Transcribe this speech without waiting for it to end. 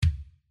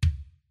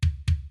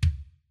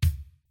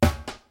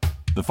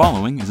The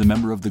following is a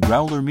member of the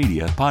Growler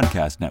Media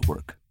Podcast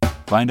Network.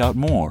 Find out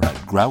more at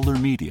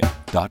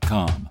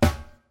growlermedia.com.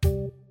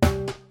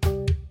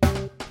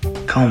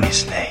 Call me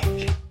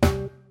Snake.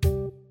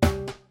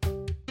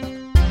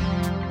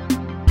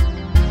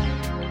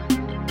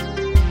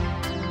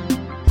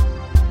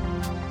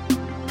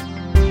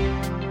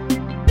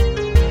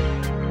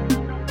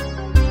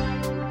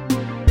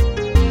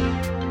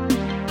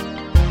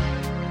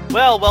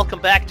 Well, welcome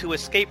back to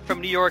Escape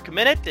from New York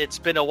Minute. It's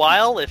been a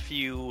while if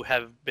you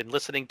have been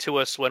listening to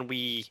us when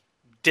we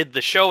did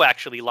the show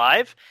actually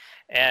live.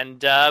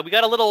 And we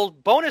got a little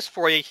bonus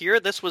for you here.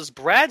 This was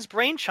Brad's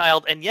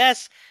brainchild. And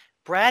yes,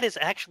 Brad is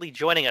actually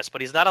joining us, but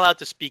he's not allowed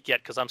to speak yet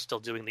because I'm still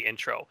doing the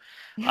intro.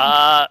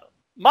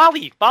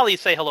 Molly,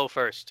 say hello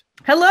first.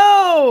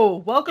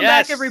 Hello! Welcome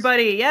Yes. back,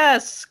 everybody.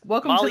 Yes,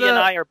 welcome Molly to the and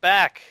I are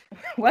back.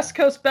 West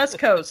Coast, Best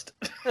Coast.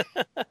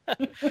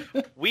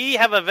 We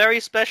have a very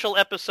special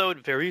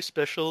episode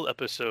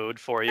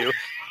for you.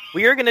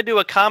 We are going to do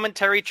a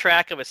commentary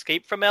track of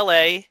Escape from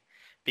LA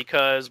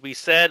because we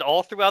said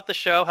all throughout the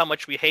show how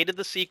much we hated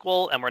the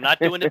sequel, and we're not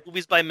doing it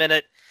movies by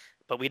minute,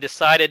 but we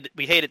decided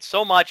we hate it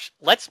so much.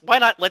 Let's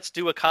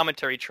do a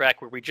commentary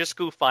track where we just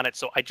goof on it.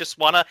 So I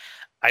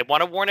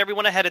want to warn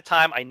everyone ahead of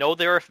time. I know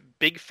there are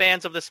big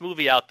fans of this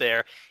movie out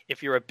there.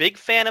 If you're a big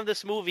fan of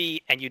this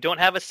movie and you don't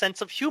have a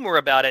sense of humor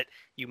about it,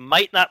 you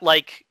might not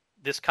like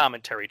this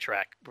commentary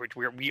track.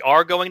 We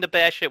are going to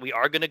bash it. We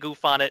are going to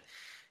goof on it.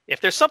 If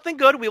there's something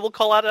good, we will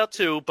call it out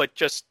too. But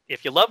just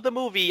if you love the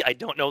movie, I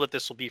don't know that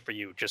this will be for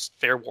you. Just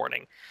fair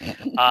warning.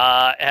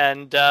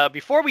 And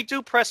before we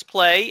do press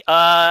play,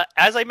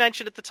 as I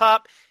mentioned at the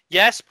top,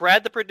 yes,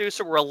 Brad, the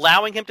producer, we're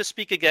allowing him to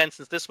speak again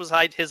since this was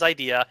his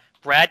idea.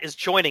 Brad is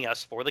joining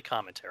us for the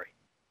commentary.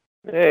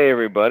 Hey,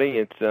 everybody.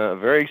 It's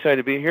very excited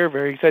to be here.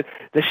 Very excited.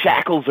 The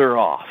shackles are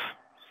off.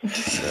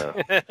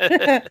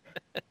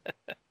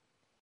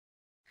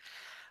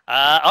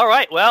 All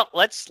right. Well,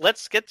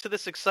 let's get to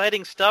this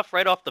exciting stuff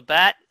right off the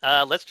bat.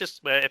 Let's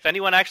just, if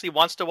anyone actually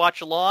wants to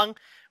watch along,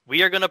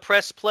 we are going to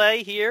press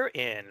play here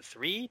in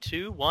 3,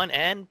 2, 1,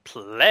 and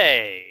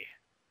play.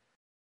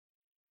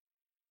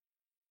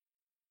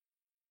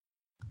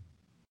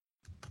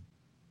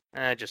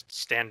 Just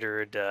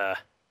standard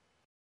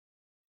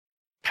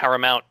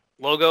Paramount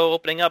logo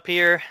opening up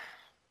here.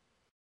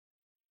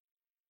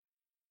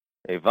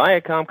 A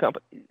Viacom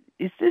company.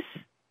 Is this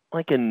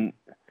like an?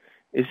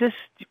 Is this?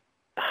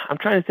 I'm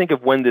trying to think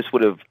of when this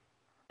would have,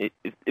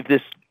 if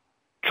this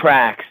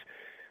tracks,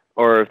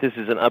 or if this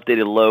is an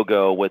updated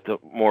logo with the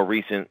more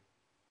recent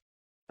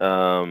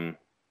version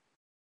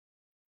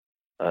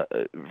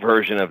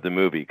of the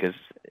movie. Because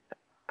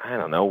I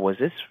don't know.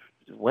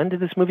 When did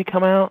this movie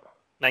come out?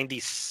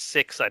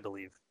 96, I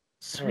believe.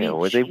 Sweet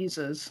Yeah,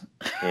 Jesus.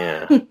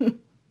 Yeah.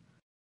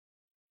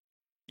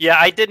 Yeah,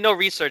 I did no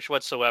research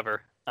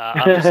whatsoever.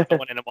 I'm just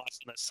going in and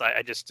watching this.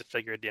 I just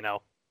figured,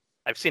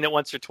 I've seen it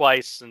once or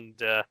twice, and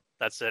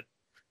that's it.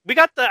 We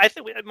got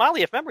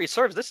Molly, if memory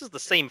serves, this is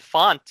the same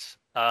font,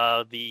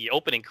 the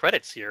opening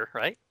credits here,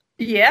 right?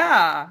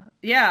 Yeah.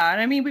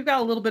 And I mean, we've got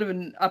a little bit of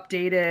an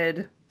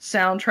updated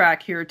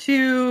soundtrack here,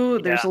 too.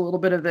 There's a little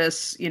bit of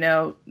this,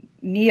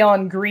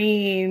 neon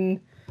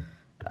green,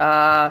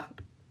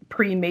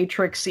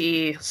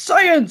 pre-Matrixy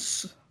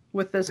science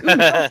with this.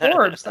 Ooh,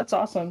 orbs. That's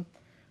awesome.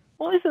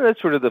 Well, isn't that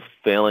sort of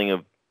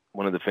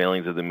one of the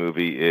failings of the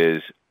movie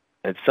is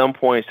at some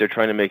points they're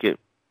trying to make it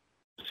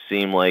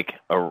seem like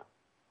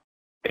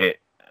they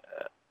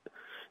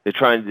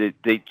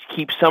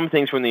keep some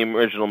things from the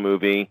original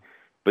movie,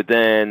 but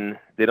then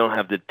they don't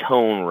have the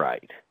tone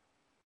right.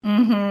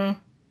 Mm-hmm.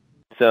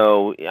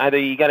 So either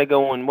you got to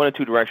go in one of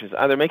two directions.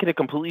 Either make it a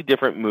completely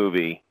different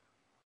movie,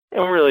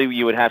 and really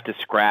you would have to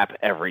scrap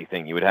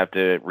everything. You would have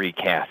to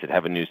recast it,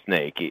 have a new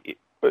Snake,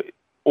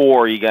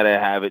 or you got to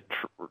have it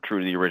true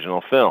to the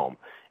original film.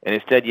 And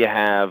instead you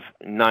have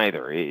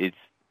neither.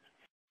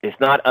 It's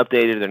not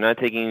updated. They're not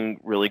taking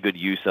really good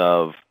use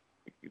of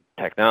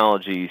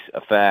technologies,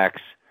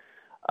 effects,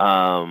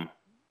 but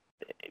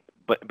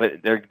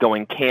they're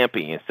going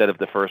campy instead of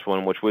the first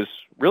one, which was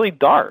really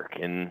dark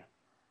and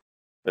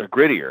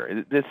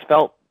grittier.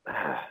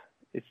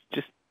 It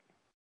just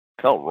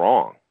felt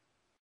wrong.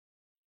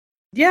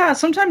 Yeah,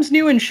 sometimes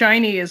new and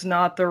shiny is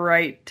not the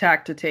right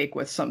tack to take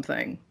with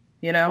something,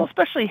 Well,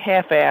 especially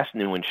half-assed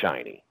new and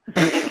shiny.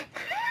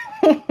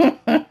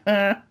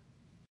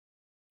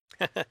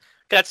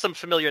 Got some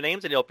familiar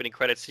names in the opening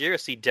credits here. I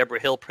see Deborah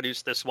Hill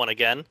produced this one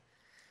again.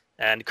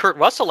 And Kurt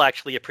Russell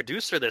actually a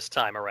producer this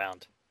time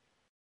around.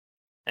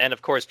 And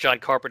of course, John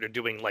Carpenter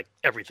doing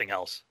everything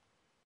else.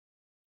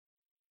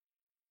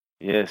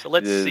 Yes. So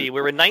let's see.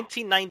 We're in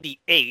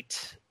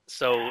 1998.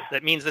 So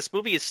that means this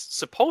movie is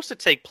supposed to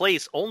take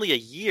place only a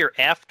year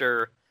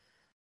after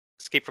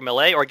Escape from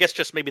LA. Or I guess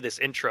just maybe this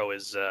intro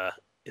is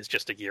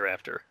just a year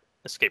after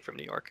Escape from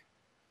New York.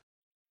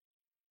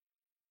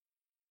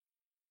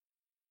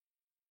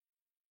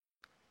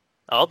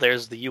 Oh,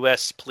 there's the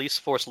U.S. Police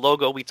Force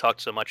logo we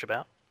talked so much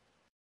about.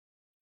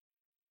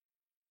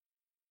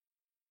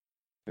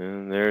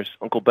 And there's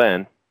Uncle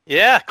Ben.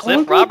 Yeah, Cliff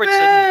Uncle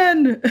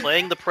Robertson Ben!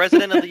 playing the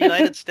President of the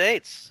United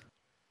States.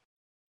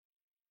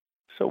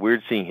 So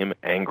weird seeing him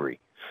angry.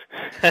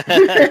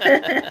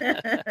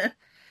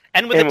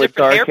 And with a different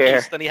dark hairpiece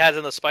hair. than he has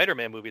in the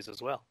Spider-Man movies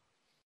as well.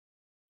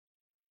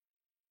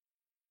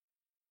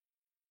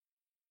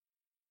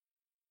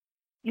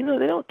 You know,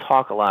 they don't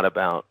talk a lot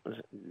about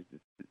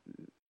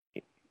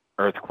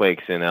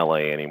earthquakes in LA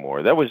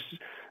anymore. There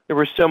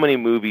were so many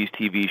movies,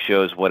 TV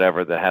shows,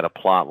 whatever, that had a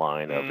plot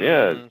line of,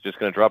 it's just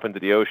going to drop into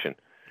the ocean.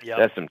 Yep.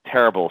 That's some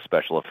terrible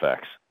special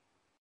effects.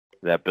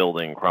 That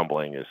building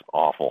crumbling is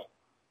awful.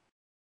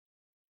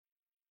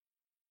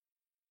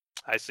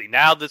 I see.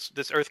 Now this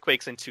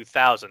earthquake's in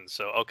 2000,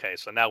 so okay,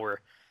 so now we're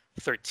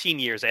 13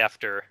 years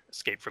after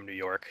Escape from New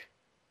York.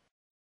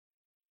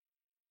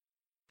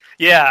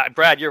 Yeah,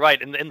 Brad, you're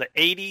right. In the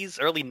 80s,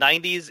 early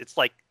 90s, it's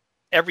like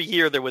every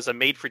year there was a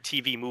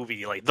made-for-TV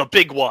movie, like The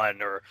Big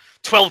One or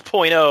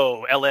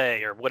 12.0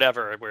 LA or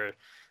whatever, where it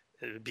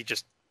would be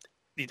just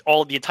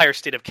the entire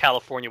state of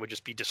California would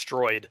just be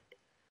destroyed.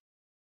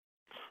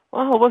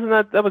 Well, wasn't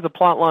that was the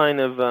plot line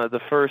of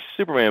the first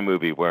Superman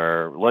movie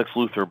where Lex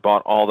Luthor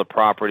bought all the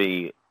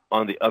property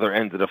on the other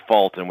end of the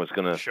fault and was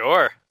going to...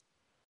 Sure.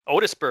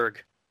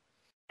 Otisburg.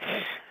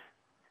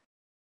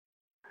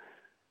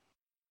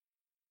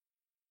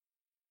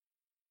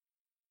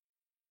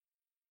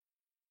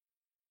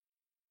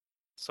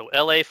 So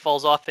LA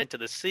falls off into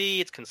the sea.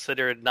 It's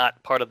considered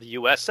not part of the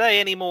USA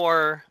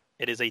anymore.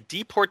 It is a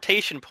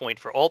deportation point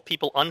for all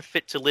people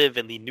unfit to live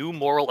in the new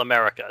moral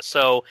America.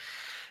 So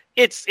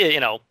it's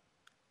the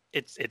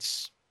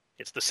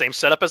same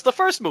setup as the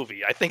first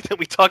movie. I think that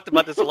we talked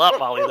about this a lot,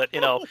 Molly, that,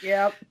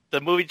 Yep. the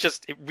movie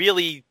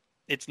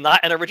it's not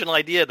an original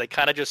idea. They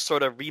kind of just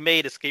sort of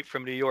remade Escape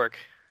from New York.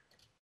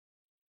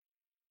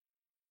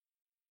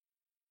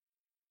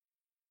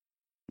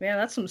 Man,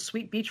 that's some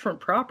sweet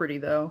beachfront property,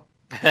 though.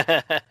 OC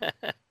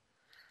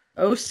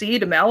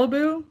to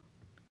Malibu?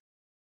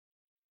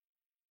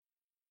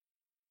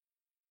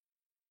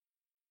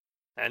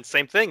 And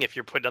same thing, if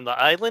you're put on the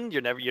island,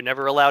 you're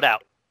never allowed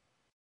out.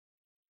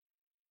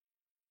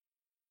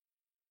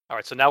 All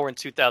right, so now we're in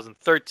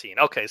 2013.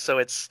 Okay, so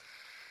it's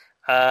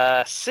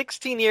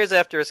 16 years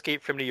after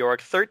Escape from New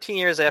York, 13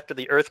 years after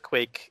the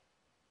earthquake.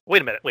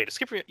 Wait a minute. Wait,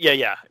 Escape from...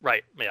 Yeah,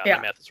 right. Yeah, my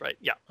math is right.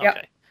 Yeah, okay.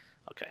 Yep.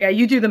 Okay. Yeah,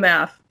 you do the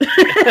math.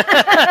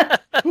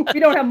 We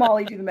don't have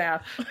Molly do the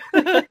math.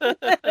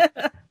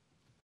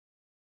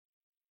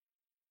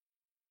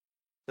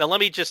 Now, let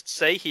me just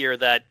say here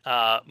that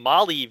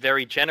Molly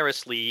very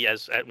generously,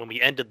 when we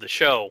ended the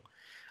show,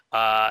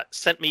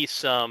 sent me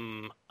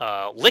some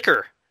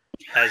liquor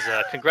as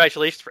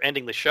congratulations for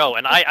ending the show.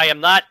 And I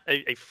am not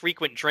a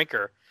frequent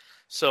drinker,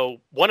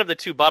 so one of the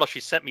two bottles she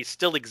sent me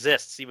still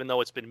exists, even though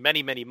it's been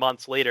many, many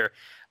months later.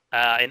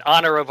 In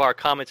honor of our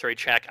commentary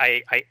track,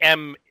 I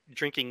am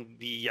drinking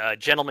the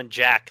Gentleman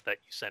Jack that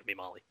you sent me,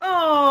 Molly.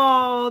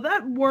 Oh,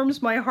 that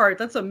warms my heart.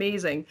 That's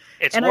amazing.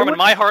 It's warming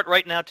my heart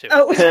right now, too.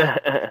 Oh.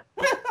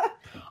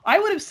 I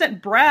would have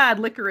sent Brad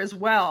liquor as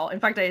well. In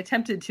fact, I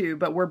attempted to,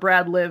 but where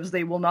Brad lives,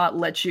 they will not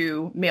let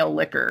you mail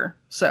liquor.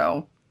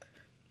 So.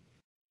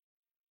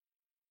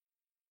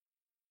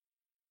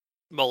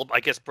 Well, I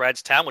guess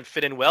Brad's town would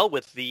fit in well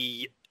with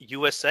the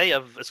USA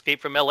of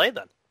Escape from LA,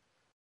 then.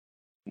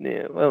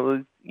 Yeah,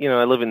 well,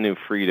 I live in New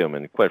Freedom,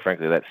 and quite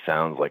frankly, that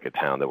sounds like a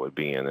town that would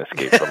be in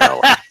Escape from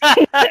LA.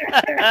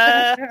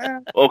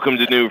 Welcome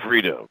to New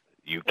Freedom.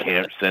 You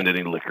can't send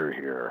any liquor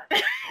here.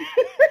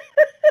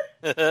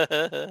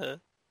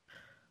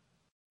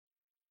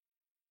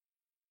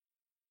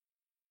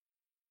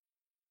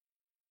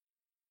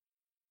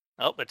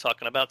 Oh, they're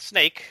talking about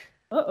Snake.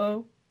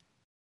 Uh-oh.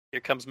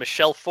 Here comes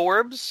Michelle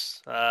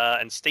Forbes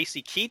and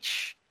Stacy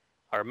Keach,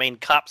 our main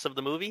cops of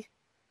the movie.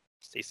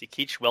 Stacy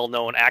Keach,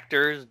 well-known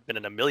actor, been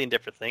in a million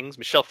different things.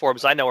 Michelle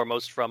Forbes, I know her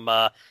most from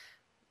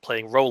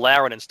playing Ro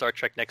Laren in Star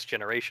Trek Next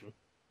Generation.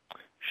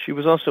 She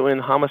was also in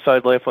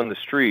Homicide: Life on the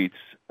Streets,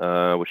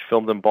 which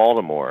filmed in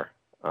Baltimore,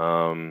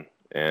 and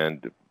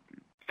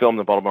filmed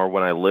in Baltimore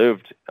when I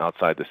lived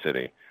outside the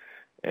city.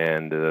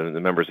 And the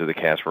members of the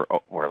cast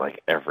were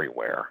like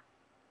everywhere,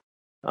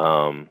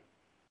 and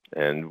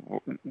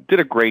did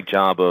a great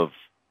job of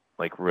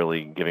like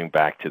really giving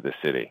back to the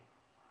city.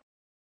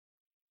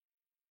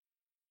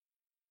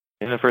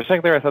 And for a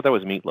second there, I thought that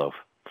was Meatloaf.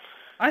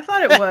 I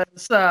thought it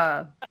was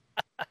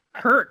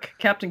Kirk,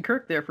 Captain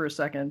Kirk there for a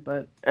second,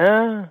 but...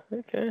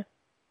 okay.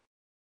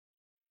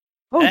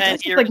 Oh,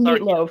 that's like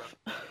Meatloaf.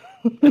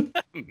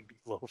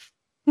 Meatloaf.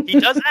 He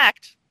does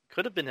act.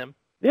 Could have been him.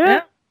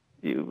 Yeah.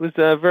 He was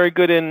very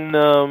good in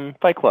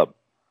Fight Club.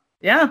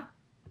 Yeah.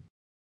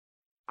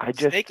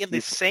 Snake in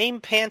the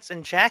same pants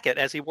and jacket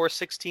as he wore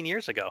 16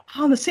 years ago.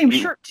 Oh, the same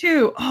shirt,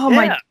 too. Oh,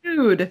 my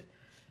dude.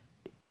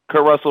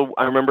 Kurt Russell,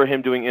 I remember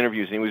him doing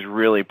interviews, and he was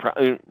really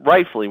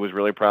rightfully was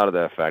really proud of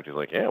that fact. He's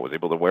like, I was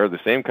able to wear the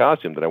same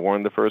costume that I wore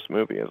in the first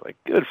movie. I was like,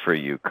 good for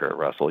you, Kurt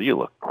Russell. You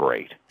look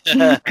great.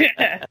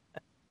 It's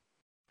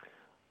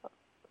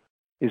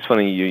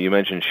funny, you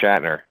mentioned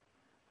Shatner.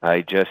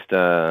 I just,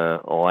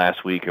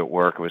 last week at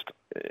work, was,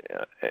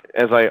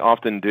 as I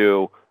often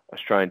do, I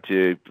was trying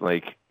to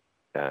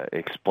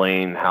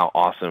explain how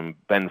awesome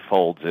Ben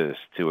Folds is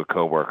to a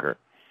coworker.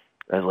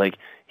 I was like,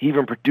 he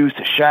even produced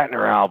a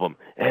Shatner album,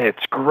 and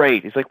it's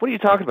great. He's like, what are you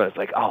talking about? It's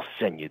like, I'll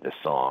send you the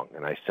song.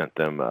 And I sent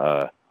them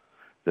the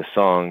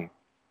song,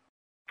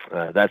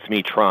 That's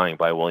Me Trying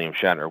by William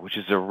Shatner, which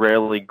is a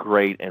rarely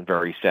great and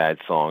very sad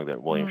song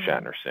that William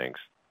Shatner sings.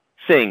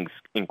 Sings,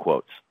 in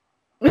quotes.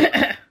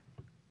 Well,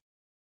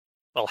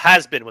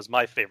 Has Been was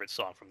my favorite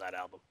song from that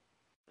album.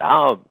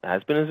 Oh,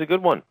 Has Been is a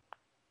good one.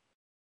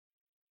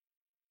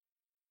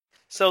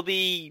 So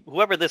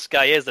whoever this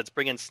guy is that's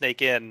bringing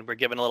Snake in, we're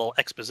giving a little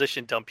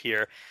exposition dump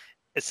here,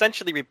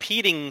 essentially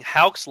repeating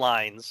Houck's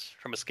lines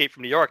from Escape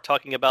from New York,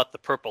 talking about the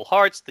Purple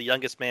Hearts, the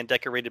youngest man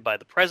decorated by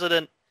the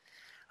president.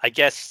 I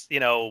guess,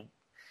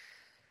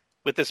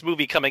 with this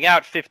movie coming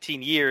out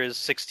 15 years,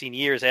 16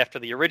 years after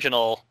the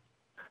original,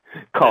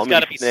 Call there's me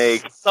got to be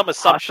Snake. some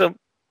assumption.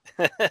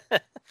 Awesome.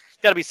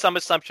 Got to be some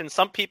assumption.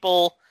 Some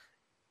people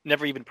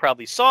never even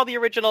probably saw the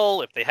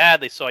original. If they had,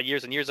 they saw it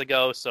years and years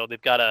ago. So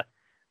they've got to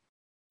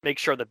make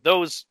sure that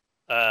those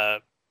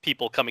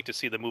people coming to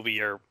see the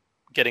movie are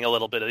getting a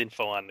little bit of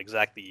info on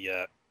exactly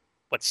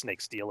what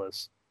Snake's deal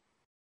is.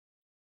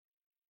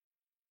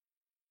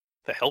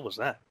 The hell was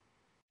that?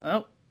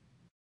 Oh,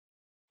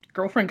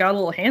 girlfriend got a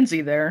little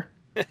handsy there.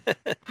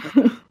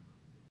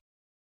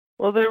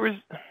 Well,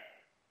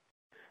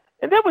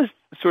 and that was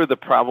sort of the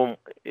problem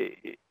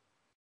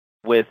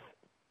with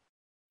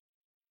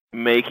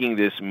making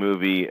this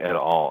movie at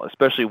all,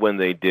 especially when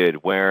they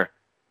did, where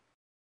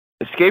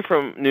Escape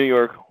from New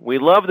York, we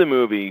love the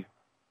movie,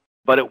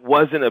 but it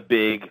wasn't a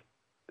big,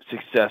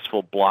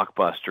 successful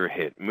blockbuster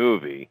hit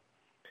movie.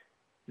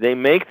 They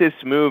make this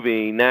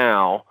movie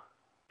now,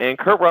 and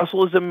Kurt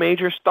Russell is a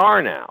major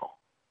star now.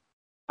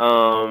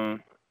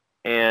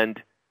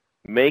 And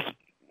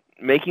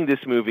making this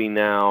movie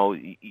now,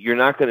 you're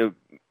not going to,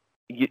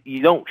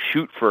 you don't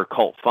shoot for a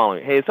cult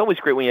following. Hey, it's always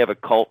great when you have a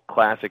cult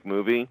classic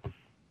movie,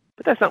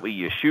 but that's not what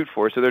you shoot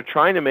for. So they're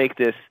trying to make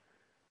this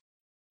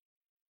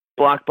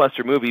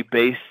blockbuster movie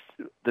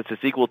that's a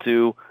sequel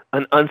to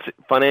an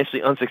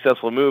financially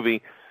unsuccessful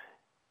movie.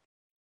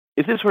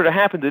 If this were to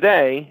happen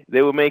today,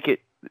 they would make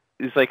it,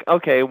 it's like,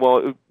 okay,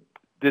 well,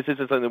 this isn't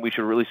something that we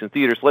should release in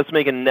theaters. Let's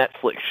make a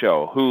Netflix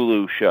show,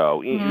 Hulu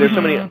show. There's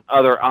so many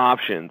other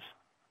options.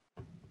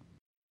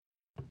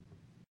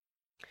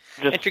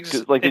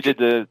 Just like they did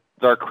the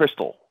Dark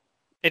Crystal.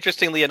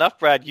 Interestingly enough,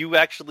 Brad, you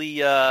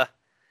actually,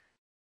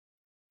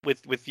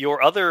 with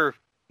your other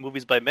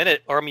movies by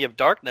minute, Army of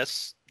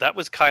Darkness, that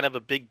was kind of a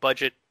big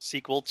budget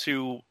sequel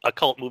to a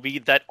cult movie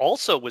that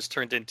also was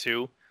turned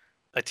into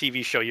a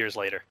TV show years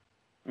later.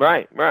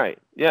 Right.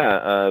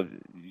 Yeah.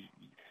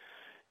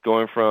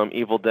 Going from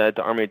Evil Dead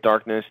to Army of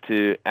Darkness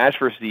to Ash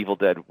vs. Evil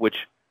Dead,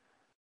 which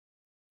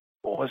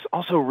was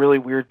also really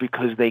weird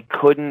because they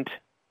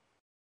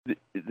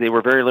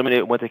were very limited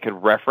in what they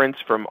could reference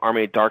from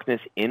Army of Darkness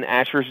in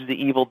Ash vs. the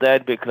Evil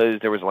Dead because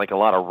there was a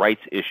lot of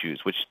rights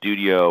issues. Which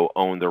studio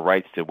owned the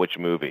rights to which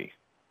movie?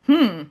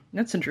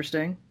 That's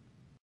interesting.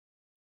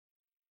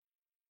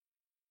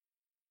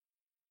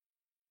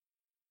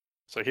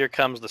 So here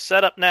comes the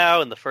setup now.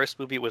 In the first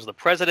movie, it was the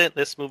president.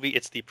 This movie,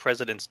 it's the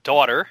president's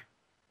daughter.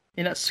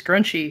 In a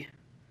scrunchie.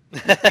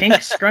 A pink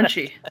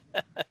scrunchie.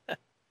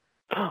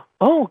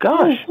 Oh,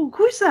 gosh. Oh,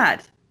 who's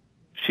that?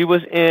 She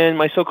was in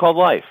My So-Called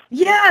Life.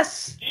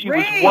 Yes! She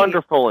was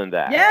wonderful in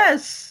that.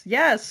 Yes.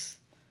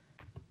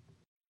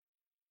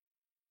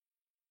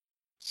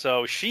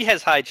 So she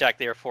has hijacked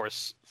Air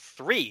Force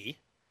 3.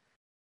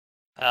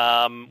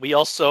 We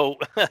also,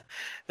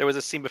 there was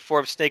a scene before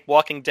of Snake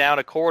walking down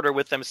a corridor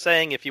with them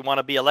saying, if you want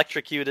to be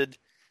electrocuted,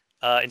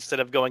 instead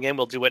of going in,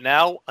 we'll do it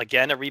now.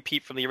 Again, a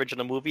repeat from the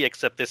original movie,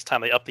 except this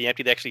time they upped the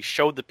ante. They actually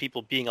showed the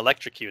people being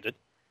electrocuted.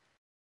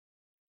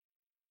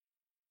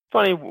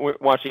 Funny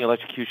watching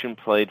electrocution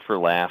played for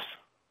laughs.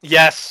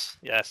 Yes.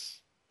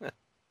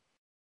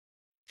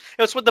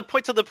 It's with the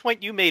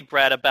point you made,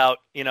 Brad, about,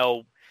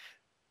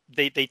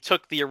 they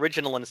took the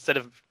original, instead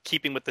of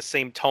keeping with the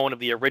same tone of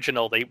the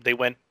original, they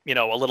went,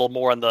 a little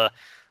more on the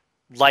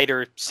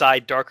lighter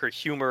side, darker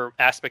humor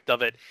aspect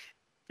of it.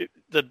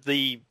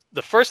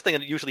 The first thing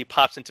that usually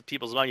pops into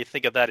people's mind, you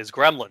think of that, is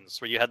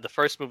Gremlins, where you had the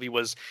first movie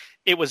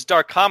it was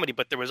dark comedy,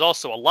 but there was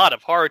also a lot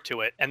of horror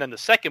to it. And then the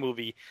second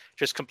movie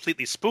just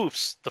completely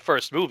spoofs the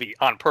first movie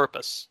on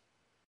purpose.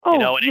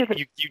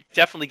 You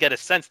definitely get a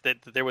sense that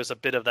there was a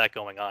bit of that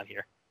going on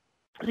here.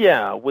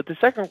 Yeah, with the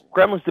second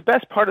Gremlins, the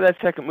best part of that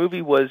second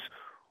movie was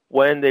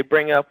when they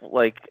bring up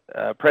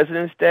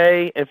President's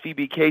Day, and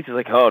Phoebe Cates is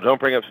like, "Oh, don't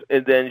bring up,"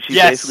 and then she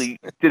basically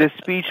did a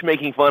speech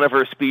making fun of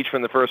her speech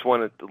from the first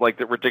one, like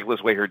the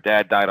ridiculous way her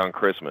dad died on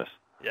Christmas.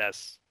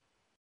 Yes.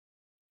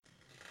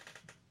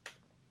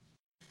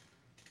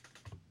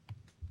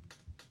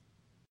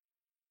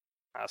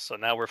 So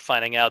now we're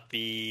finding out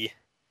the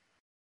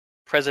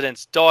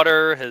president's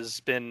daughter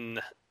has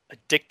been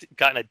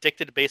gotten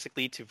addicted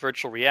basically to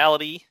virtual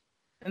reality.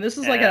 And this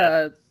is like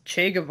a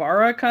Che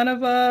Guevara kind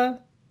of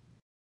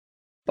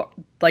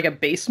like a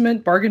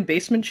bargain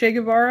basement Che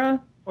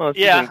Guevara. Well,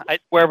 Yeah,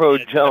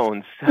 Cuervo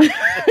Jones.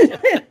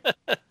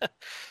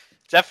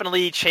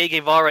 Definitely Che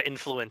Guevara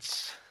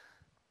influence.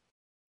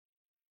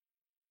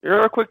 Here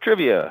are quick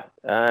trivia.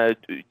 Do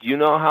you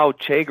know how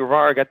Che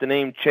Guevara got the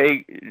name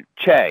Che?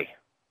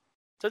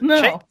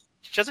 No.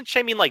 Doesn't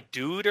Che mean like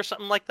dude or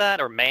something like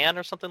that, or man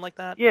or something like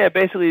that? Yeah,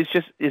 basically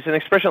it's an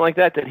expression like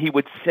that he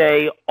would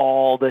say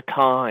all the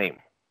time.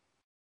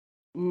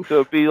 Oof.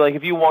 So it'd be like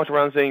if you walked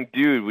around saying,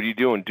 "Dude, what are you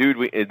doing,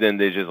 dude?" And then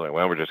they just like,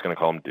 well, we're just gonna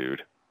call him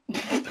dude.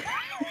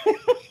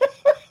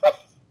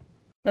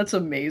 That's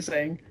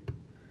amazing.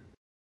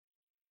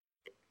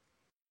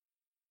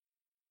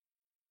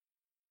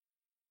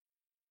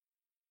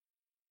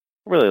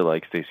 I really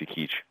like Stacy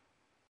Keach.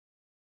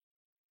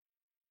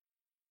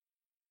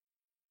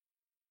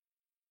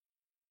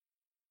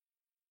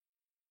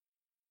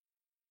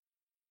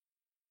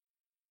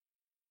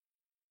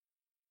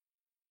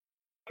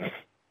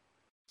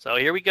 So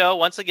here we go,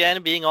 once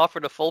again, being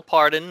offered a full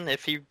pardon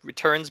if he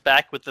returns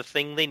back with the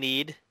thing they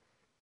need.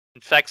 In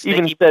fact,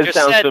 Snake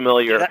sounds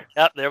familiar.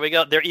 Yep, there we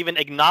go. They're even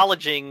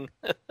acknowledging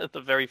the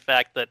very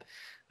fact that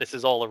this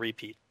is all a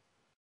repeat.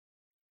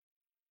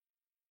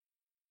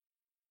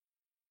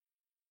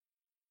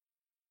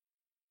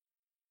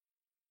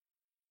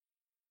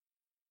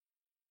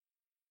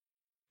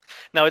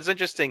 Now, it's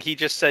interesting. He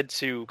just said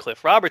to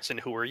Cliff Robertson,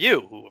 "Who are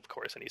you?" Who, of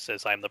course, and he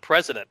says, "I'm the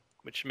president,"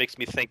 which makes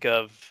me think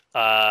of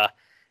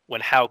when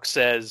Houck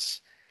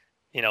says,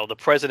 the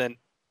president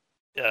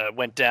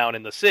went down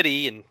in the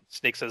city, and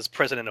Snake says,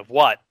 "President of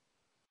what?"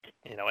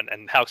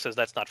 And Houck says,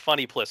 "That's not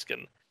funny,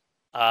 Pliskin."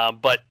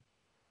 But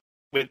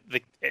with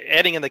the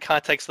adding in the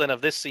context then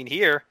of this scene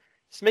here,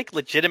 Snake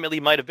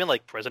legitimately might have been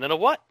like, "President of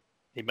what?"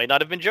 He may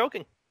not have been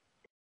joking.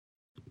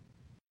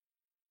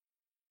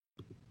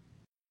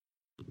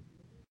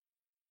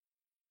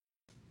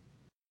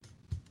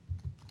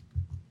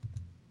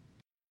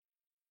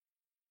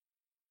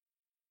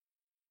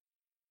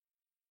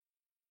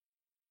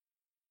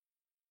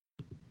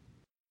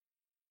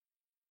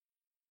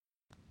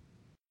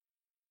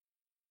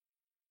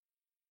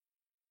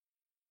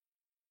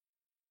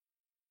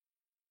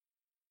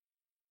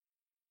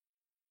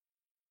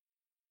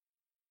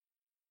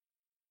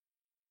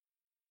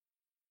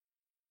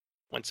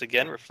 Once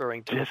again,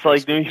 referring to just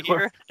like New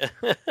York.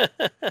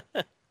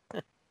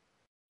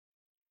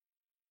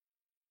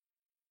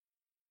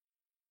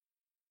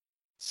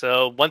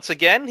 So once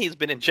again, he's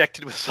been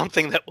injected with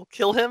something that will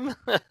kill him.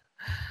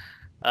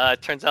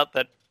 It turns out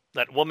that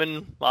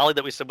woman, Molly,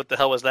 that we said, what the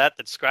hell was that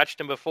scratched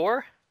him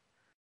before?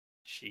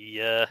 She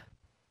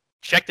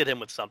injected him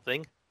with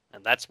something,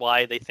 and that's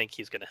why they think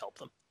he's going to help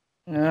them.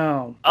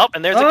 No. Oh,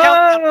 and there's a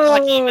countdown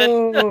clock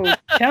even.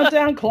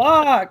 Countdown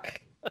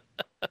clock.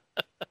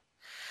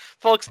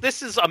 Folks,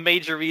 this is a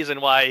major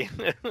reason why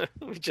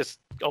we just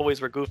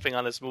always were goofing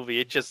on this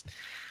movie.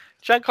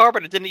 John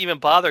Carpenter didn't even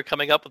bother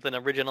coming up with an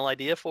original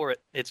idea for it.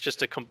 It's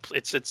just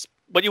it's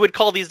what you would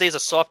call these days a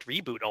soft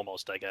reboot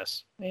almost, I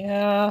guess.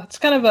 Yeah, it's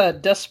kind of a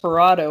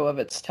Desperado of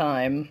its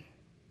time.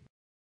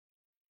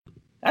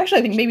 Actually,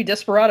 I think maybe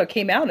Desperado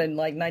came out in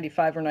like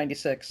 95 or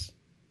 96.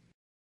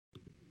 I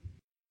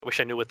wish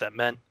I knew what that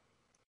meant.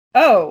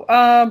 Oh,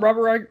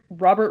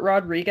 Robert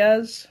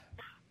Rodriguez.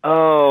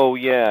 Oh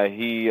yeah,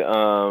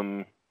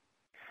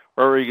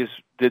 Rodriguez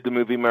did the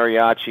movie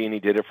Mariachi, and he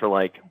did it for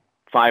like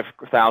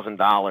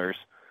 $5,000,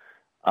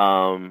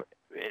 and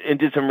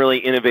did some really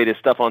innovative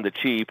stuff on the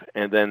cheap.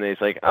 And then they's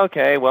like,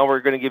 okay, well, we're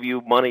going to give you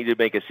money to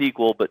make a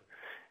sequel, but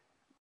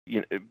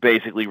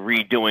basically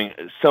redoing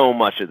so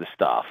much of the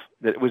stuff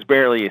that it was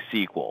barely a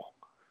sequel.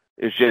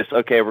 It's just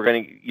okay. We're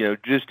going to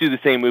just do the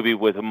same movie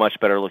with a much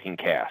better looking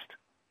cast.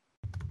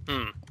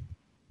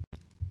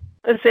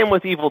 And same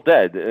with Evil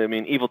Dead. I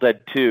mean, Evil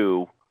Dead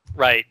 2.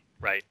 Right.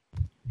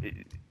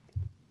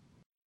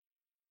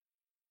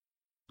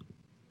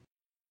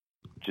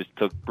 Just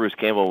took Bruce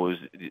Campbell, was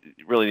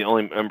really the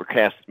only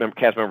cast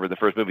member of the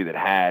first movie that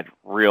had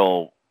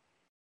real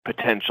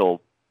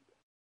potential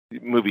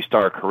movie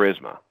star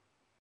charisma.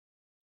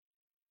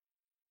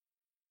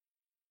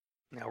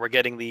 Now we're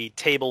getting the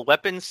table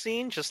weapons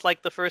scene, just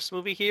like the first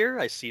movie here.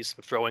 I see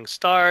some throwing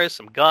stars,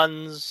 some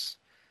guns,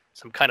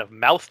 some kind of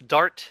mouth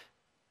dart.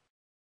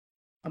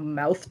 A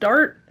mouth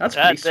dart? That's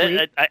pretty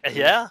sweet.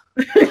 Yeah.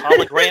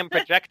 Hologram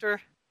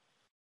projector.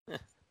 You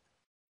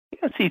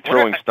don't see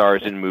throwing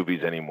stars in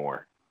movies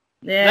anymore.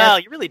 Yeah. No,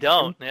 you really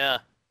don't. Yeah.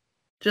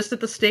 Just at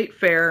the state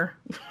fair.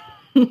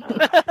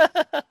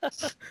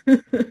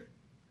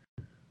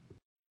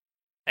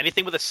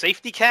 Anything with a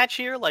safety catch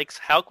here, like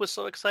Houck was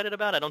so excited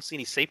about? I don't see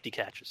any safety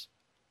catches.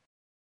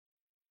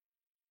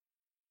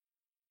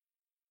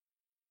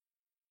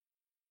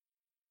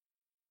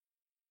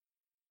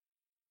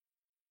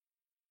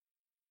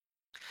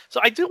 So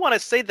I do want to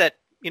say that,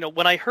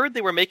 when I heard they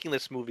were making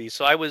this movie,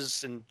 so I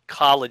was in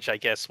college, I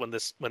guess, when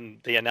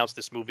they announced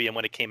this movie and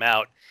when it came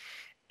out.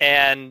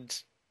 And,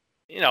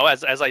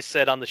 as I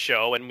said on the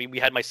show, and we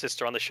had my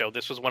sister on the show,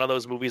 this was one of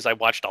those movies I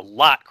watched a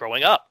lot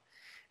growing up.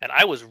 And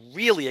I was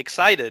really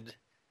excited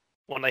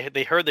when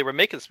they heard they were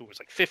making this movie. It was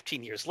like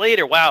 15 years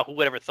later. Wow, who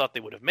would ever thought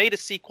they would have made a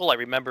sequel? I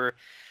remember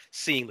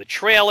seeing the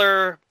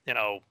trailer,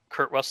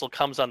 Kurt Russell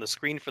comes on the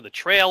screen for the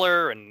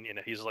trailer, and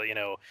he's like,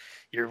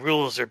 your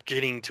rules are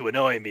beginning to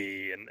annoy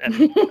me, and I was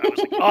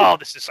like, oh,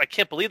 I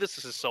can't believe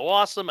this is so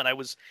awesome, and I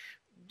was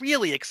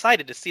really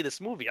excited to see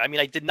this movie. I mean,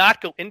 I did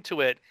not go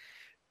into it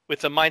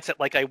with a mindset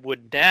like I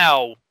would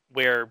now,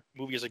 where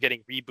movies are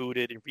getting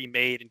rebooted and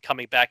remade and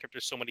coming back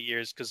after so many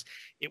years, because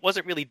it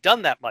wasn't really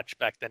done that much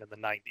back then in the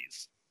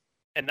 90s.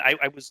 And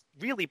I was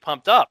really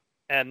pumped up,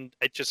 and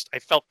I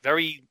felt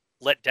very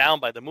let down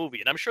by the movie.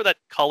 And I'm sure that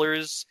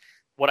colors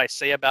what I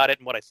say about it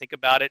and what I think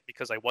about it,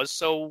 because I was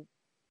so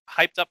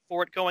hyped up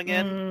for it going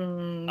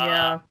in.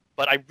 Yeah.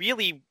 But I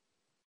really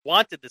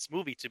wanted this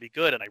movie to be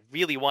good, and I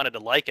really wanted to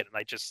like it,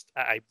 and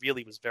I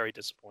really was very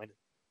disappointed.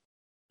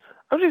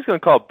 I'm just going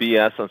to call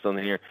BS on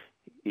something here.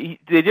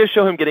 They just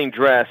show him getting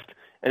dressed,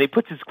 and he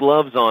puts his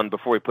gloves on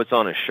before he puts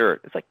on his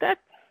shirt. It's like, that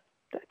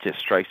just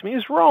strikes me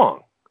as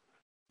wrong.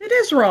 It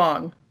is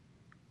wrong.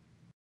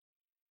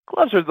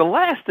 Gloves are the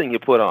last thing you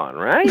put on,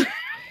 right?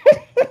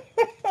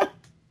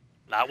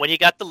 Not when you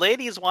got the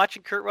ladies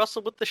watching Kurt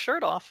Russell with the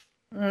shirt off.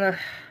 And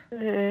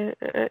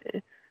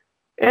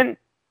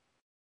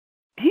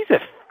he's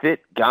a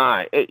fit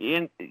guy.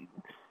 And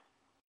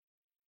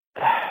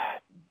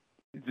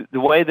the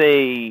way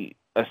they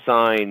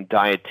assign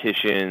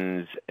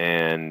dietitians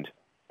and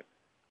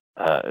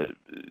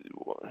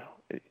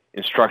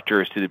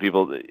instructors to the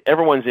people,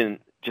 everyone's in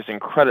just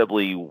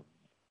incredibly,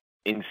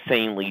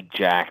 insanely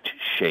jacked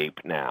shape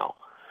now.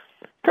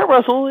 Kurt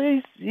Russell,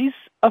 he's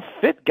a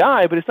fit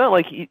guy, but it's not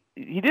like he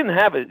didn't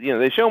have it.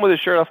 They show him with his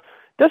shirt off.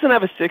 Doesn't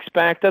have a six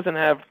pack. Doesn't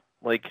have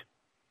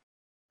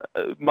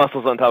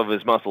muscles on top of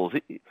his muscles.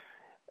 He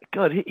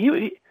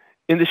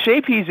in the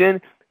shape he's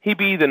in, he'd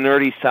be the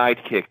nerdy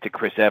sidekick to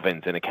Chris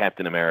Evans in a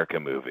Captain America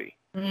movie.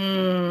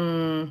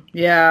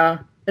 Yeah,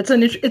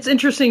 it's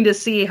interesting to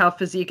see how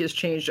physique has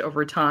changed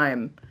over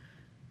time.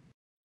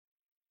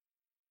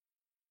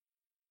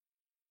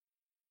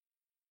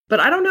 But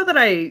I don't know that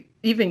I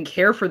even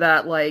care for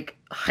that,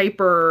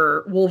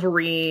 hyper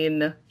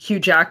Wolverine, Hugh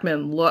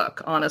Jackman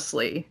look,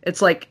 honestly.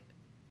 It's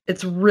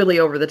really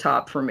over the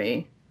top for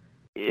me.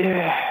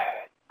 Yeah.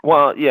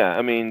 Well, yeah,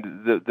 I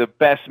mean, the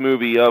best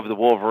movie of the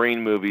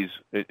Wolverine movies,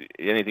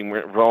 anything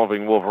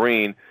involving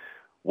Wolverine,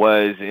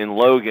 was in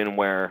Logan,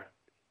 where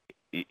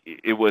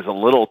it was a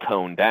little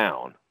toned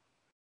down.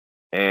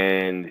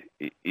 And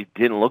it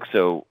didn't look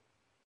so,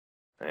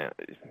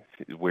 it's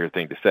a weird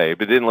thing to say,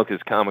 but it didn't look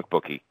as comic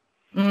booky.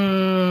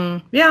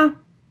 Yeah.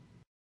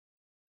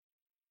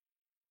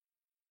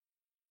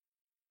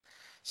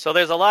 So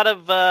there's a lot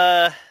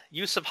of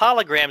use of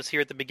holograms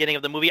here at the beginning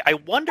of the movie. I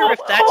wonder if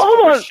that's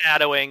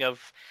foreshadowing of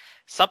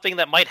something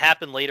that might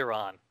happen later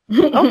on.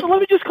 Also, let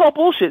me just call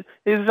bullshit.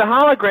 There's a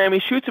hologram. He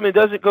shoots him and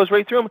goes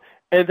right through him,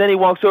 and then he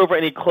walks over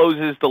and he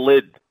closes the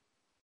lid.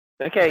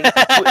 Okay,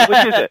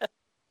 which is it?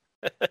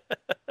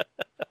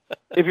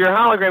 If you're a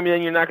hologram,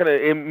 then you're not going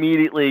to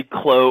immediately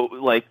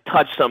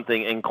touch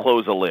something and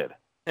close a lid.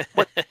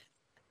 What?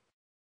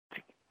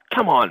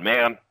 Come on,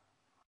 man.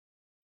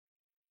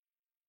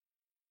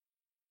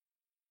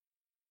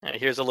 And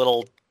here's a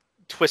little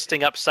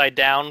twisting upside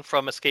down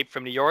from Escape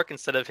from New York.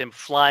 Instead of him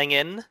flying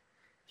in,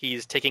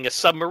 he's taking a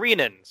submarine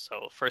in.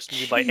 So first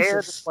movie by air,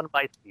 this one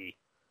by sea.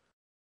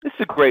 This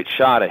is a great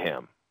shot of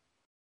him.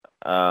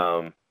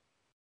 The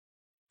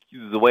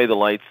way the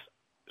light's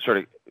sort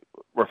of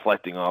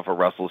reflecting off of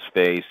Russell's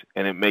face,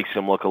 and it makes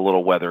him look a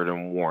little weathered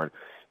and worn.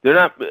 They're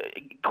not,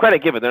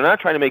 credit given, they're not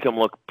trying to make him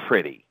look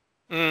pretty.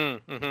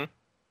 Mm-hmm.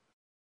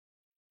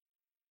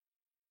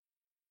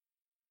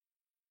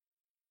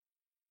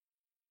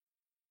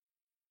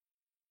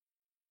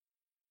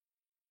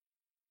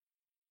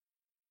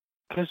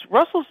 Because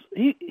Russell's,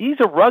 he's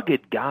a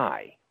rugged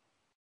guy.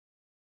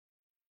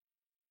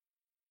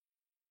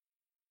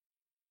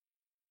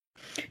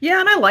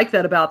 Yeah, and I like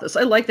that about this.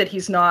 I like that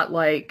he's not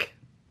prettied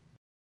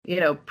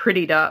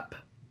up,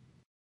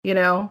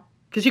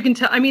 because you can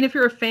tell. I mean, if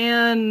you're a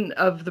fan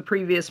of the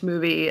previous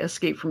movie,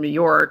 Escape from New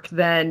York,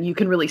 then you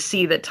can really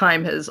see that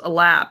time has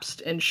elapsed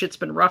and shit's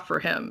been rough for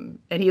him,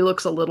 and he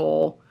looks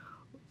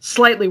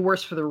slightly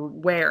worse for the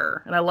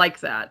wear, and I like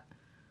that.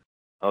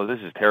 Oh,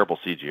 this is terrible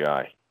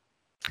CGI.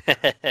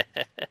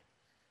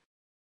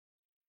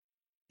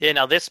 Yeah,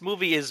 now this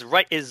movie is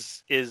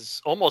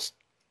almost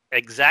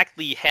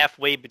exactly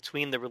halfway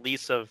between the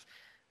release of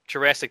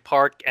Jurassic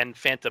Park and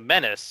Phantom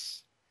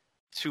Menace,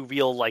 two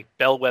real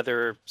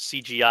bellwether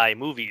CGI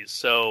movies.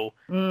 So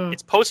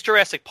it's post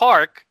Jurassic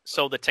Park,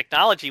 so the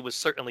technology was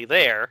certainly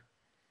there.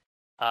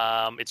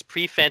 It's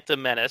pre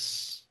Phantom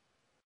Menace.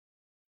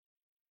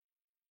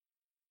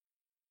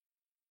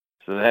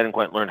 So they hadn't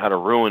quite learned how to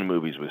ruin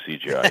movies with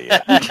CGI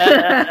yet.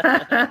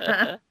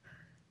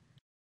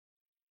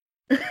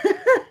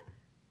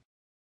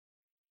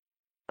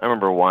 I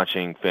remember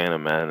watching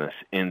Phantom Menace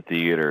in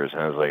theaters,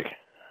 and I was like,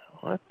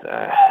 what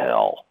the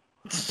hell?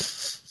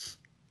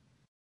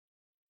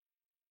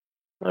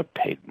 I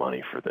paid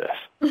money for this.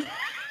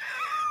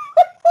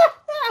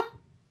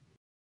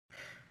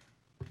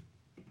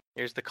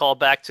 Here's the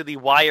callback to the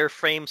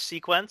wireframe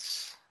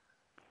sequence.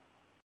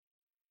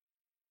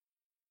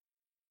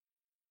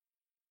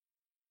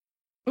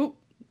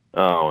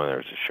 Oh, and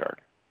there's a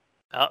shark.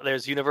 Oh,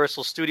 there's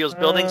Universal Studios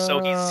building,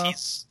 so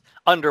he's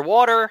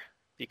underwater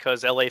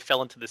because LA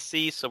fell into the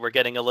sea, so we're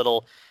getting a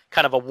little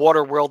kind of a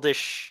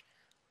Waterworld-ish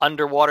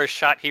underwater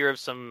shot here of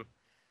some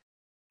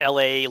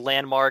LA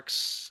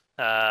landmarks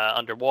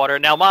underwater.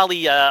 Now,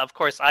 Molly, of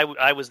course,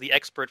 I was the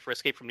expert for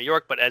Escape from New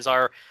York, but as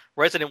our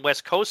resident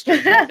West Coaster,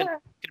 you can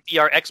be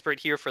our expert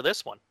here for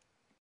this one.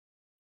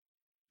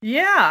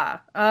 Yeah.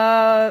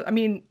 I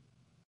mean,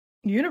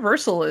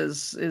 Universal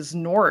is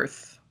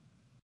north.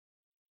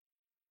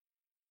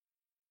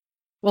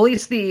 Well, at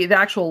least the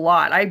actual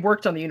lot. I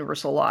worked on the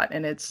Universal lot,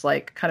 and it's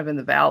like kind of in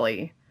the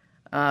valley,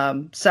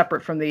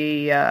 separate from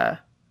the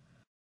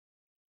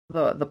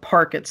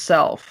park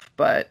itself.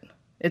 But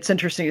it's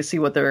interesting to see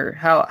what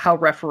how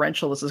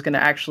referential this is going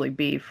to actually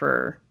be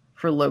for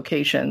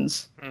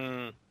locations.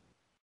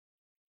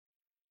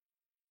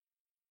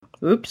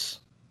 Oops.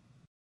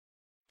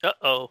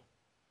 Uh-oh.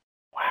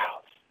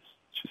 Wow.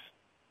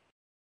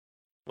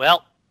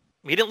 Well,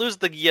 we didn't lose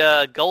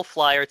the Gulf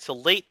Flyer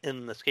till late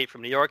in Escape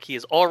from New York. He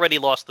has already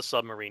lost the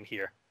submarine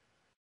here.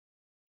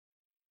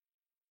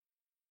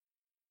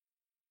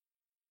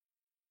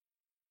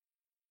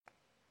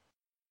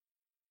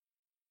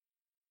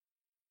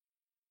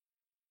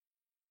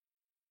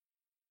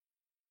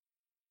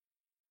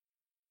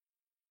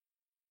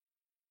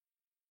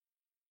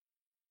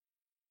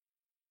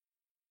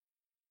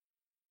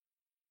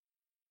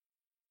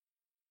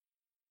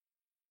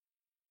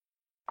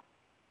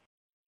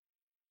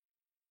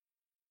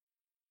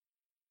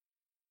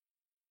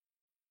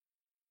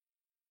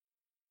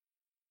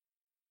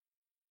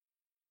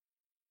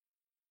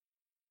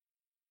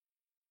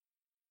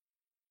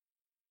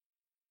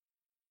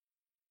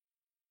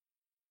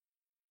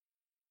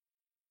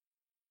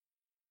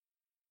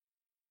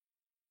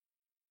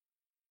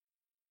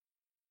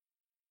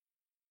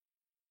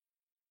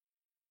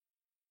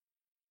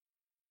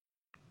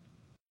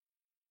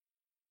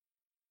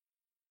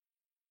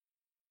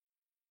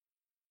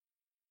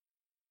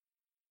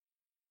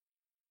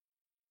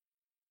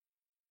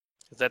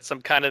 Is that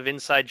some kind of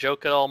inside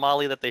joke at all,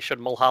 Molly, that they showed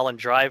Mulholland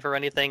Drive or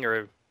anything?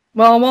 Or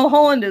well,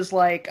 Mulholland is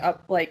like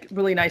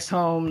really nice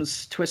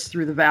homes twist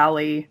through the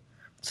valley.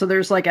 So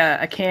there's like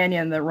a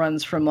canyon that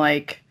runs from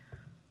like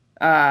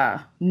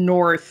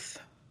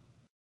north.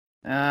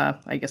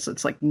 I guess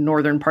it's like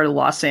northern part of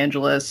Los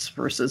Angeles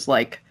versus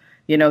like,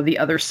 the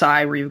other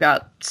side where you've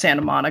got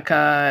Santa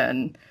Monica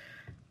and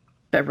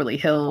Beverly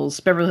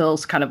Hills. Beverly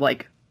Hills kind of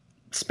like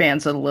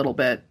spans it a little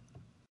bit.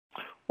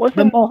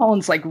 The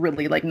Mulholland's like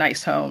really like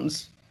nice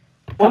homes.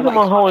 Wasn't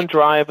Mulholland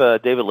Drive a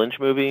David Lynch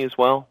movie as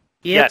well?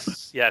 Yep.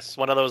 Yes.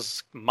 One of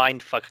those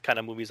mindfuck kind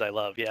of movies I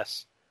love,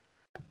 yes.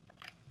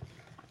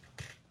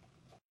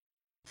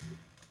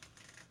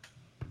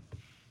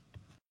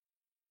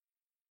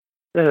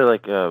 It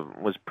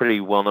was pretty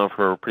well known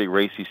for a pretty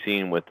racy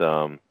scene with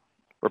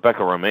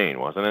Rebecca Romijn,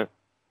 wasn't it?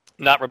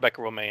 Not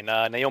Rebecca Romijn,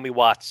 Naomi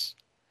Watts.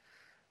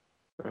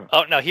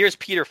 Oh, now here's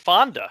Peter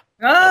Fonda.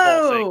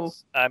 Oh!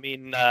 I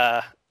mean,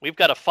 we've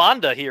got a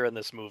Fonda here in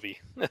this movie.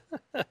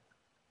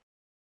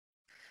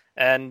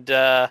 And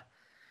kind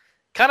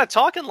of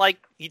talking like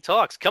he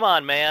talks. Come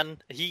on, man.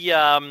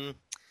 I'm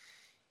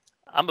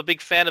a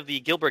big fan of the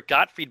Gilbert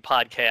Gottfried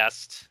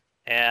podcast,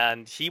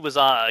 and he was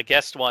a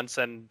guest once,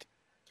 and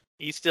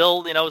he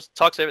still,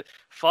 talks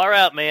far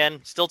out, man.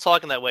 Still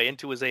talking that way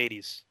into his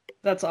 80s.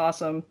 That's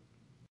awesome.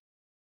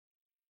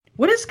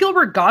 What is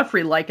Gilbert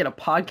Gottfried like in a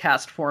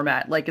podcast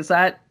format? Like,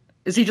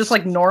 is he just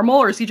like normal,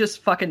 or is he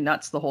just fucking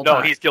nuts the whole time?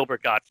 No, he's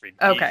Gilbert Gottfried.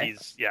 Okay.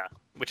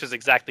 Which is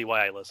exactly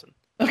why I listen.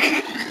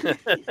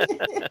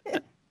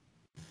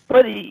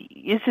 But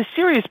it's a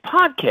serious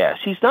podcast.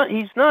 He's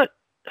not.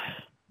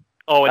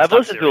 Oh, it's I've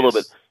listened to a little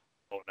bit.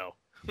 Oh no.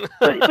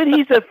 but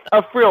he's a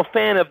real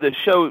fan of the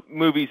show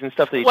movies and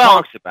stuff that he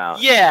talks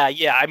about. Yeah.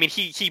 I mean,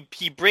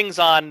 he brings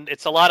on.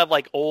 It's a lot of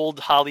like old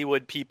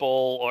Hollywood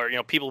people, or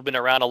people who've been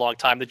around a long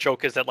time. The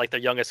joke is that like the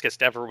youngest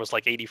guest ever was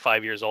like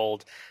 85 years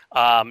old.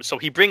 So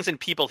he brings in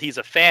people he's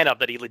a fan of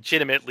that he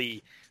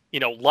legitimately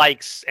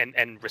likes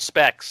and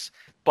respects.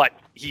 But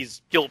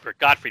he's Gilbert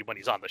Gottfried when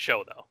he's on the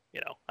show, though.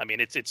 I mean,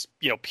 it's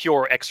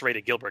pure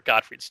X-rated Gilbert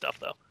Gottfried stuff,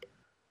 though.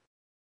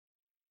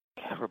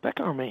 Yeah,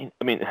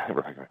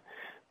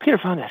 Peter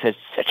Fonda has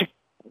such a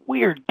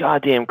weird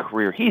goddamn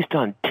career. He's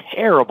done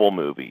terrible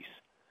movies.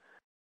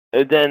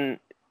 And then,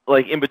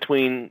 like, in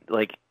between,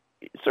 like,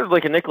 sort of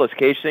like a Nicolas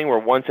Cage thing where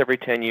once every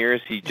 10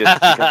 years he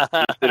just becomes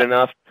good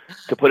enough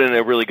to put in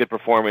a really good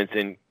performance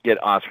and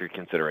get Oscar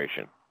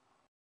consideration.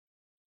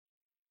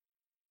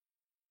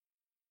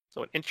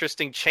 So an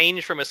interesting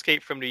change from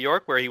Escape from New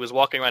York, where he was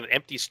walking around in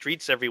empty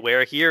streets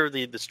everywhere. Here,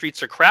 the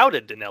streets are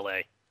crowded in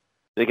L.A.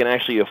 They can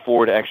actually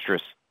afford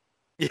extras.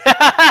 Yeah.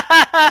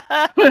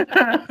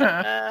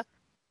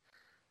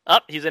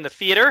 He's in a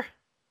theater.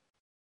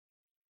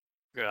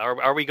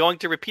 Are we going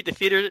to repeat the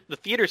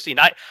theater scene?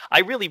 I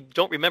really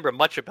don't remember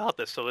much about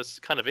this, so it's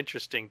kind of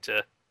interesting to.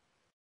 It'd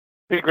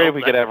be great if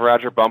we could have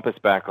Roger Bumpus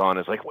back on.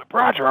 It's like,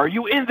 Roger, are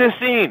you in this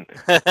scene?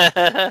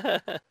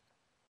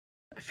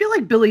 I feel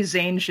like Billy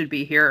Zane should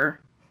be here.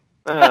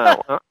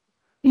 Well,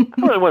 I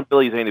really want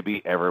Billy Zane to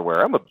be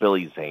everywhere. I'm a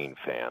Billy Zane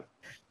fan.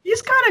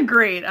 He's kind of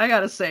great, I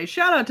gotta say.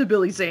 Shout out to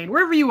Billy Zane.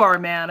 Wherever you are,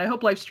 man. I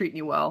hope life's treating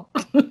you well.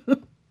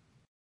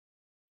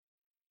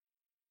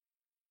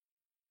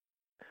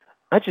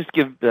 I just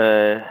give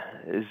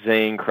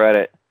Zane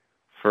credit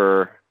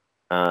for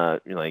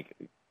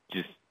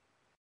just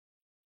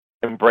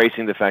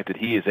embracing the fact that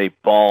he is a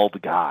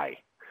bald guy.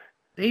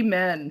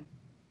 Amen.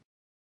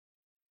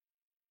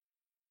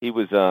 He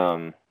was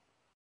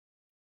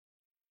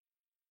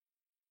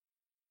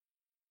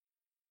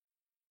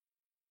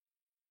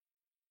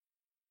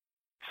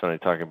somebody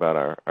talking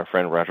about our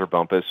friend Roger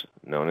Bumpus,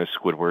 known as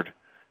Squidward,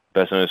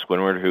 best known as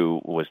Squidward,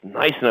 who was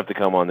nice enough to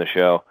come on the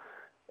show,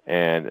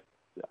 and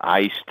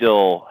I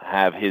still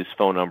have his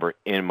phone number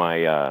in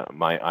my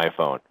my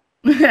iPhone.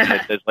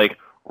 It's like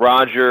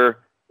Roger,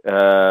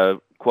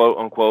 quote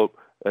unquote,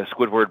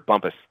 Squidward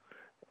Bumpus,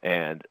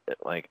 and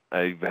like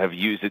I have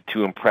used it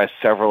to impress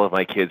several of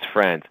my kids'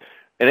 friends.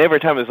 And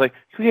every time it's like,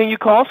 can you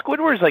call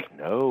Squidward? It's like,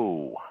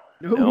 no,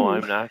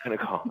 I'm not going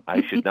to call.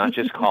 I should not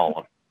just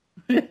call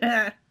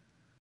him.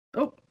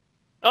 Oh,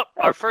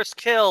 our first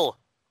kill.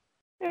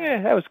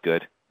 Yeah, that was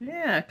good.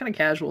 Yeah, kind of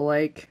casual,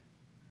 like.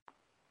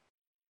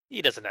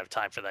 He doesn't have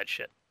time for that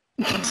shit.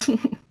 That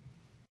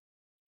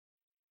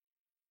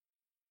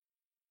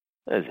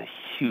is a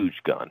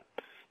huge gun.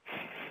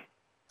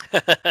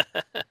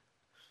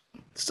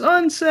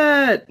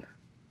 Sunset!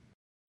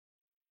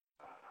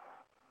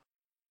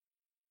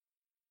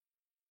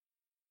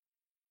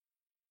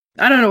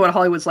 I don't know what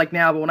Hollywood's like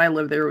now, but when I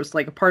lived there, it was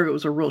like a part of it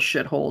was a real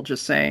shithole,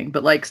 just saying.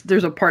 But like,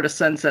 there's a part of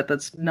Sunset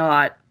that's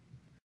not.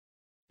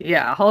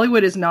 Yeah,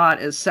 Hollywood is not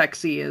as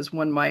sexy as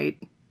one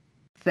might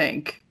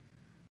think.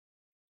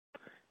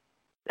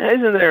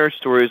 Isn't there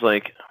stories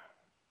like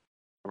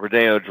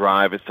Rodeo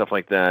Drive and stuff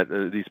like that?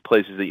 These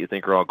places that you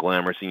think are all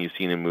glamorous and you've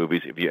seen in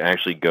movies, if you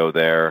actually go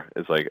there,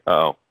 it's like,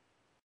 oh,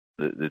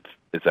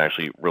 it's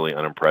actually really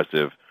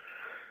unimpressive.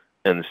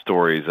 And the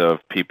stories of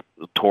people,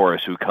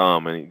 tourists who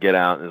come and get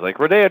out and it's like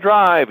Rodeo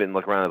Drive and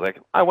look around and it's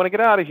like, I want to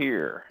get out of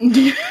here.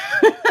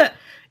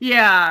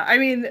 Yeah, I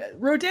mean,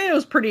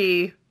 Rodeo's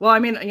pretty, well, I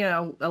mean, you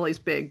know, LA's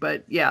big,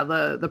 but yeah,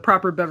 the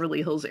proper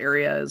Beverly Hills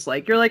area is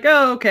like, you're like,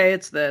 oh, okay,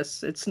 it's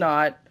this. It's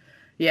not,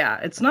 yeah,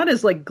 it's not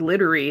as like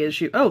glittery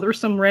as you, oh, there's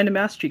some random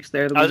ass cheeks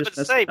there. That I was about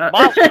to say,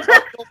 Mom,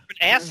 an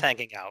ass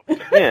hanging out.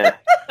 Yeah.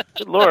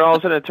 Good Lord, all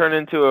of a sudden it turned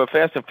into a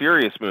Fast and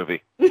Furious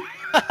movie.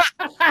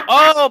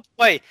 Oh,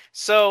 boy.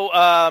 So,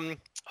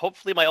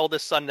 hopefully my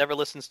oldest son never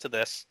listens to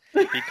this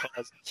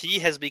because he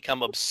has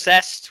become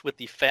obsessed with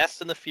the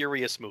Fast and the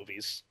Furious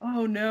movies.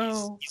 Oh,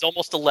 no. He's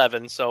almost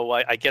 11, so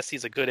I guess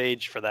he's a good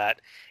age for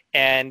that.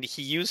 And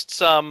he used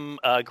some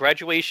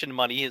graduation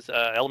money, his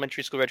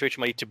elementary school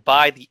graduation money, to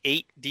buy the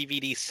 8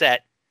 DVD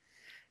set.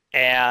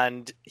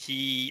 And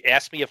he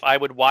asked me if I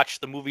would watch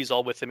the movies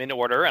all with him in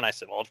order. And I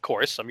said, well, of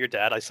course, I'm your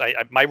dad.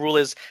 My rule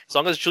is, as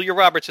long as Julia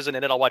Roberts isn't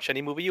in it, I'll watch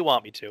any movie you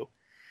want me to.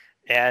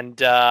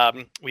 And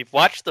we've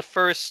watched the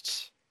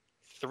first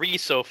 3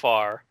 so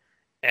far,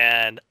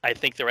 and I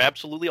think they're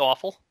absolutely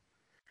awful.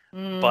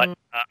 But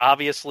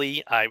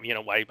obviously, I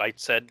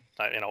said,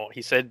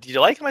 he said, "Do you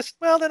like them?" I said,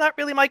 "Well, they're not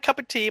really my cup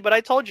of tea, but I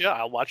told you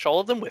I'll watch all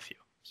of them with you."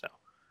 So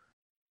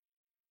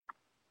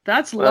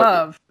that's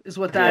love, is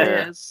what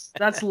that is.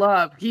 That's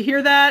love. You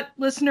hear that,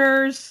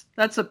 listeners?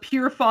 That's a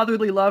pure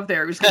fatherly love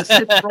there. Who's going to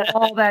sit through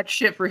all that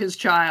shit for his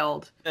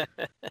child?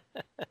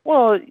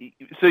 Well,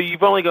 so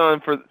you've only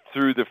gone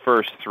through the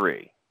first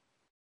 3.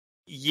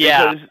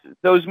 Yeah, because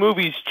those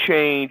movies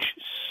change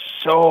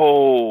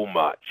so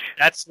much.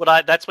 That's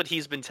what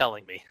he's been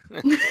telling me.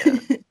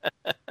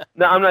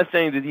 Now, I'm not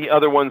saying that the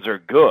other ones are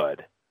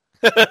good,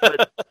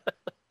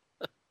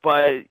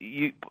 but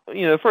you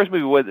know, the first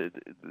movie was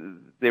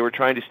they were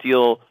trying to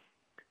steal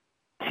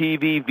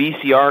TV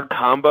VCR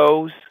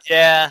combos.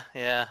 Yeah.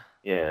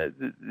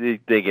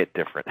 They get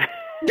different.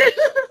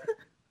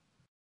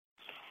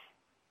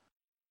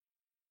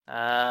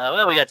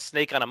 Well, we got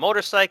Snake on a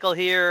motorcycle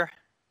here.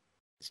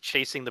 He's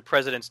chasing the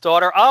president's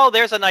daughter. Oh,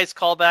 there's a nice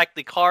callback.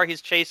 The car he's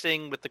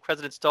chasing with the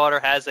president's daughter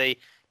has a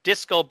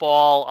disco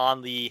ball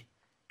on the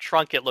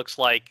trunk, it looks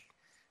like.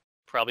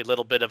 Probably a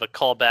little bit of a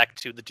callback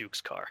to the Duke's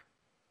car.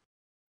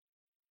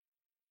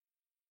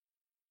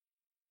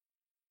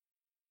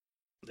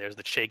 There's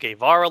the Che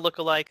Guevara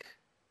lookalike.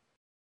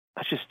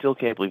 I just still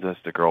can't believe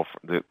that's the girl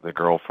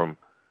from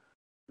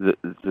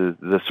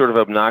the sort of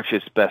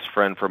obnoxious best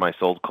friend for my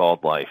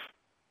so-called life.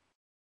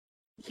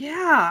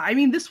 Yeah, I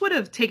mean, this would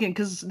have taken,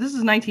 because this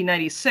is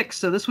 1996,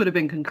 so this would have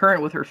been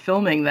concurrent with her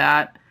filming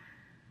that.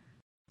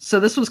 So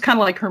this was kind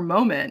of like her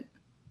moment.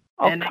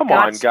 Oh, and come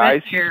on,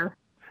 guys.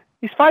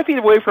 He's 5 feet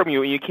away from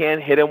you, and you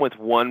can't hit him with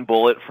one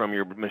bullet from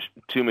your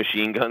 2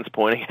 machine guns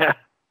pointing at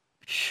him.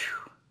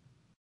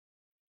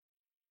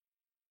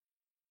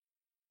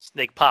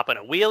 Snake popping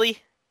a wheelie.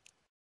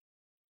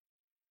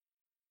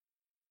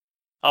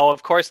 Oh,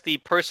 of course, the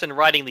person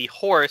riding the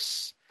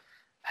horse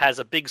has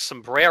a big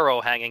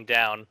sombrero hanging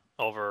down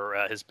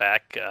over his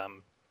back.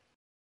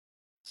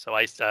 So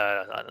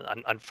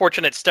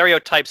unfortunate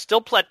stereotypes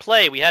still at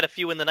play. We had a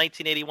few in the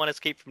 1981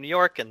 Escape from New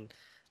York, and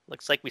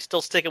Looks like we're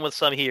still sticking with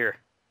some here.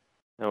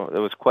 No,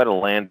 there was quite a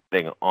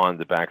landing on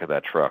the back of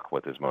that truck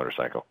with his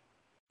motorcycle.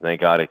 Thank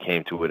God it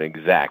came to an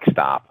exact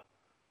stop.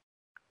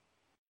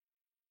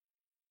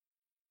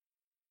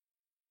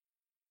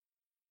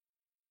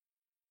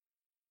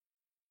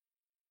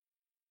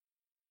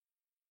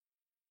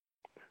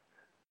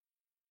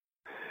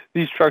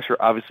 These trucks are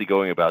obviously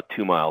going about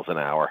 2 miles an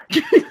hour.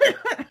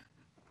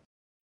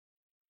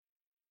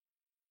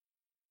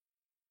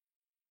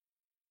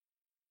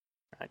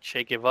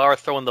 Che Guevara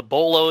throwing the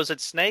bolos at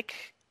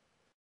Snake.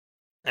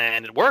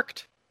 And it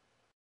worked.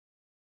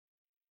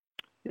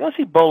 You don't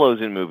see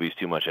bolos in movies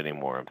too much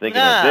anymore. I'm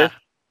thinking of this,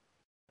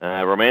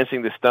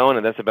 Romancing the Stone,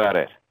 and that's about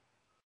it.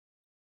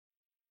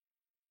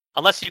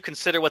 Unless you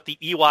consider what the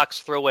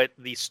Ewoks throw at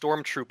the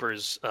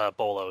stormtroopers'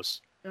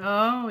 bolos.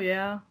 Oh,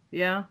 yeah.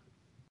 Yeah.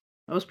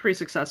 That was pretty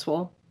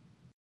successful.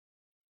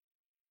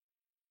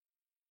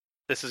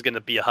 This is going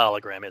to be a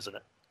hologram, isn't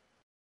it?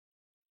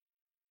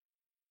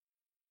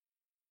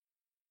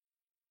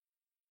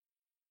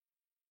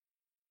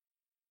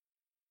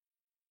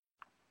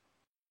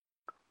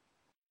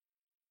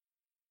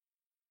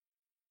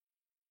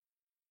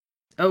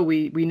 Oh,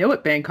 we know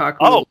what Bangkok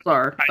rules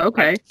are.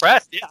 Okay.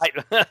 Impressed. Yeah.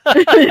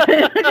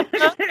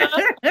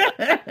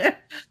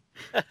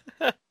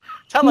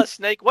 Tell us,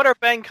 Snake, what are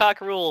Bangkok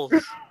rules?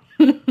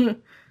 He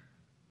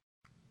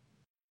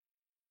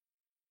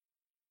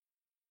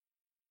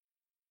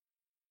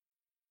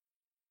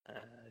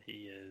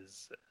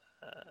is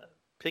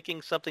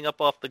picking something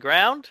up off the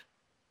ground.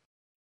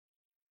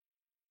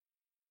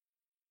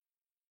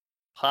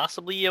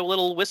 Possibly a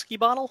little whiskey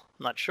bottle?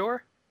 Not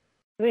sure.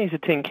 I think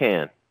it's a tin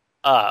can.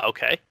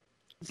 Okay.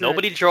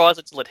 Nobody draws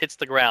until it hits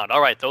the ground.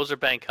 All right, those are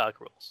Bangkok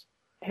rules.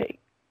 Hey.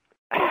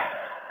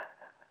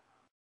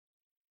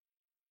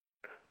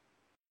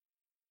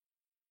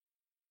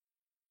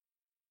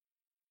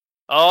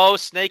 Oh,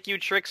 Snake, you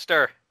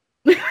trickster.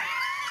 This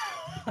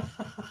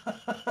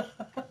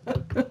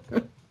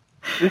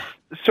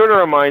sort of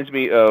reminds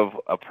me of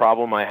a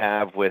problem I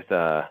have with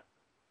the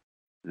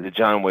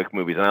John Wick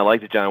movies, and I like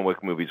the John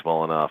Wick movies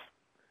well enough.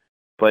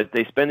 But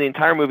they spend the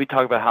entire movie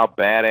talking about how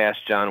badass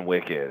John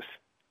Wick is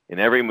in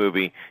every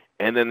movie,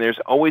 and then there's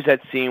always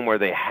that scene where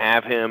they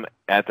have him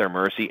at their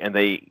mercy and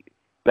they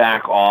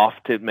back off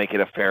to make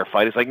it a fair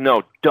fight. It's like,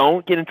 no,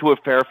 don't get into a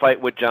fair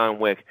fight with John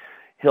Wick.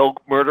 He'll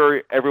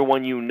murder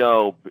everyone you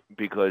know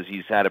because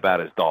he's sad about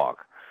his dog.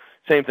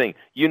 Same thing.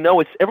 You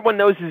know, everyone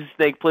knows this is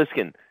Snake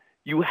Plissken.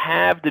 You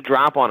have the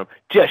drop on him.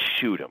 Just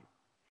shoot him.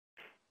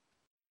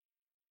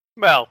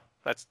 Well,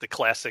 that's the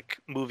classic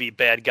movie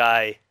bad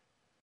guy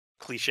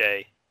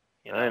cliche.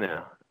 You know? I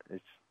know.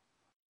 It's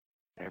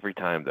every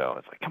time though.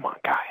 It's like, come on,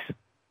 guys.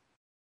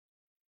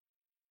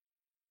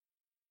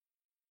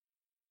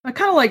 I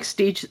kind of like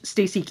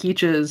Stacy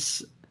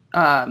Keach's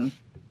ponytail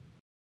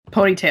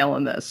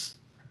in this.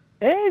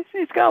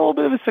 He's got a little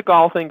bit of a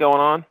Seagal thing going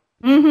on.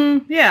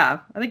 Mm-hmm. Yeah,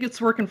 I think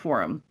it's working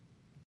for him.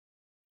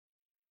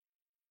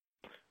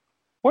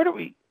 Where do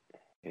we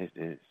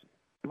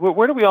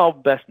all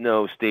best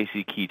know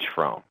Stacy Keach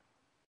from?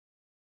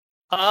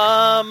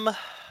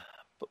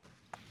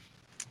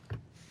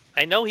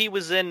 I know he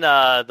was in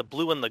The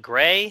Blue and the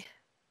Gray,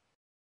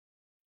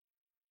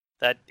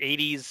 that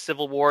 80s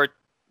Civil War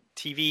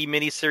TV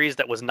miniseries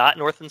that was not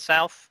North and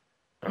South.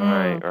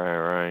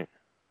 Right.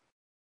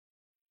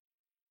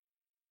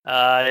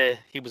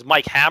 He was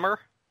Mike Hammer,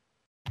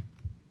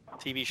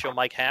 TV show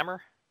Mike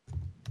Hammer.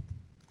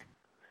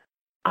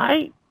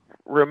 I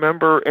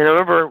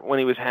remember when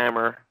he was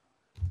Hammer.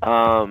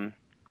 And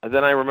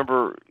then I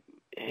remember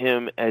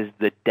him as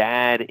the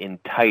dad in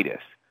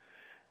Titus.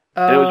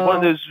 And it was one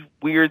of those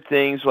weird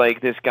things, like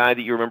this guy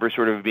that you remember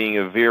sort of being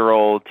a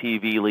virile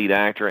TV lead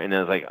actor, and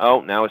then it's like, oh,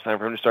 now it's time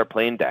for him to start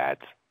playing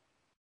dads.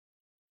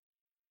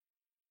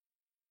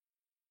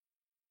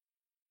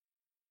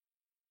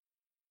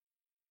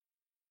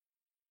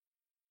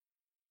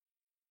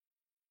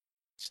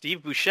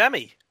 Steve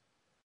Buscemi.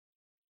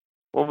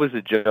 What was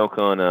the joke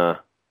on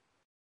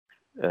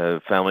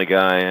Family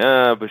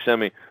Guy?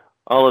 Buscemi,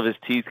 all of his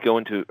teeth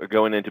are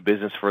going into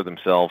business for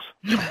themselves.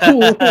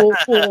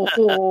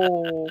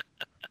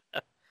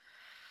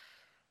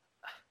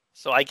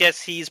 So I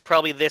guess he's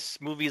probably this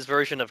movie's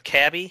version of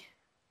Cabby.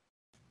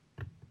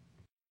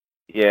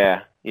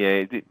 Yeah,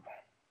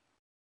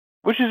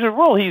 which is a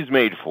role he's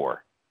made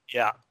for.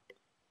 Yeah.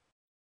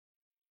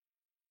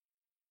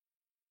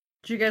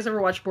 Did you guys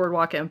ever watch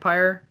Boardwalk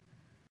Empire?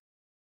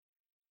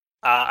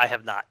 I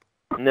have not.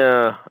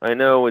 No, I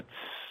know it's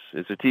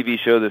a TV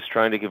show that's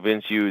trying to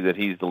convince you that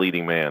he's the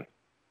leading man.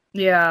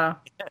 Yeah,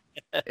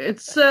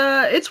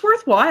 it's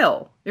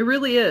worthwhile. It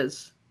really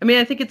is. I mean,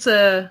 I think it's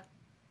an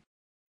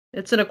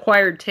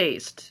acquired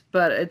taste,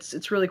 but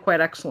it's really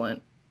quite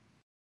excellent.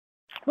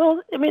 Well,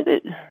 I mean,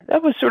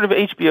 that was sort of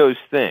HBO's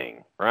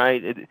thing,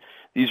 right?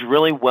 These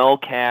really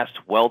well-cast,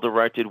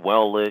 well-directed,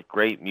 well-lit,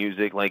 great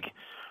music, like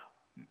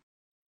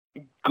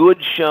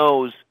good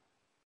shows,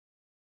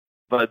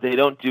 but they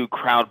don't do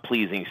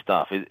crowd-pleasing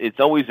stuff. It's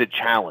always a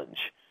challenge,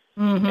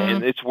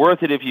 and it's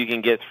worth it if you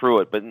can get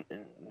through it. But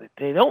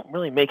they don't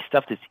really make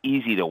stuff that's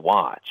easy to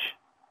watch.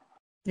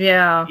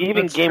 Yeah,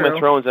 Even that's Game true. of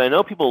Thrones, and I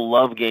know people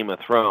love Game of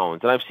Thrones,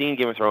 and I've seen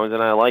Game of Thrones,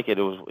 and I like it.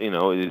 It was,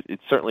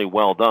 it's certainly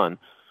well done,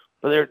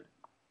 but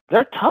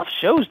they're tough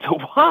shows to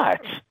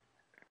watch.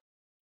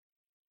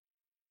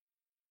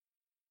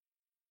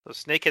 So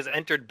Snake has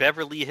entered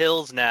Beverly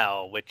Hills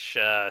now, which,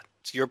 to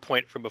your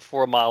point from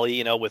before,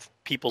 Molly, with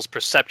people's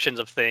perceptions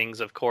of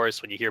things, of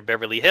course, when you hear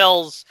Beverly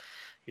Hills,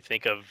 you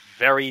think of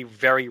very,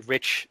 very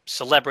rich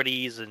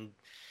celebrities and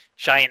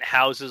giant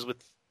houses with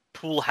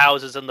pool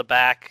houses in the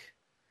back,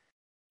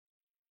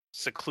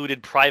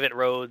 secluded private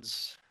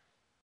roads.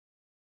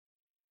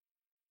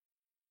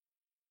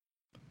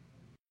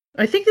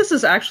 I think this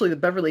is actually the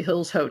Beverly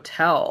Hills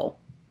Hotel.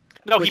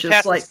 No, Which he is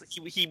passed. like-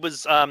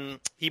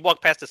 He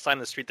walked past a sign on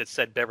the street that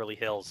said Beverly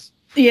Hills.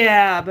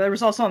 Yeah, but there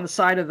was also on the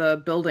side of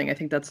the building. I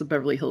think that's the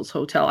Beverly Hills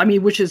Hotel. I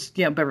mean, which is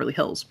Beverly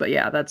Hills, but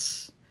yeah,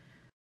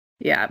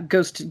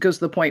 goes to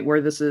the point where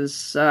this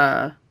is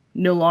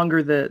no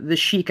longer the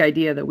chic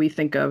idea that we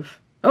think of.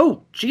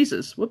 Oh,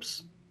 Jesus!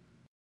 Whoops,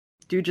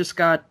 dude just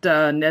got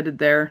netted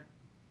there.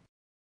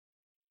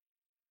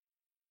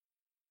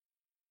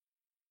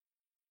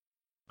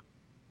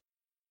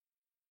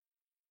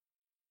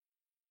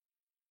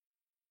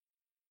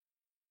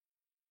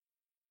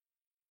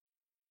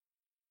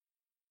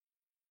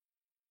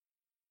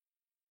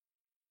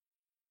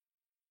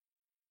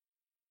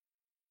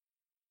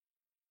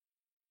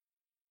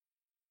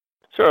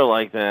 Sort of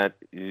like that.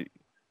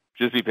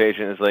 Just be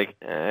patient. It's like,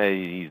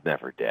 he's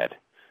never dead.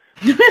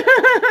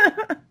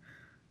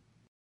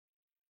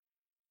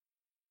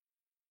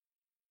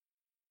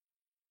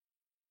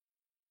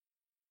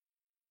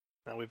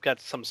 Now we've got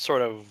some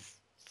sort of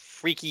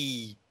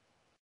freaky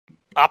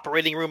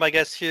operating room, I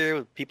guess, here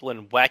with people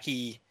in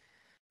wacky,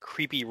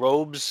 creepy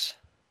robes.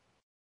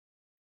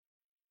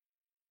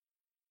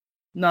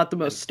 Not the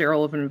most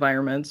sterile of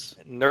environments.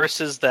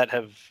 Nurses that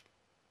have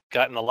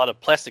gotten a lot of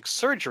plastic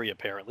surgery,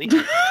 apparently.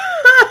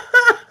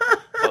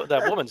 Oh,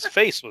 that woman's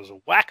face was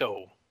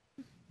wacko.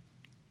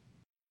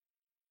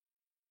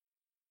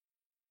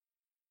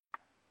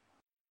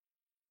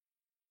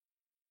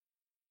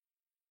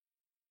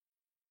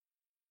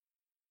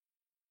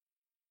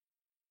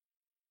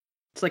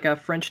 It's like a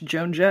French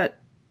Joan Jett.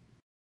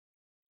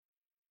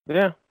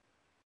 Yeah.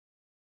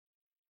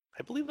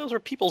 I believe those are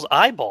people's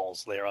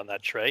eyeballs there on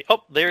that tray.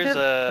 Oh, there's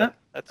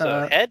that's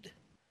a head.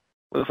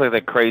 Looks like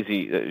that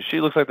crazy. She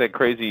looks like that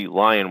crazy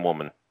lion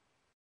woman.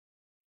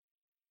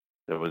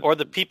 That was. Or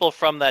the people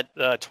from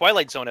that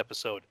Twilight Zone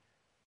episode.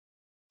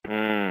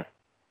 The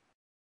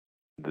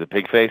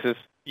pig faces.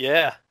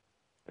 Yeah.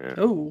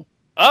 Oh.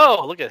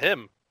 Oh, look at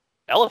him.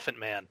 Elephant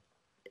Man.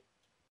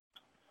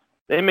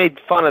 They made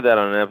fun of that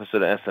on an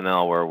episode of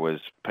SNL where it was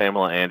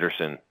Pamela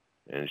Anderson,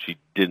 and she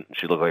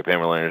looked like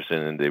Pamela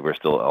Anderson, and they were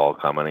still all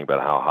commenting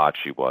about how hot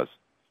she was.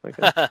 Like,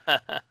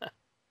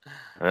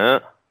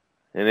 and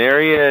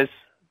there he is,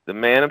 the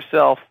man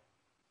himself,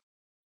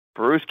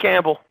 Bruce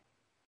Campbell.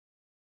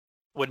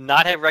 Would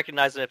not have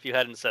recognized it if you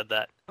hadn't said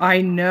that.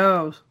 I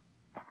know.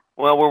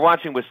 Well, we're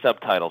watching with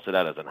subtitles, so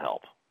that doesn't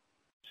help.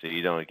 So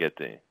you don't get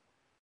the...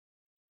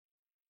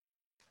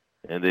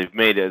 And they've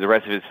made the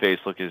rest of his face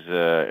look as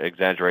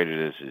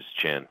exaggerated as his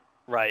chin.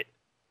 Right.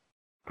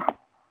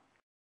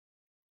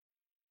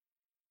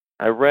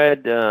 I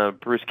read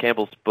Bruce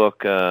Campbell's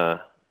book,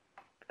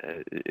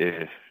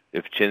 If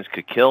Chins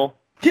Could Kill,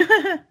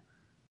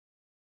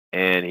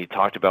 and he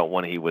talked about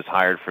when he was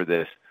hired for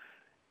this,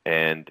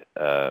 and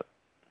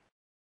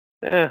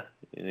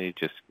he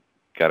just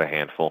got a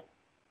handful.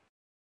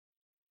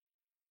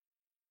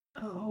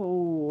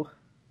 Oh.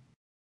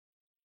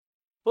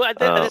 Well,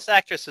 this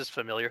actress is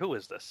familiar. Who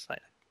is this?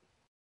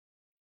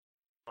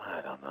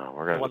 I don't know.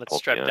 We're The gonna one that's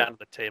strapped down to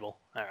the table.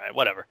 All right,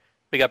 whatever.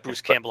 We got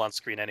Bruce Campbell on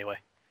screen anyway.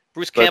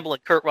 Bruce Campbell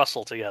and Kurt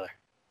Russell together.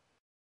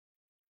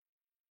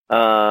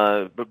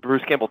 But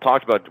Bruce Campbell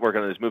talked about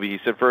working on this movie. He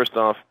said, first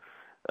off,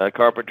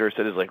 Carpenter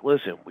said,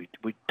 listen, we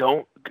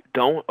don't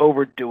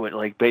overdo it.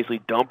 Like,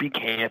 basically, don't be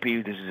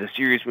campy. This is a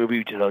serious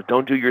movie.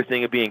 Don't do your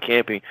thing of being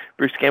campy.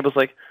 Bruce Campbell's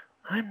like,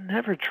 I'm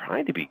never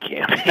trying to be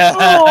campy.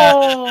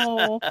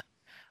 Oh.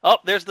 Oh,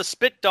 there's the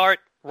spit dart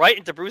right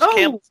into Bruce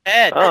Campbell's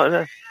head. Oh,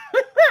 no.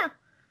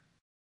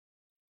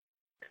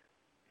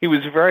 He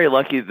was very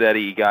lucky that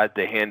he got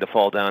the hand to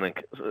fall down and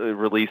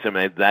release him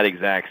at that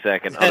exact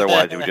second.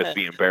 Otherwise, it would just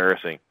be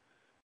embarrassing.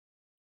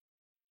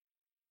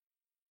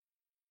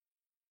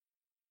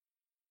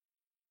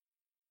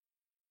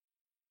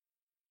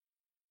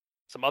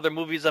 Some other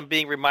movies I'm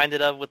being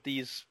reminded of with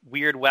these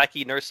weird,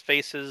 wacky nurse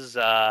faces.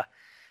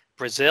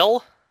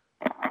 Brazil.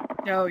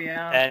 Oh,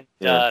 yeah. And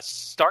Yeah.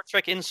 Star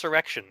Trek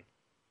Insurrection.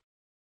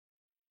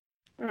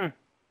 What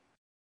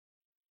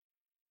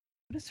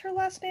is her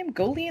last name?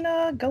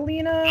 Galina?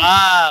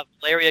 Ah,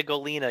 Valeria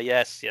Golina.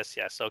 Yes.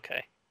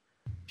 Okay.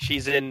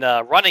 She's in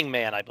Running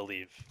Man, I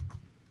believe.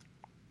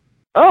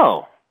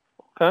 Oh,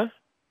 okay.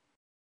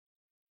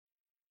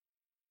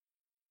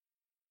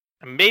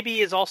 And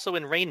maybe is also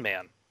in Rain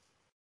Man.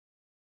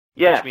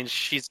 Yeah. Which means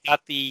she's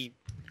got the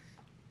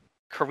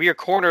career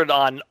cornered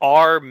on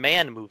R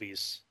man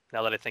movies,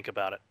 now that I think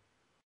about it.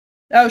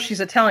 Oh, she's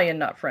Italian,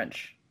 not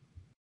French.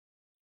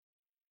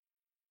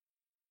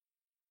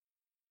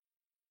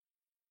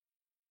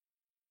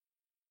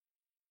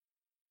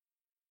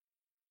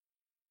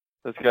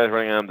 Those guys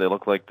running on, they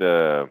look like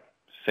the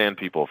sand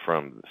people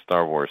from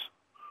Star Wars.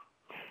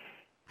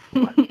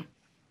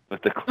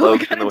 With the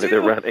cloaks and the way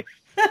they're running.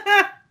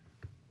 Have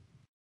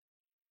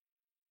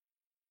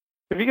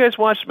you guys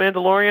watched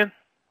Mandalorian?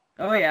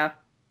 Oh, yeah.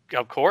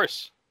 Of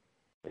course.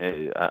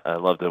 I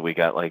love that we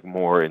got like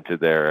more into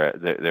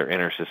their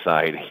inner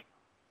society.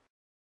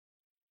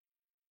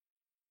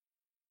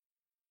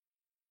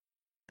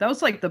 That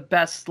was like the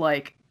best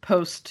like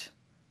post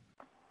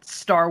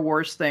Star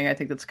Wars thing I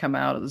think that's come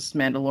out of this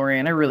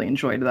Mandalorian. I really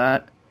enjoyed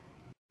that.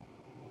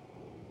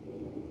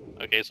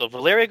 Okay, so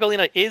Valeria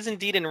Golina is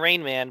indeed in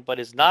Rain Man, but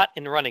is not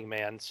in Running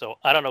Man, so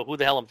I don't know who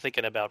the hell I'm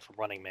thinking about from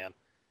Running Man.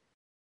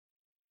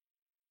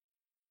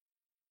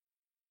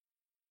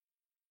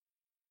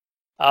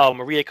 Oh,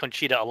 Maria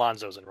Conchita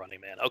Alonso's in Running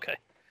Man. Okay.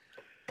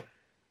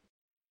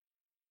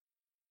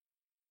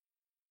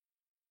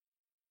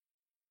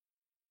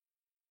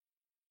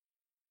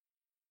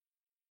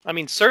 I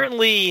mean,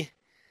 certainly,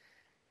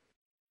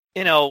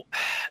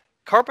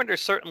 Carpenter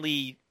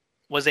certainly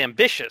was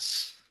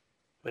ambitious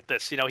with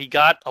this. He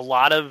got a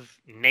lot of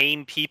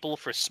name people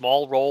for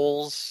small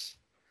roles.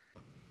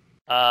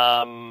 He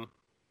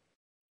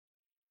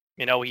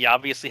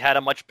obviously had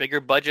a much bigger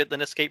budget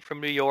than Escape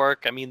from New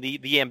York. I mean,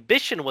 the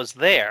ambition was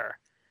there,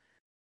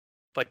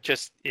 but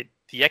just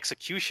the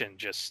execution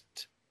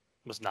just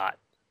was not.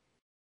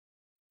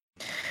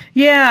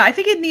 Yeah, I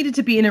think it needed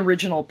to be an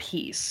original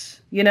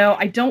piece.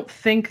 I don't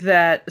think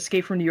that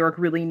Escape from New York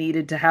really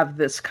needed to have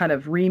this kind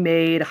of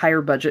remade,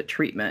 higher budget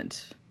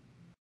treatment.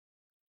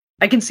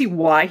 I can see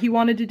why he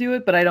wanted to do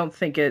it, but I don't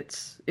think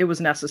it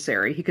was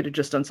necessary. He could have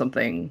just done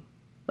something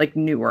like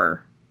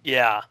newer.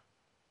 Yeah.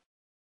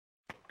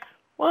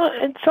 Well,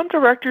 and some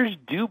directors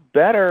do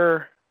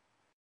better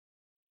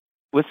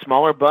with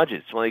smaller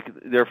budgets. Like,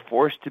 they're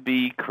forced to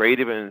be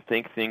creative and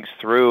think things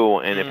through,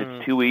 and if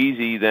it's too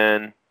easy,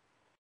 then...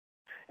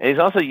 And he's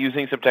also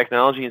using some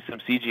technology and some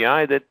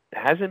CGI that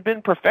hasn't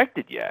been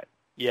perfected yet.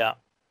 Yeah.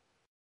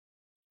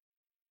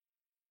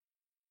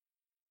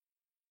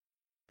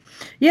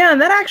 Yeah, and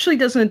that actually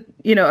doesn't,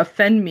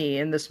 offend me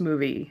in this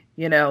movie.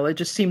 It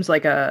just seems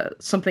like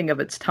something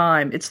of its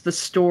time. It's the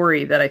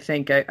story that I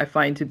think I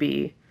find to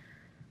be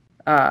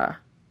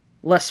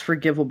less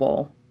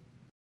forgivable.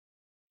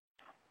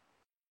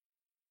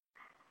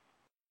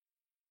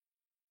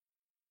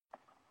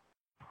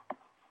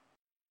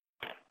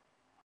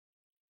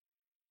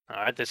 All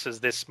right, this is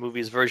this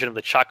movie's version of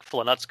the Chock full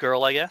of nuts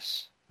girl, I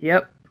guess.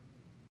 Yep.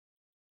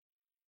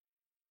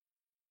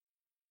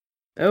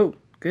 Oh,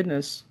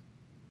 goodness.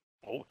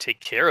 Oh, take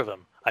care of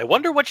him. I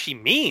wonder what she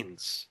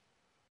means.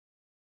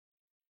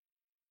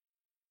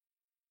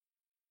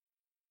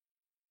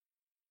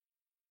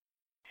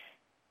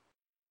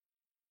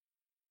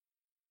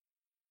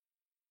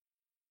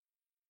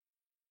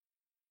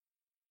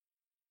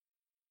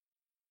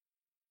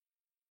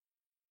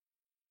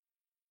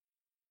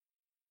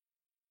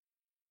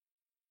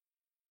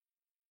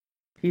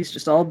 He's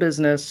just all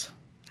business.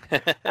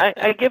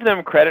 I give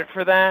them credit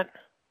for that,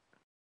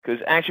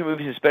 because action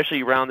movies,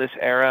 especially around this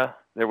era,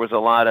 there was a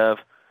lot of,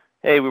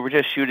 hey, we were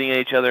just shooting at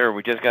each other, or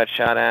we just got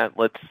shot at,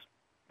 let's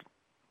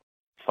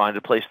find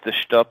a place to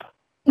shtup.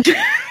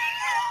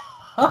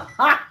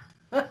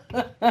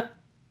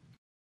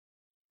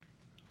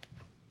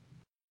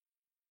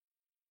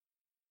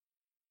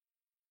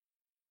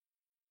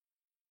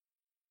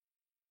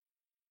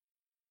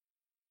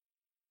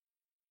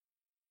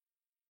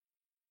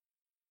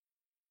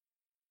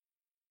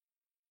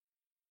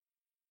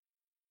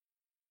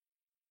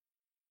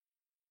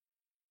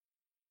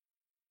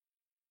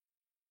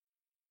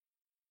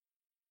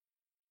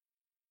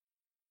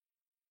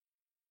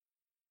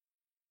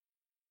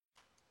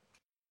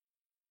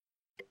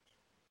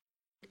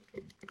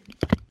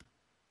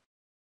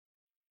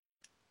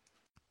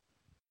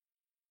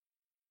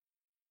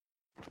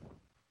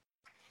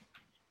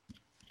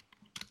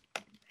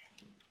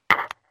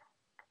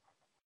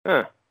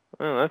 Huh.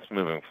 Well, that's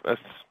moving. That's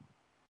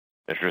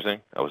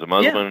interesting. I was a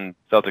Muslim in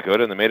South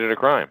Dakota, and they made it a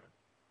crime.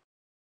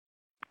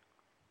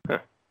 Huh.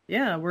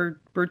 Yeah, we're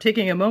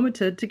taking a moment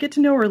to get to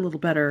know her a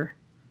little better.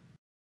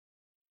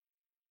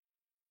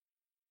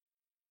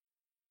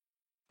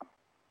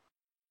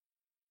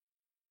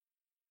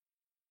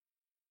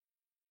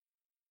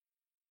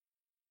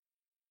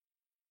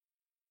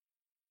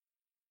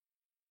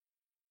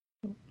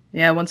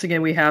 Yeah, once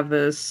again, we have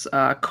this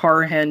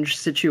Carhenge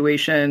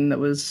situation that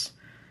was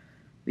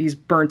these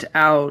burnt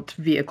out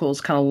vehicles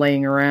kind of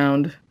laying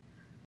around.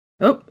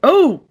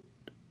 Oh!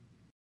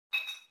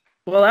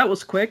 Well, that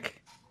was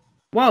quick.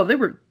 Wow, they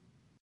were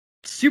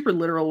super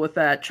literal with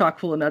that chock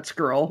full of nuts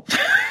girl.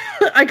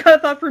 I kind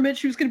of thought for a minute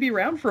she was going to be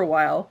around for a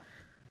while.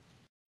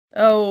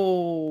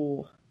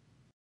 Oh.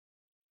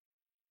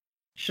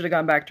 Should have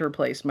gone back to her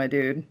place, my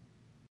dude.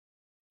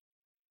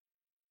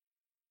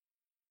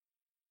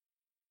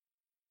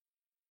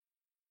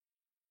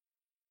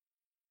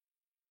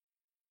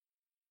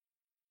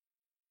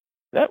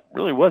 That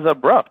really was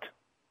abrupt.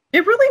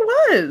 It really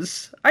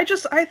was.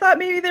 I thought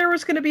maybe there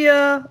was going to be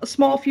a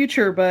small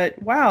future,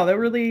 but wow, that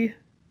really,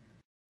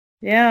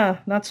 yeah,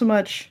 not so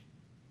much.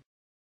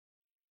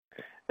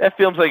 That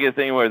feels like a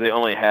thing where they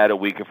only had a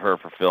week of her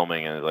for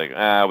filming, and it's like,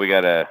 we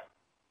gotta,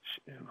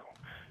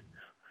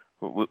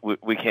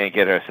 we can't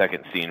get a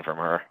second scene from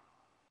her.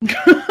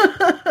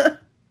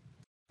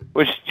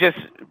 Which just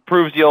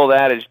proves the old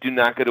adage, do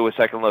not go to a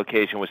second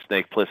location with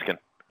Snake Plissken.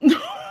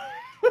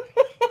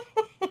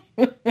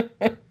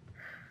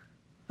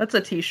 That's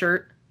a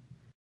t-shirt.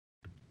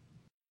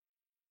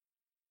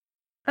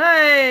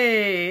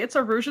 Hey, it's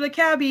a Rouge of the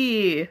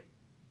Cabbie.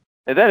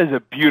 And that is a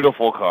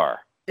beautiful car.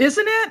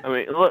 Isn't it? I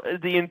mean, look,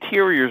 the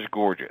interior's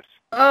gorgeous.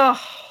 Oh,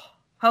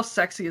 how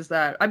sexy is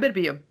that? I bet it'd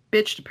be a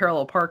bitch to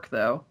parallel park,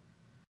 though.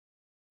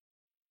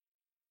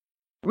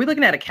 Are we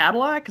looking at a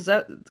Cadillac? Is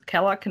that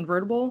Cadillac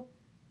convertible?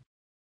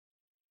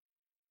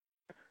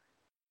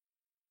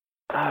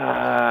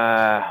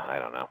 I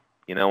don't know.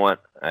 You know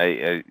what?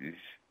 I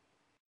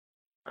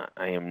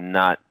am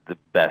not the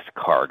best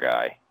car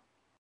guy.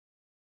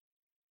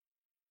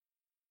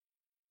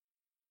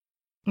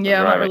 Yeah,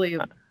 I'm not really.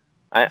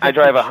 I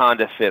drive a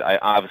Honda Fit. I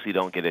obviously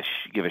don't give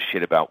a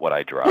shit about what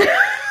I drive.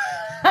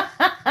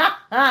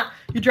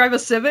 You drive a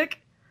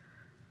Civic?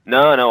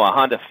 No, a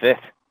Honda Fit.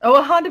 Oh,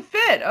 a Honda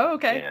Fit. Oh,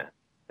 okay.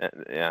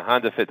 Yeah,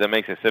 Honda Fit that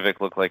makes a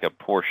Civic look like a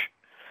Porsche.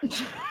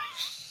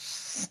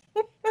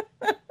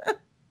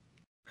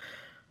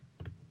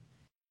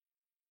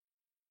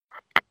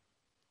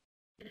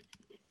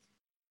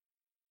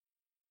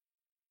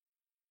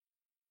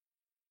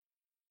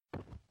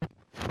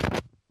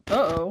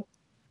 Uh-oh.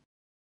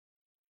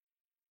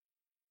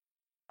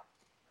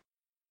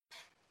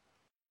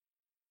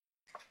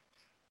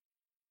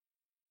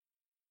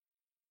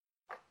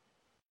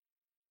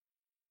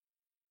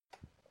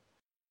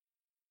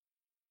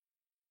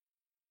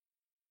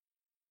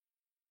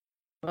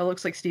 Well, it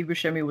looks like Steve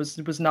Buscemi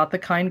was not the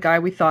kind guy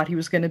we thought he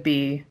was going to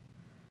be.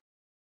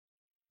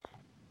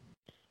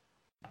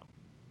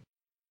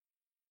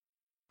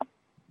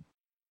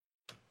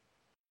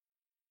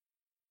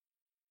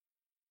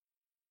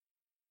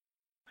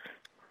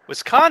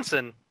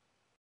 Wisconsin,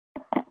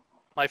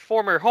 my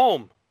former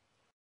home.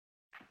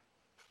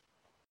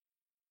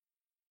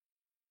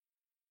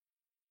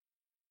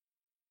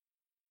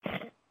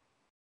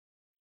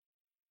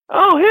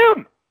 Oh,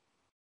 him.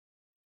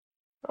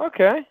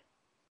 Okay.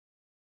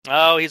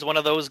 Oh, he's one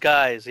of those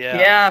guys, yeah.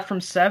 Yeah,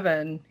 from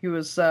Seven. He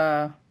was,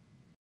 I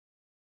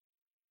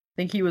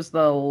think he was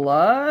the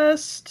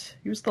Lust.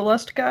 He was the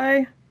Lust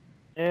guy.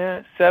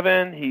 Yeah,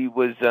 Seven. He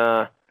was,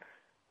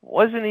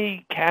 wasn't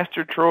he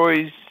Castor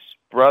Troy's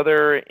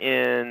brother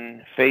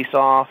in Face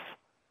Off?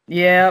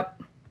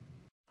 Yep.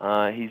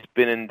 He's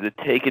been in the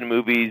Taken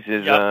movies.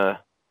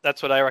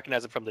 That's what I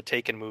recognize him from, the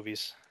Taken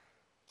movies.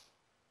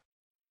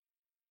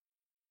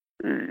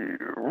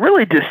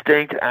 Really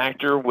distinct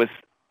actor with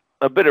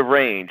a bit of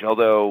range,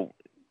 although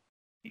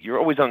you're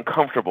always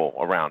uncomfortable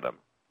around him.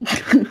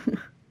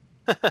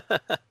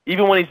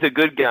 Even when he's the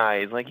good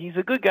guy, he's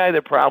a good guy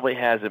that probably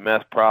has a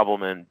meth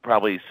problem and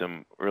probably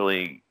some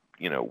really,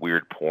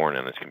 weird porn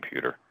on his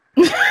computer.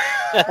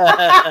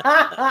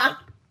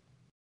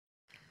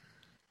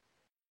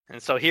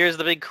 And so here's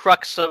the big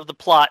crux of the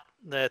plot,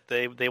 that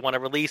they want to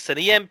release an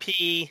EMP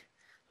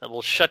that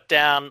will shut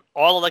down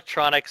all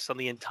electronics on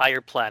the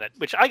entire planet,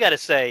 which I gotta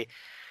say,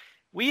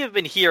 we have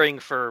been hearing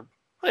for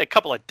a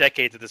couple of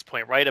decades at this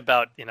point, right?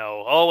 About, an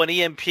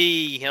EMP,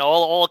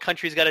 all a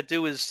country's got to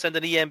do is send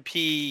an EMP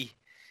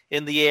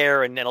in the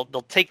air and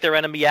they'll take their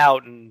enemy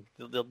out and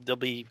there'll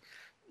be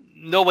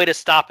no way to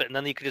stop it. And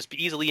then you could just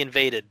be easily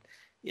invaded.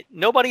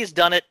 Nobody's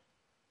done it.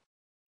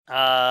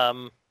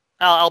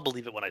 I'll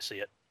believe it when I see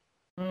it.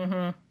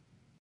 Mm-hmm.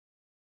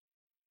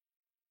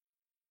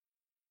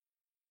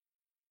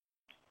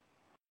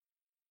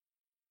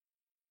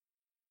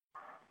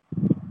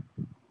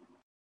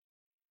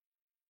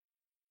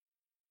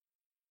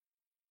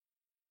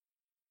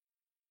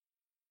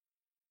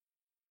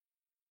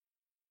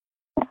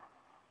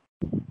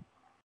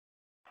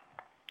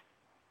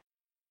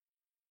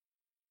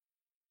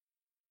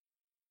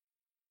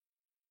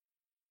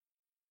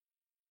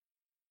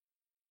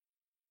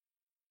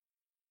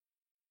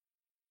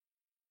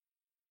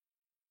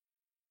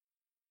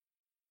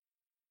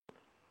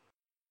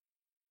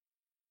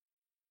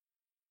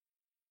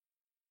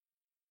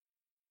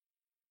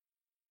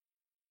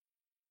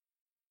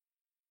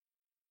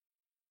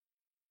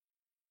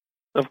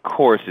 Of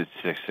course it's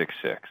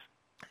 666.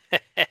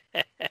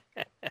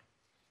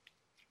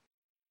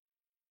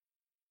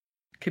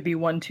 Could be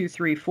 1, 2,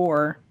 3,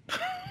 4.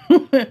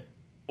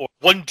 Or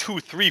 1, 2,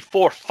 3,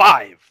 4,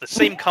 5. The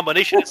same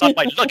combination is on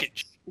my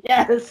luggage.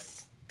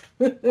 Yes.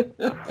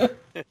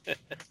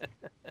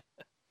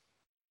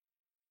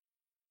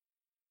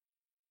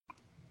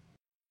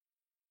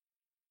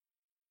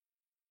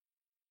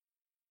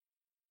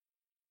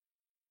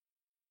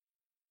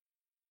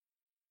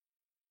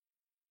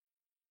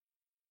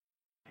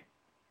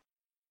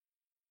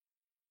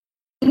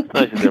 It's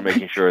nice that they're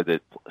making sure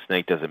that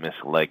Snake doesn't miss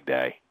leg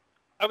day.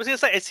 I was gonna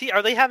say,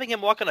 are they having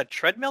him walk on a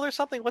treadmill or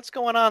something? What's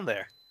going on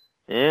there?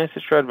 Yeah, it's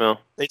a treadmill.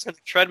 They turn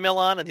the treadmill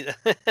on, and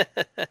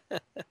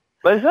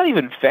But it's not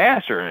even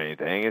fast or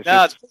anything. It's no,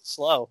 just it's pretty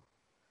slow.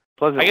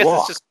 pleasant I guess walk.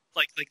 it's just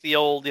like the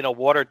old,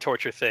 water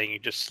torture thing. You're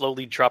just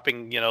slowly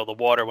dropping, the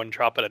water one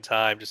drop at a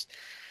time, just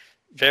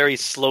very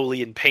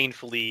slowly and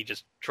painfully,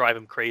 just drive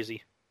him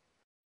crazy.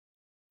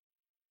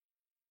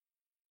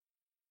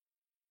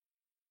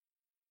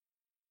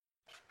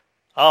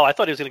 Oh, I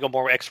thought he was going to go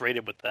more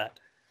X-rated with that.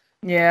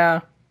 Yeah.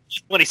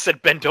 When he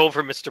said, "Bend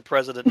over, Mr.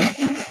 President."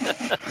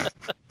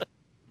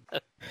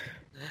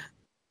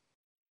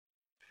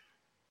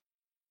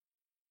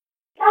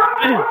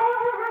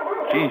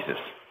 Jesus.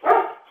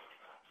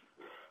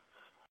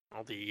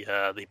 Well,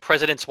 the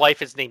president's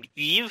wife is named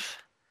Eve,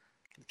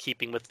 in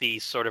keeping with the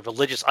sort of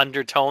religious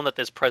undertone that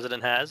this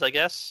president has, I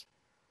guess.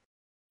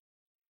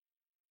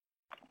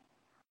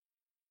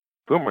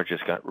 Boomer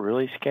just got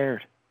really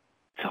scared.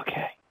 It's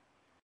okay.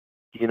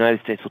 The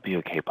United States will be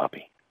okay,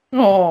 puppy.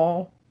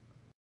 Oh.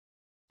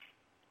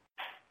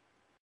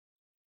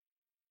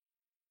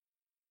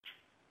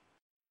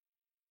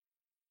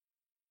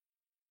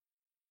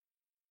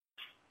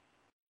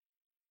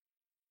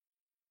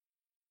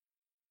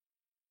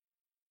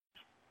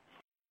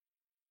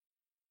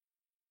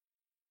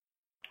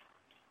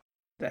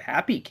 The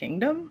Happy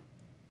Kingdom?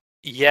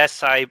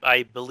 Yes,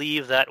 I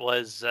believe that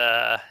was,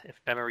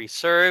 if memory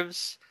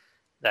serves,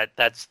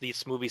 that's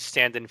these movies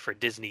stand in for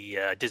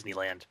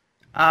Disneyland.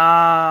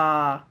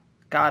 Ah,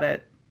 got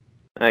it.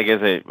 I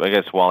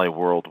guess Wally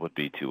World would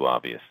be too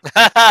obvious.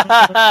 It'd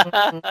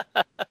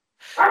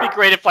be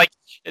great if, like,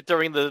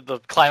 during the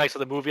climax of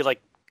the movie,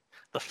 like,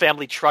 the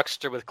family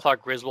truckster with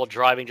Clark Griswold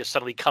driving just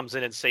suddenly comes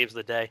in and saves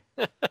the day.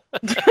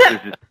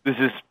 This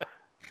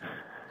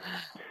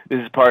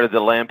is part of the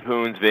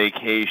Lampoon's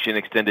Vacation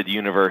extended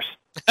universe.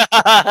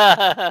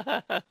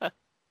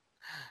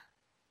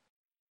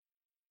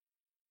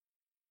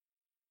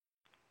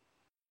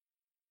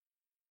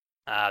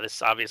 This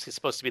is obviously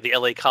supposed to be the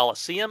LA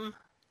Coliseum.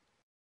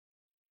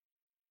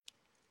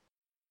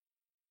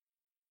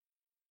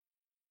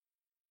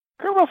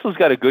 Kurt Russell's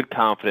got a good,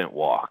 confident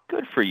walk.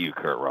 Good for you,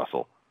 Kurt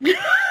Russell.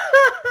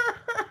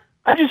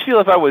 I just feel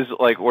if I was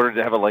like ordered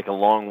to have a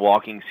long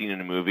walking scene in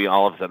a movie,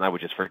 all of a sudden I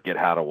would just forget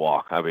how to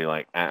walk. I'd be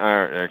like,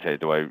 okay,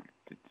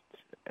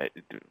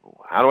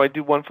 how do I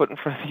do one foot in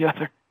front of the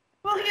other?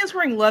 Well, he is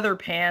wearing leather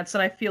pants,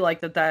 and I feel like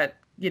that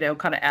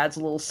kind of adds a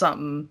little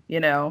something,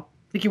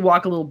 Like you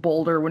walk a little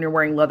bolder when you're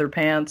wearing leather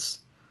pants.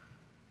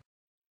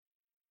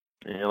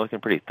 Yeah, you're looking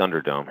pretty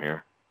Thunderdome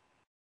here.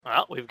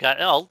 Well, we've got,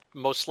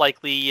 most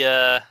likely,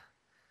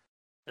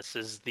 this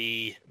is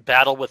the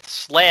Battle with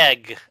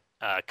Slag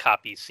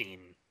copy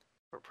scene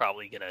we're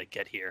probably going to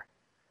get here.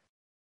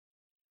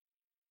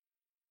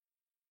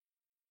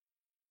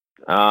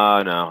 No,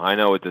 I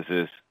know what this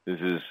is. This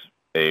is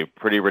a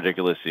pretty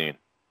ridiculous scene.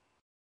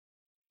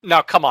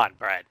 No, come on,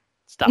 Brad.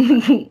 Stop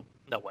it.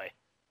 No way.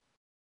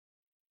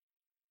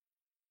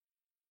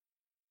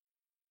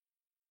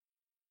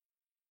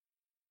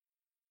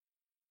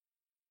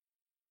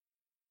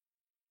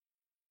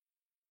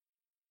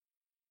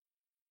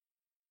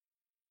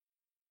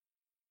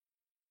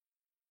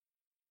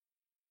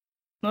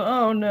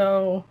 Oh,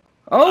 no.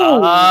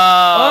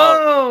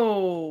 Oh!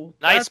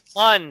 Nice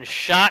plunge.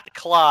 Shot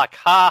clock.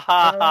 Ha,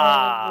 ha,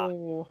 ha.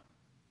 Oh.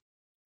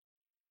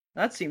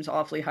 That seems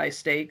awfully high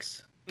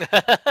stakes.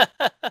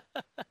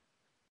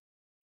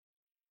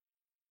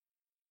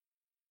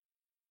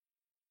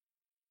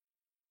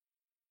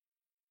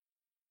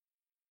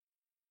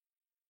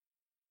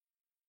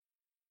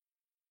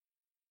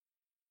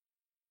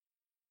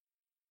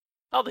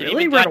 Oh, they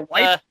Really? even We're got, gonna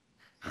wipe?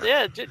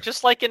 yeah,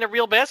 just like in a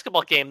real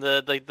basketball game,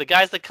 the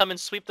guys that come and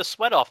sweep the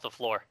sweat off the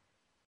floor.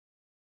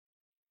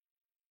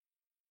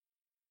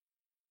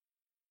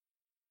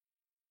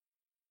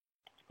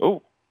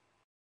 Oh.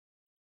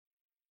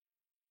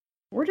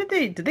 Where did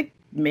they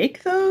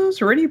make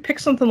those? Or where do you pick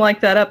something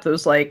like that up?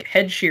 Those like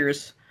head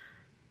shears.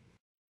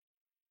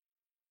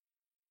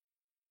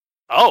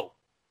 Oh.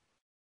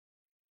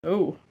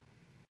 Oh.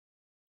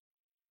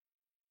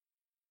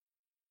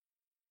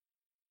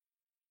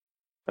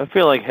 I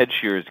feel like Head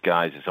Shears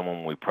guys is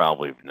someone we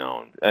probably have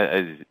known.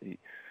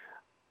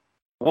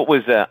 What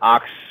was that?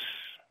 Ox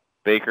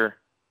Baker?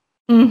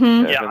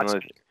 Mm-hmm. Yeah.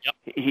 Yep.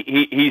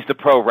 He's the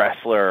pro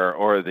wrestler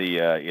or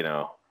the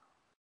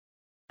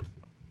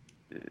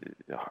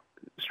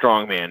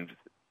strongman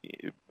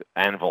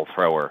anvil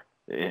thrower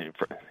in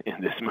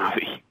this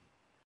movie.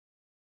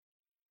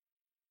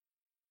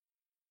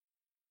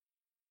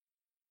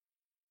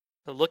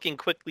 Looking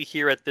quickly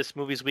here at this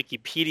movie's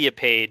Wikipedia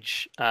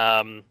page,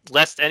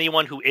 lest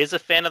anyone who is a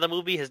fan of the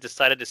movie has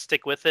decided to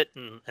stick with it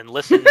and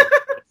listen and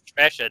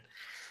trash it,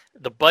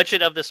 the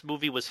budget of this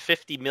movie was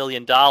 $50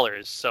 million.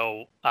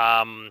 So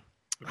I'm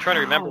trying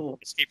to remember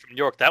Escape from New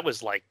York. That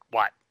was like,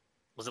 what?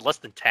 Was it less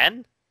than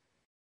 10?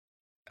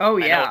 Oh,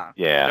 yeah.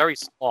 Yeah. Very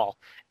small.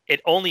 It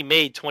only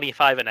made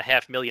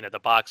 $25.5 million at the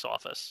box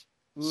office.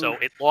 Oof. So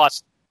it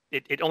lost.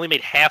 It only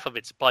made half of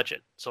its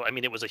budget. So, I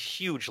mean, it was a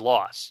huge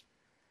loss.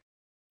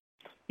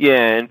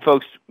 Yeah, and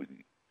folks,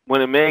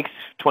 when it makes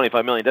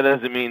 $25 million, that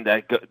doesn't mean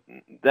that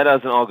that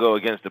doesn't all go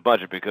against the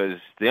budget because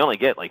they only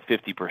get like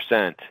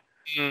 50%.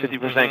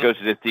 50% goes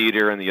to the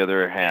theater and the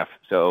other half.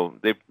 So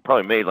they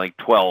probably made like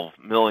 $12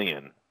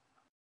 million.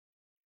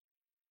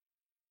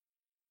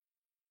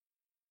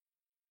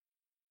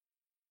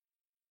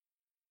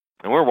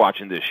 And we're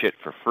watching this shit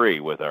for free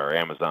with our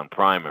Amazon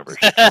Prime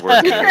membership.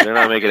 So they're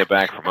not making it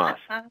back from us.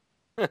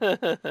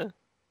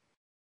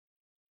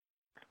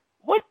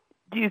 What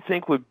do you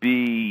think would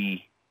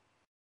be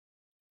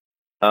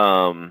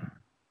I'm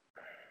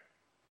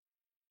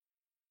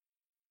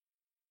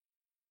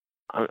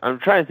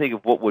trying to think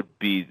of what would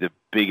be the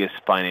biggest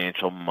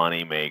financial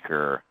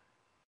moneymaker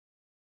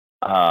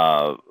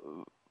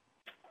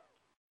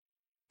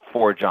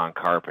for John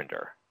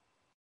Carpenter.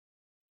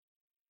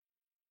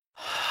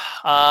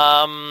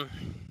 I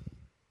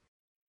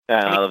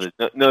love it.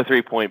 No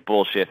 3-point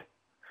bullshit.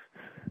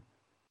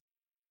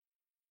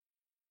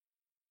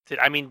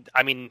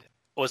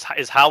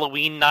 Is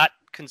Halloween not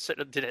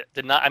considered?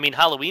 Did not? I mean,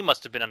 Halloween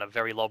must have been on a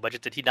very low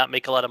budget. Did he not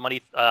make a lot of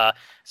money as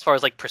far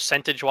as like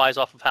percentage wise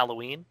off of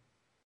Halloween?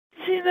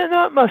 See,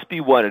 that must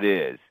be what it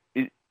is.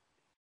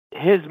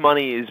 His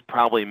money is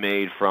probably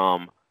made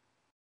from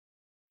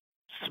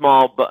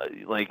small,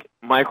 like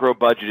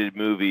micro-budgeted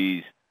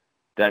movies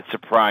that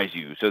surprise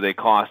you. So they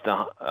cost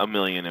 $1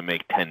 million and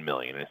make $10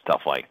 million and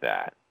stuff like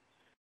that.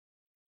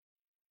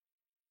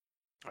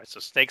 All right, so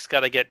Snake's got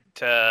to get.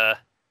 What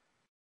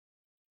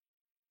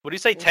do you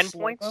say? 10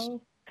 points.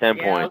 10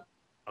 points.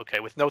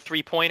 Okay, with no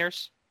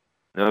 3-pointers.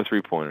 No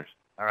 3-pointers.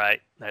 All right,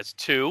 that's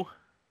 2.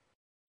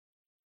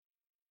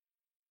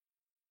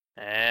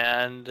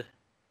 And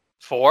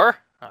 4.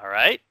 All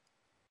right.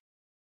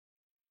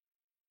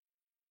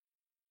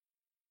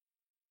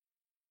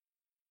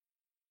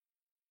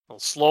 A little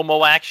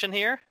slow-mo action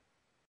here.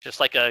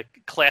 Just like a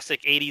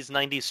classic 80s,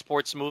 90s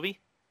sports movie.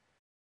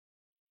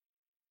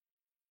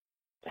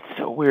 It's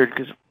so weird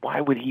because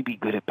why would he be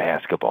good at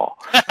basketball?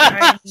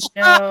 I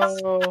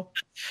know.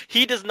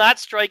 He does not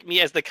strike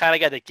me as the kind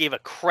of guy that gave a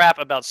crap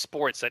about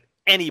sports at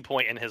any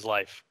point in his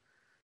life.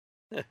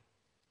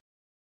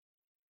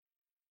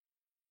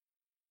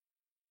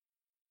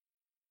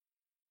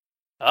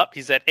 Up,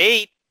 he's at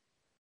 8.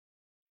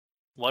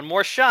 One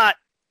more shot.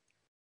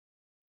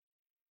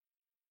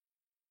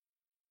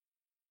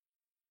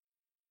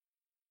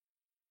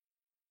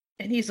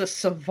 And he's a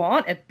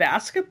savant at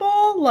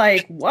basketball?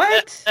 Like,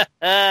 what?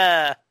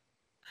 Up,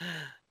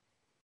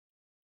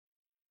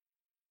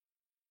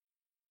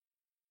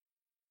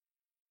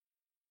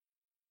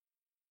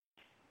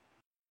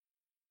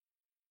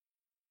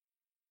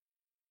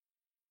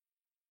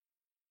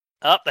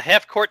 the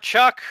half-court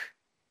chuck.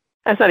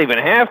 That's not even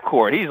half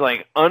court. He's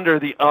like under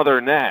the other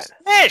net.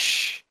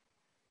 Fish!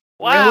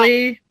 Wow.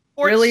 Really?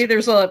 Really?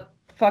 There's a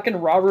fucking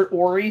Robert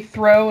Horry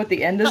throw at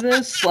the end of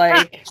this?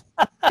 Like,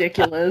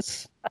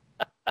 ridiculous.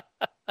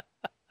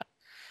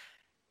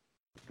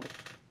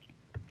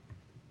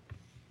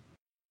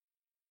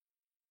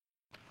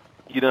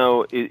 You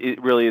know,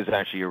 it really is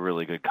actually a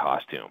really good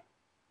costume.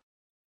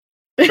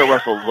 Kurt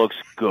Russell looks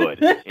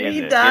good in He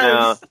it,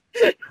 does.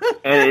 you know?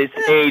 And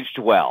it's aged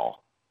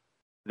well.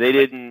 They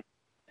didn't.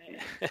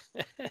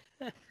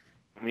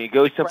 When you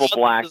go simple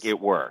black, it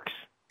works.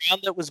 Brown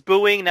that was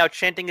booing, now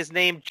chanting his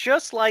name,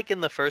 just like in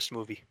the first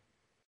movie.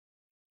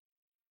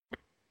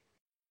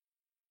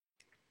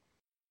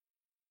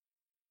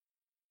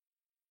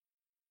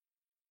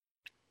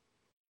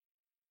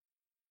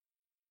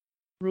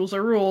 Rules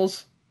are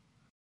rules.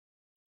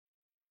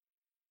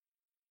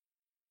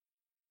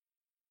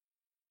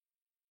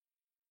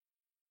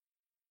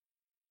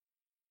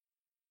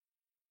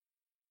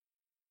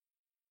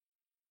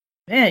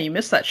 Man, you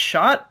missed that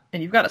shot,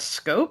 and you've got a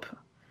scope?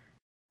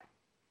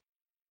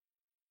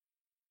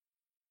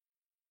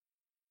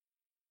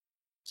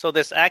 So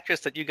this actress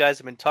that you guys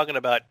have been talking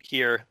about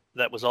here,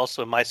 that was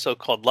also in My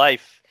So-Called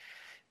Life,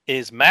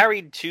 is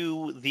married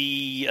to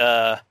the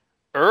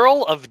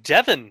Earl of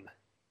Devon.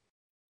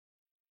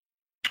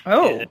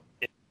 Oh.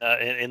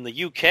 In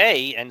the UK,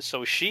 and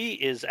so she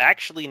is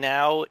actually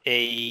now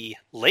a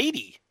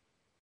lady.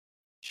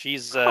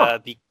 She's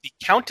the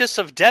Countess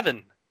of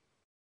Devon.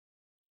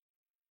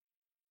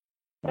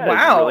 That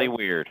Wow. is really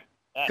weird.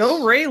 Yes.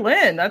 Go Ray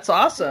Lynn. That's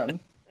awesome.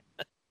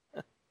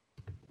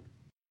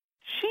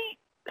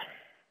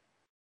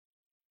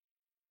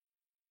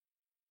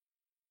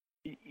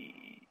 She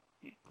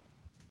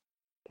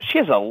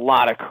has a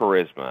lot of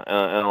charisma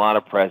and a lot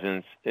of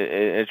presence,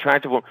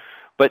 attractive,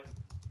 but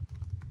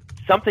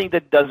something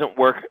that doesn't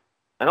work.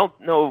 I don't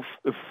know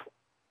if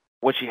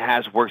what she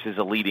has works as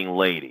a leading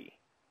lady.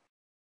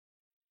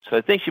 So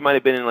I think she might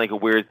have been in like a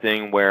weird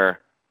thing where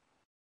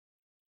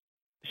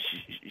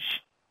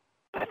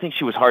I think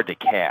she was hard to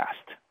cast.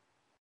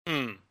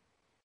 I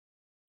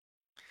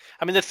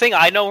mean, the thing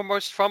I know her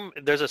most from,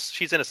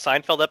 she's in a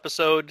Seinfeld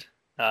episode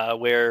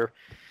where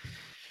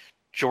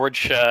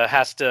George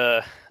has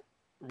to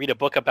read a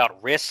book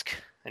about risk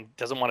and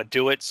doesn't want to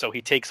do it, so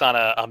he takes on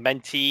a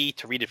mentee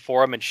to read it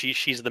for him, and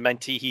she's the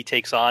mentee he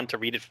takes on to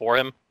read it for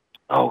him.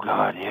 Oh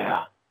God,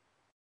 yeah.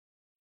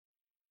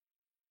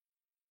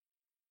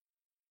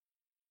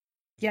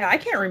 Yeah, I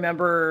can't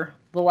remember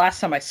the last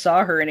time I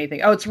saw her or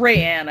anything. Oh, it's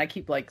Rayanne. I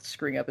keep like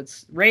screwing up.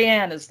 It's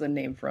Rayanne is the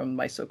name from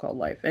My So-Called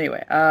Life.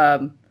 Anyway,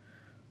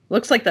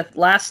 looks like the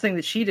last thing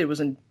that she did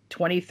was in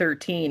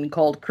 2013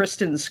 called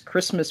Kristen's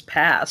Christmas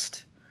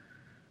Past.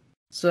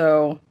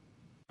 So,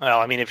 Well,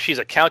 I mean, if she's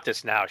a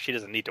countess now, she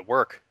doesn't need to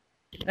work.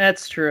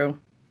 that's true.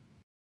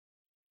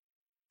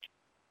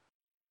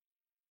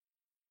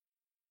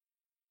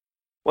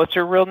 What's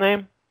her real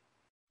name?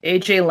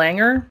 AJ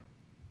Langer?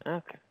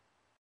 Okay.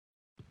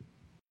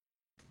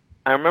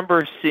 I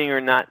remember seeing her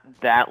not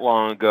that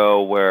long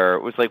ago where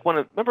it was like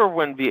remember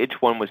when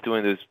VH1 was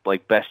doing those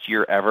like best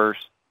year evers?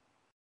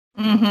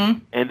 Mm-hmm.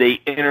 And they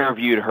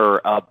interviewed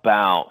her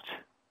about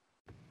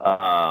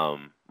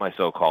My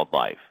So-Called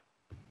Life.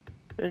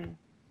 And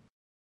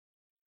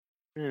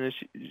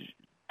she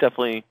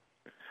definitely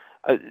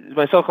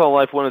My So-Called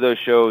Life, one of those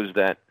shows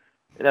that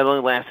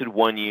only lasted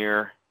 1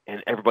 year,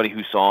 and everybody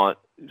who saw it,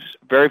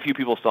 very few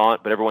people saw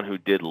it, but everyone who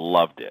did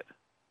loved it.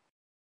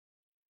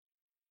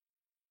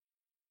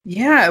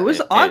 Yeah, it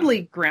was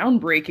oddly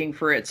groundbreaking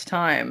for its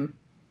time.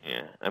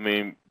 Yeah, I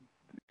mean,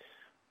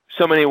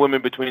 so many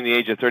women between the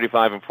age of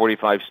 35 and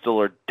 45 still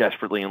are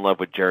desperately in love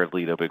with Jared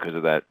Leto because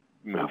of that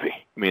movie.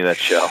 I mean, that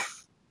show.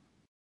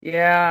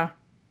 Yeah.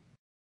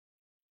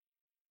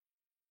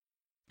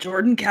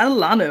 Jordan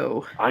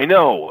Catalano. I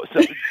know.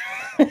 So,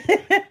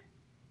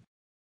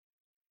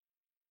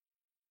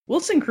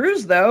 Wilson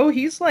Cruz, though,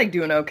 he's like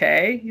doing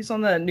okay. He's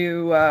on the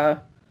new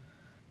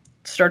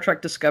Star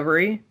Trek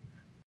Discovery.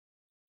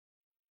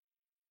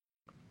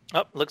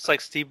 Oh, looks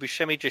like Steve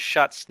Buscemi just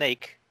shot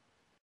Snake.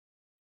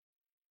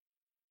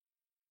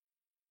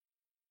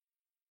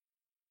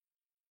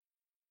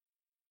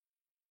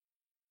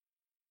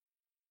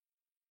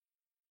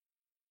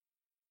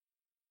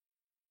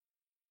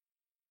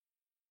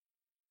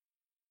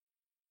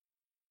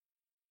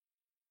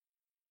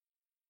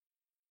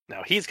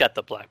 Now he's got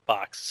the black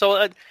box.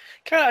 So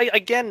kind of,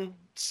 again,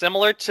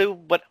 similar to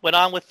what went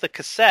on with the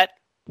cassette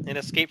in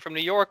Escape from New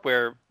York,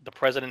 where the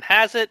president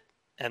has it,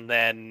 and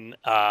then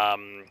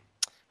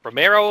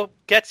Romero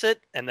gets it,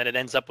 and then it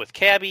ends up with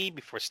Cabby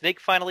before Snake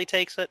finally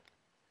takes it,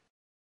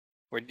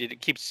 where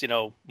it keeps,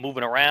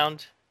 moving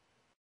around.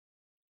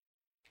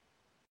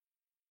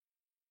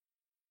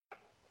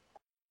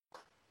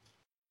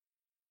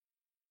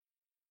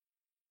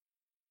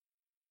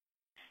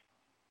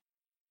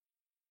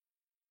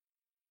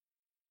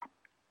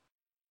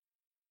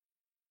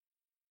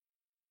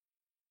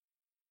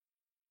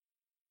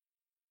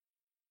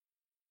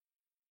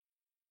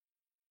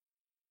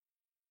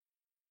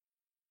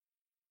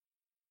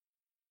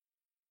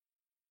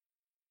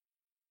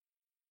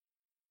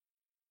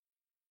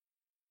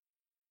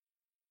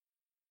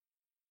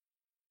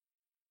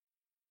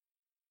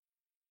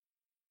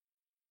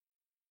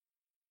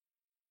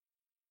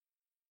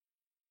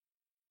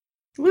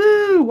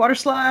 Woo! Water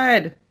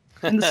slide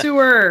in the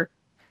sewer.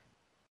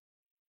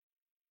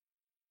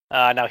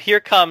 Now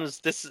here comes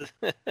this.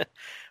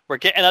 We're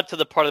getting up to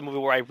the part of the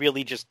movie where I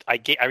really just I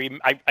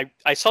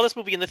saw this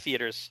movie in the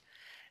theaters,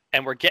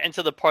 and we're getting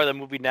to the part of the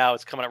movie now.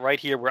 It's coming up right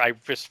here where I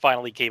just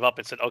finally gave up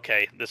and said,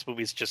 okay, this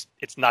movie's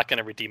it's not going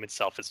to redeem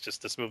itself. It's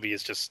just, this movie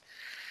is just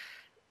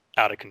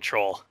out of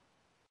control.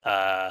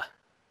 Oh,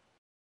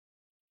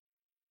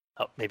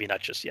 maybe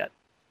not just yet.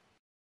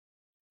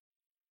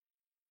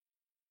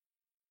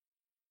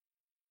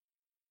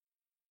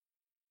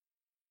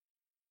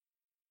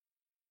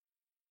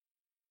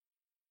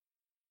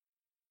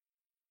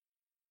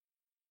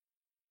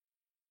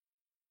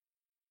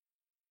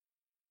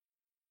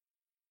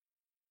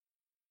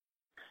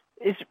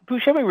 is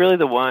Buscemi really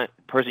the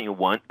person you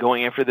want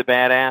going after the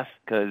badass?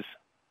 Because,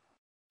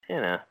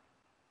 it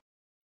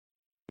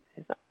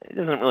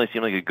doesn't really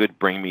seem like a good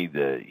bring me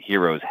the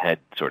hero's head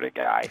sort of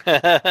guy.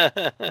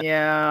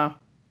 Yeah.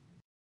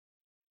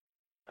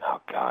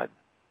 Oh, God.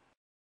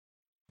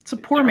 It's a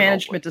poor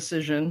management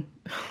decision.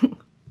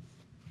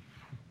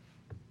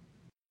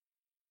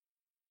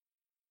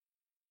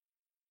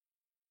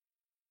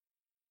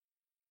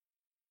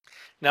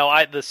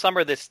 Now, the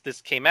summer this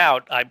came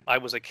out, I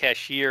was a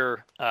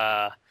cashier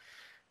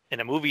in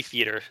a movie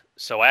theater,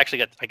 so I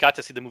got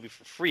to see the movie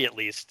for free at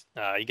least.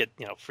 You get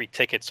free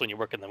tickets when you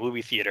work in the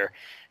movie theater,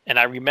 and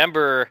I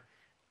remember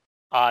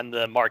on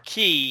the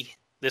marquee,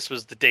 this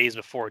was the days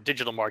before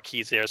digital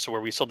marquees there, so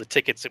where we sold the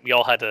tickets, we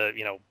all had to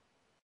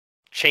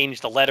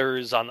change the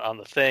letters on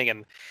the thing.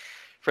 And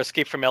for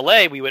Escape from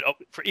LA,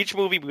 for each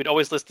movie we would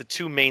always list the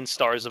two main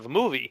stars of a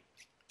movie.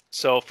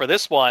 So for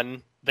this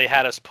one, they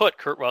had us put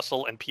Kurt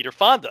Russell and Peter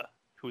Fonda,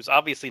 who's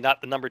obviously not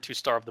the number 2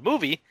 star of the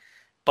movie,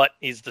 but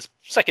he's the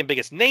second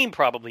biggest name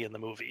probably in the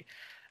movie.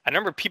 I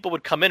remember people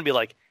would come in and be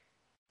like,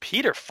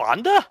 Peter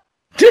Fonda?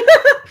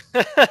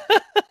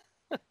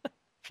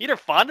 Peter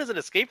Fonda's in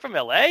Escape from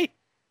LA?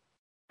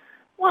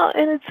 Well,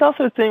 and it's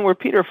also a thing where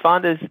Peter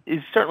Fonda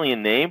is certainly a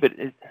name, but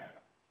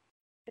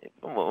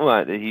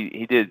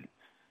he did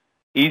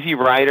Easy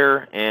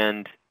Rider,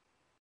 and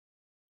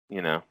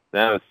that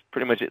was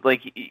pretty much it.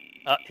 Like,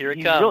 here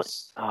it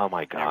comes. Really, oh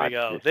my God!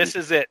 Here we go. This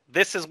is it.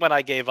 This is when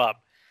I gave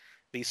up.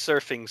 The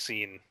surfing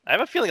scene. I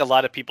have a feeling a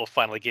lot of people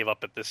finally gave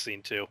up at this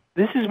scene too.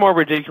 This is more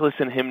ridiculous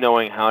than him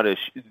knowing how to,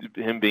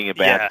 him being a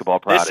basketball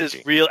prodigy. This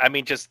is real. I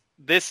mean,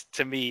 this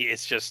to me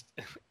is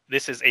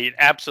this is an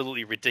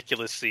absolutely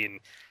ridiculous scene.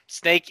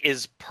 Snake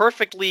is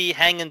perfectly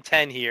hanging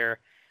 10 here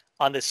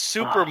on this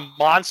super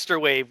monster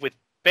wave with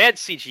bad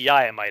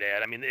CGI, I might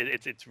add. I mean,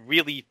 it's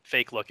really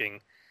fake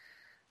looking.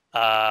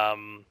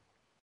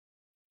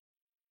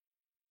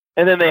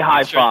 And then they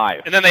high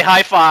five.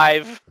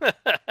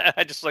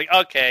 I just like,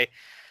 okay,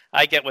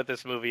 I get what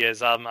this movie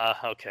is.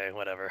 Okay,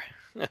 whatever.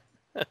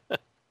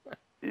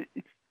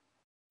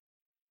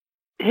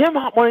 Him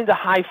wanting to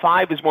high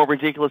five is more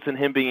ridiculous than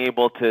him being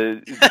able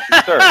to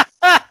surf.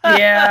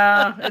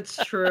 Yeah, it's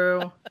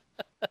true.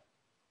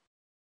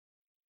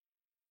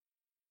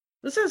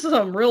 This is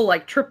some real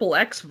like Triple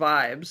X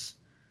vibes,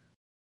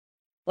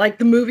 like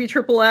the movie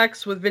Triple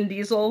X with Vin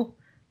Diesel.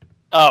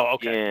 Oh,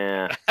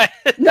 okay. Yeah.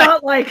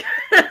 Not like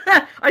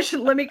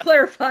let me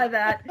clarify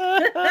that.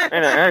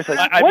 And I was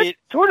like, what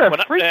sort of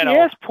freaky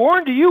ass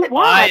porn do you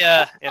watch?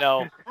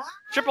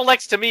 Triple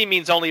X to me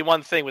means only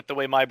one thing with the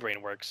way my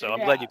brain works, so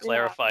I'm glad you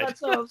clarified.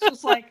 That's what I was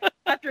just like,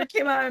 after it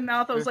came out of my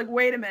mouth, I was like,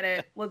 wait a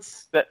minute,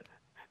 let's...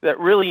 That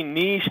really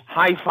niche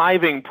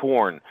high-fiving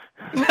porn.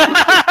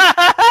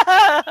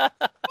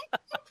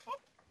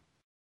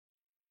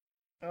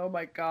 Oh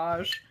my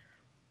gosh.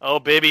 Oh,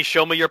 baby,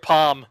 show me your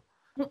palm.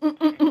 I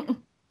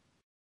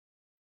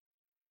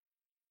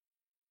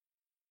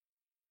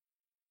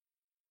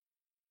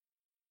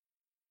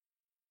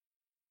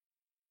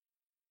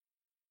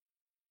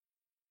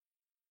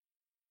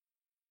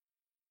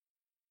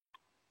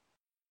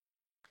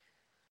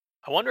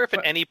wonder if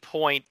at any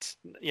point,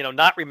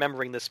 not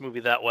remembering this movie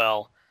that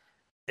well,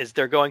 is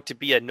there going to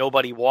be a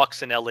nobody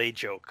walks in LA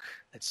joke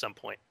at some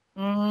point?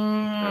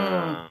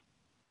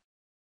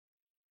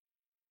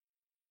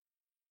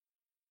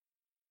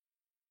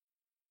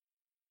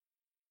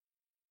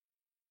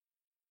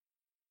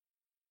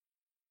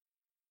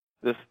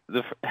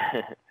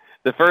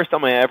 The first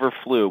time I ever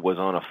flew was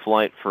on a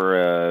flight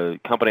for a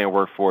company I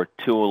worked for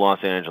to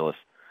Los Angeles,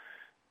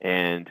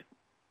 and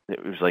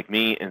it was like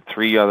me and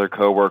 3 other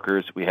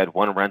coworkers. We had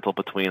one rental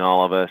between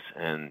all of us,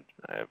 and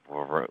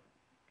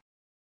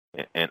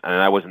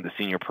I wasn't the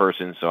senior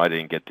person, so I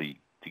didn't get the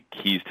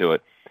keys to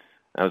it.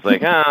 I was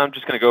like, I'm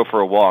just gonna go for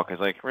a walk. I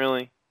was like,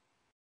 really?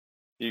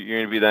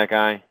 You're gonna be that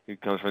guy who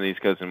comes from the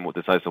East Coast and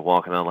decides to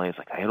walk in LA? It's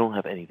like, I don't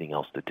have anything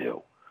else to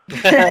do.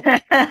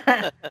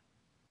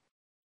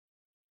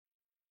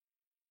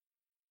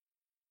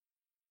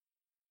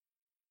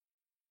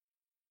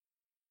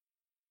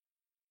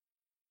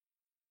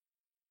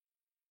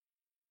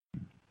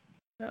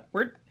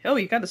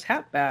 You got his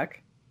hat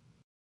back.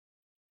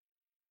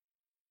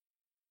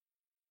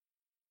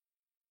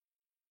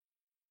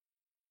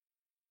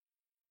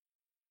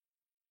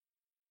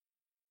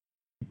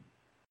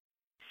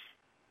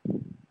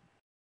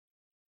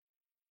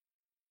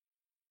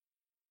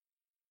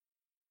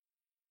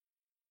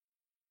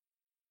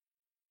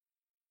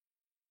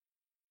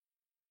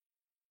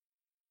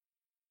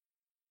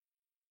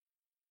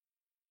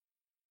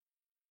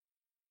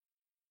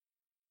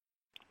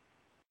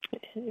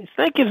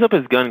 Snake gives up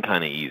his gun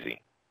kind of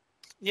easy.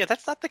 Yeah,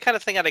 that's not the kind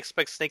of thing I'd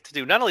expect Snake to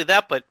do. Not only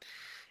that, but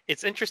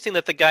it's interesting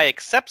that the guy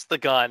accepts the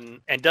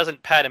gun and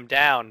doesn't pat him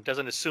down,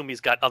 doesn't assume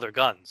he's got other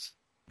guns.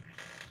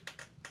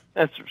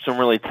 That's some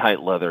really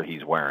tight leather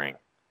he's wearing.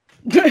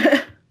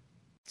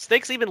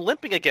 Snake's even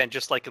limping again,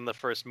 just like in the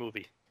first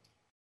movie.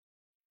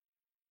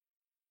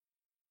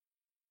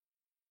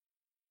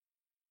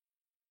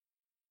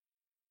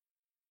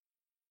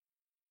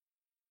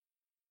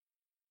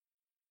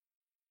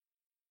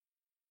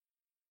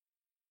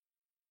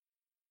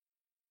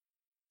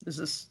 Is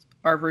this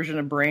our version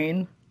of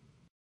Brain?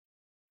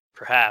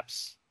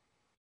 Perhaps.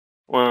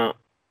 Well,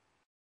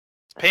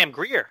 it's Pam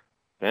Grier.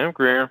 Pam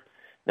Grier.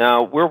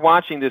 Now, we're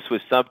watching this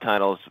with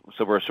subtitles,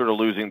 so we're sort of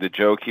losing the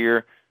joke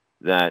here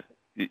that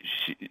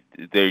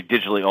they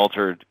digitally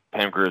altered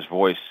Pam Grier's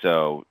voice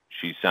so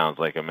she sounds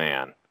like a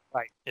man.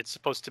 Right. It's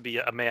supposed to be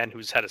a man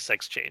who's had a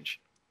sex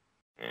change.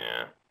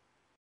 Yeah.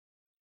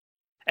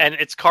 And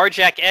it's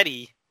Carjack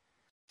Eddie,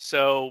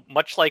 so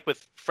much like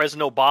with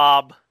Fresno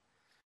Bob,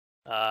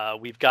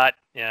 we've got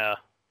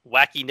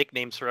wacky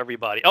nicknames for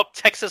everybody. Oh,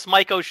 Texas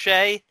Mike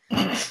O'Shea.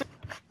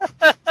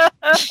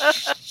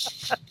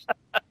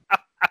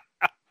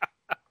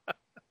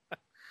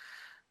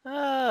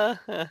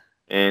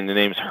 And the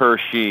name's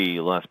Hershey.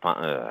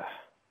 I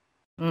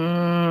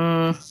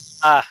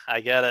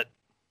get it.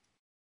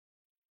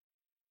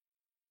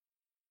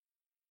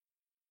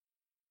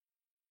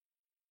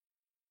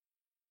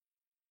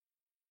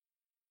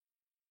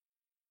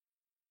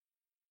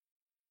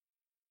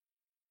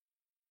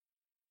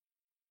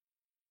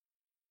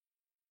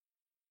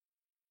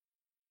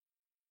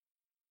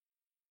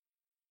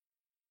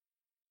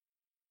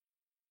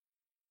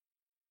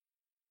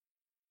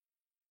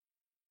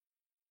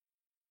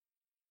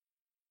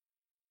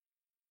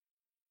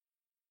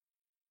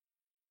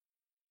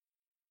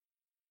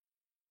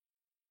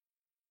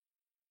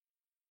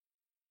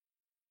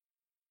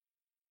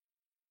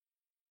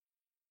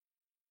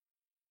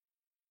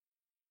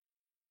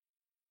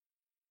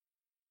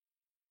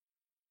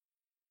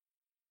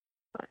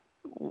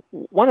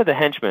 one of the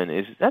henchmen,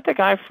 is that the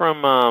guy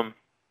from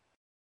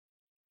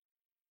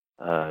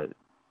Die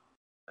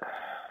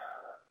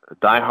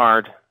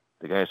Hard?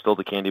 The guy who stole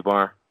the candy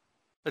bar?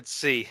 Let's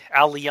see.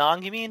 Al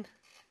Leong, you mean?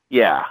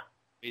 Yeah.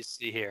 Let me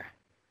see here.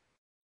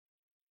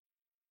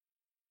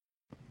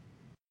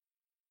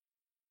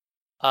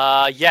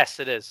 Yes,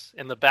 it is.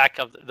 In the back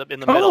of in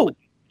the middle. Oh,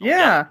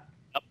 yeah.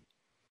 Yep.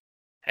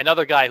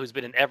 Another guy who's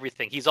been in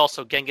everything. He's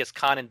also Genghis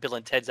Khan in Bill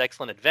and Ted's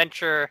Excellent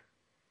Adventure.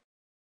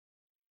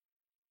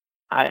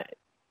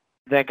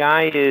 That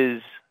guy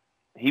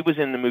he was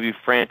in the movie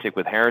Frantic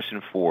with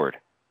Harrison Ford,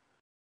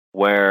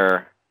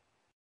 where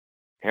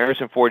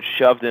Harrison Ford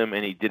shoved him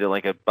and he did it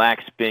like a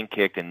back spin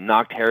kick and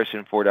knocked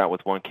Harrison Ford out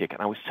with one kick.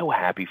 And I was so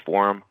happy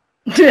for him.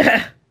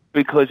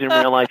 Because in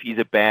real life, he's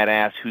a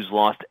badass who's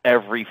lost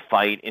every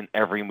fight in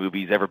every movie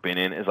he's ever been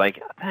in. It's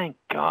like, thank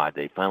God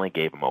they finally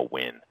gave him a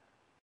win.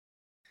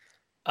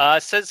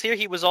 It says here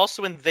he was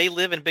also in They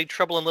Live in Big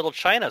Trouble in Little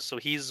China, so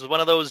he's one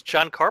of those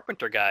John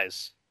Carpenter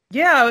guys.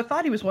 Yeah, I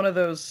thought he was one of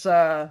those,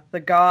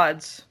 the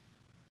gods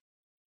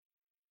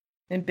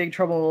in Big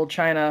Trouble in Little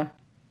China.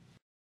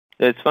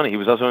 It's funny. He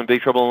was also in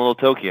Big Trouble in Little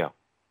Tokyo.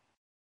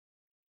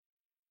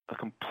 A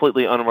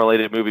completely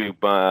unrelated movie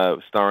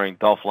starring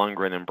Dolph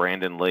Lundgren and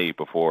Brandon Lee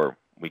before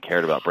we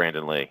cared about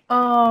Brandon Lee.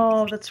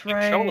 Oh, that's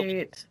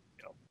right.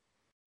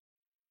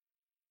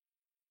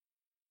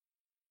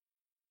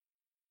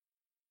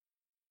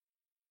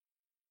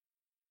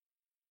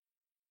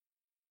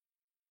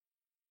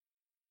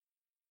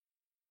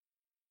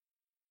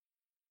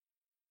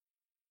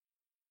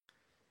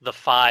 The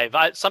Five.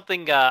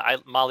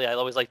 Molly, I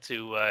always like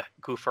to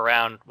goof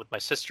around with my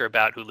sister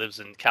about, who lives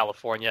in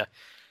California.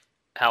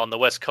 How on the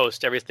West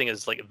Coast everything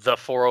is like the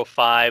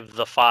 405,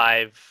 the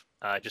 5,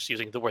 just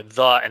using the word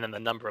the and then the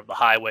number of the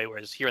highway.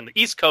 Whereas here in the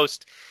East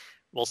Coast,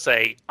 we'll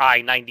say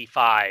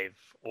I-95,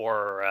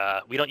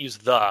 or we don't use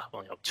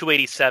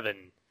 287,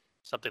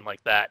 something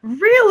like that.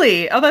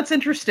 Really? Oh, that's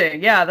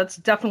interesting. Yeah, that's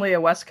definitely a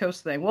West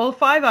Coast thing. Well, the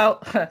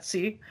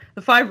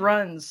 5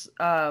 runs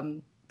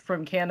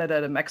from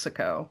Canada to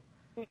Mexico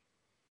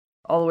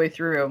all the way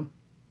through.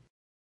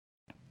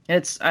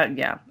 It's I don't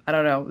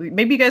know.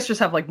 Maybe you guys just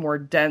have like more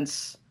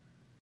dense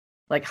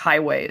like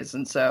highways,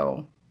 and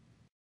so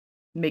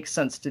it makes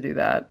sense to do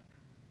that.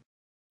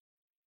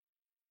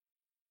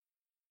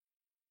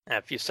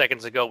 A few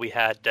seconds ago, we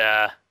had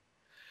the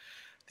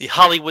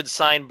Hollywood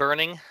sign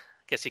burning. I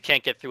guess you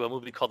can't get through a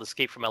movie called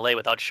Escape from LA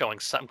without showing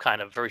some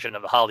kind of version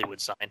of a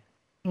Hollywood sign.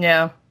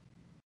 Yeah.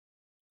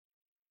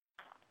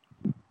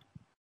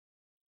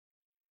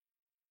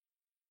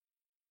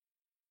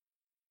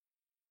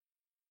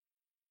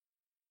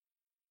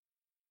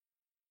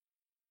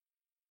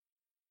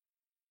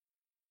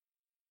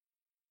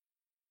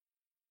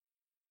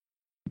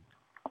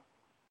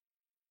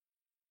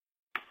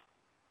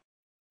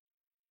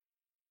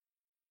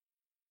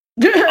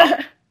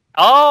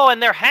 Oh,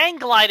 and they're hang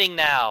gliding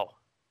now.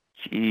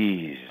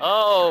 Jeez.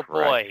 Oh,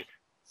 Christ. boy.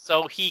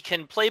 So he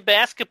can play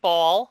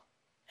basketball,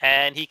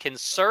 and he can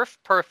surf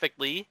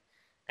perfectly,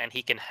 and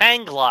he can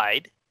hang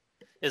glide.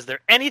 Is there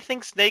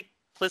anything Snake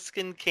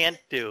Plissken can't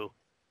do?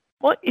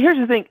 Well, here's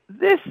the thing.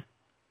 This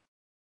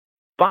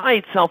by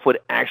itself would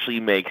actually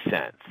make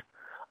sense.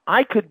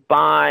 I could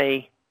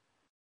buy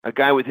a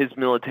guy with his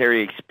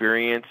military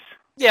experience.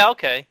 Yeah,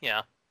 okay,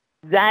 yeah.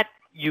 That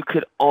you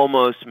could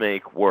almost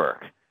make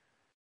work.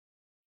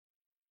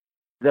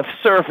 The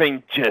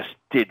surfing just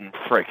didn't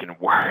frickin'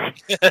 work.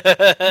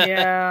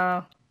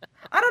 Yeah.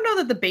 I don't know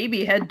that the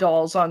baby head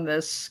dolls on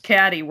this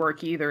caddy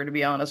work either, to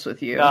be honest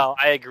with you. No,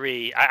 I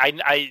agree.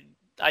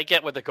 I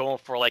get what they're going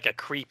for, like a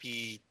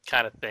creepy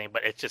kind of thing,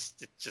 but it's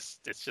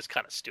just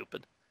kind of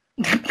stupid.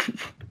 All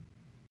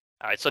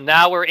right, so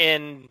now we're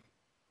in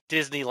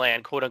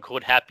Disneyland, quote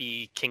unquote,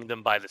 Happy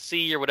Kingdom by the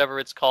Sea, or whatever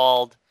it's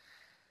called.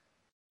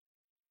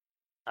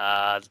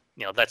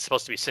 That's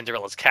supposed to be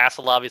Cinderella's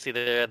castle, obviously.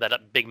 There,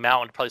 that big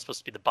mountain, probably supposed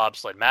to be the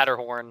bobsled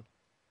Matterhorn.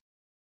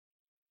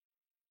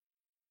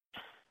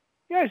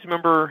 You guys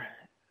remember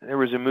there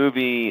was a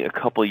movie a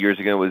couple of years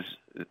ago? It was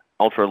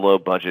ultra low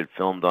budget,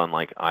 filmed on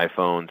like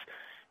iPhones.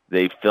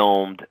 They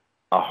filmed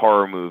a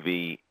horror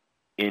movie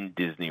in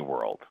Disney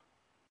World.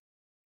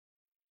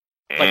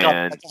 Like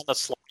on the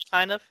slide,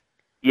 kind of?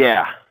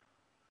 Yeah.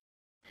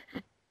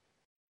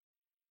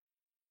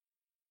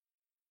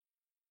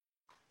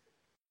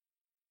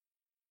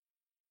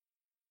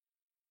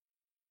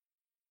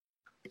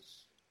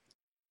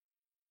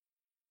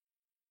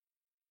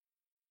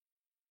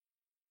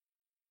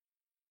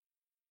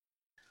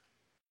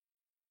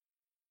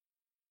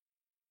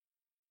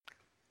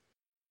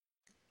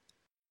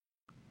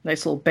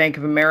 Nice little Bank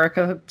of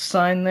America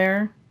sign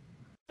there.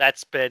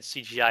 That's bad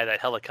CGI, that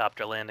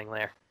helicopter landing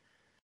there.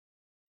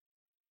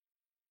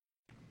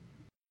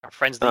 Our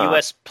friends, the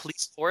U.S.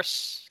 police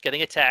force,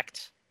 getting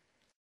attacked.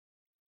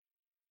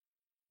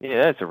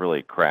 Yeah, that's a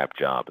really crap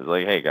job. It's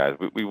like, hey guys,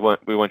 we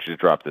want you to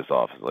drop this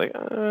off. It's like,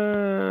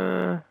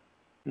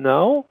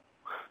 no.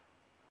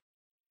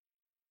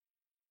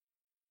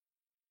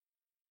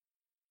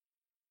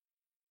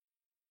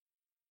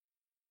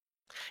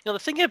 the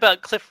thing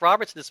about Cliff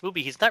Roberts in this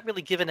movie, he's not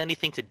really given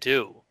anything to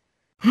do.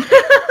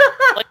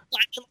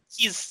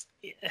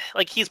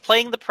 Like he's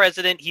playing the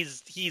president.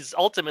 He's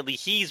ultimately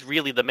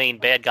really the main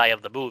bad guy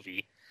of the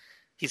movie.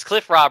 He's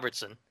Cliff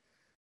Robertson,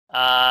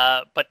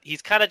 but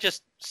he's kind of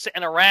just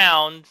sitting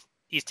around.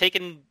 He's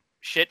taking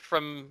shit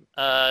from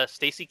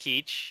Stacy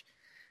Keach.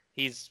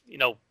 He's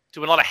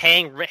doing a lot of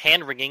hand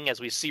wringing as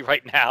we see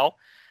right now.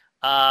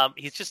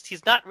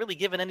 He's not really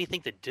given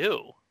anything to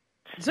do.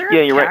 Is there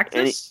a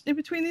cactus in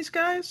between these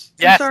guys?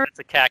 Yes, it's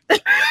a cactus.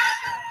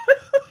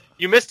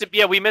 You missed it.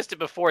 Yeah, we missed it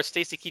before.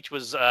 Stacy Keach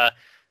was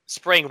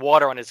spraying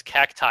water on his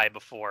cacti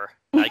before.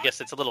 I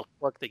guess it's a little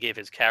quirk they gave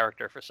his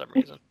character for some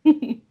reason.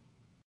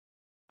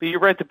 But you're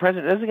right, the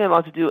president doesn't get a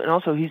lot to do, and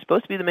also he's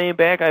supposed to be the main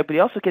bad guy, but he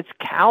also gets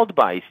cowed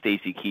by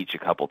Stacy Keach a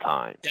couple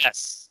times.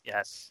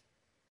 Yes.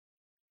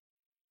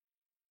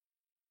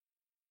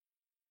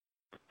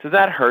 So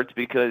that hurts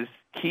because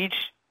Keach,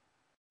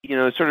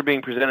 sort of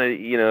being presented,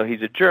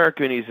 he's a jerk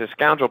and he's a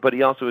scoundrel, but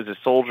he also is a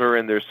soldier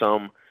and there's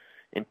some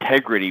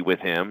integrity with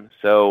him.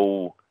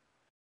 So,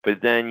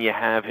 but then you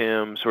have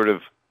him sort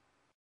of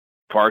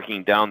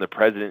barking down the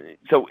president.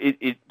 So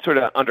it sort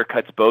of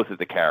undercuts both of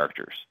the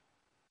characters.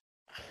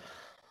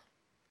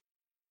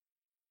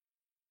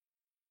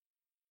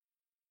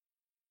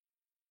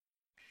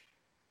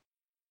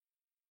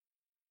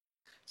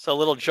 So a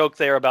little joke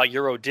there about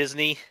Euro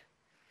Disney.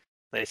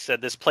 They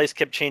said this place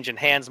kept changing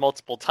hands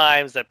multiple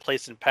times. That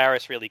place in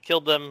Paris really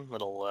killed them.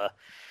 Little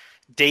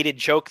dated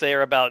joke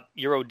there about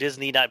Euro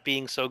Disney not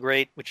being so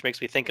great, which makes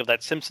me think of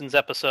that Simpsons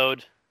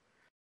episode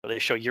where they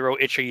show Euro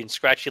Itchy and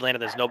Scratchy Land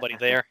and there's nobody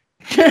there.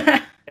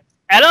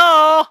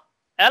 Hello!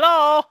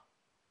 Hello!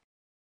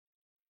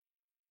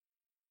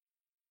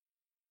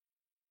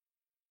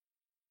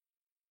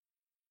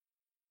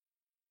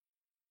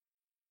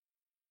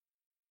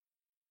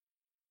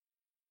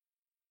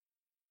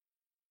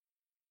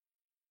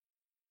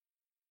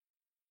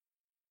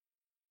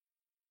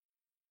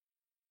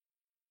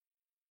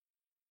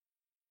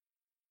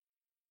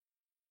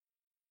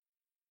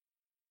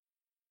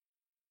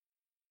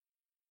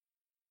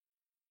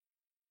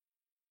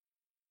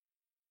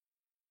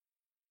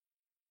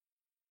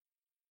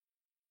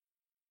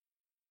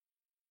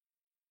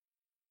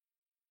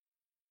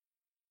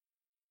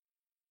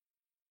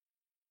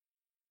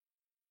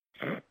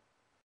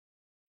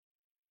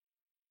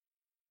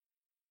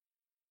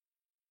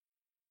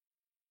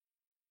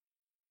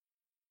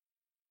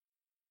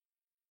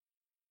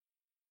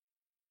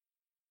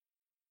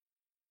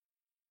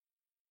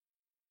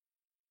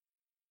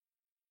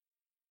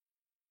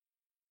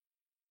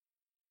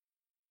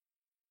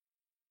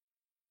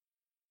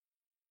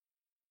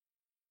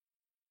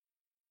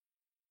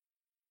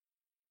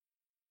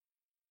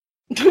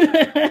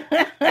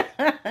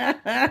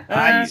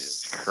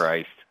 Jesus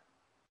Christ.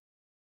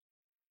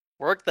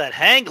 Work that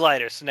hang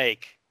glider,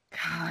 Snake.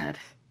 God.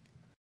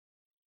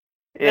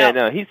 Yeah,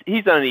 no, he's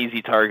not an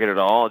easy target at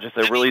all. Just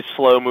a really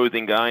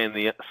slow-moving guy in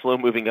the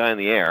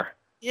air.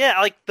 Yeah,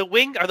 like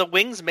are the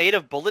wings made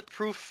of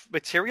bulletproof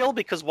material?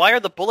 Because why are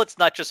the bullets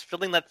not just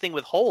filling that thing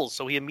with holes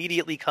so he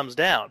immediately comes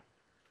down?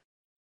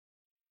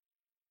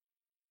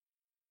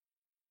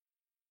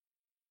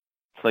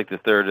 It's like the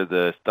third of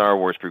the Star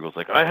Wars prequels.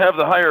 Like, I have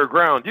the higher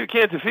ground. You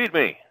can't defeat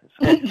me.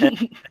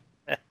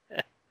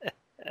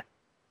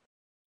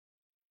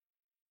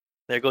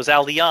 There goes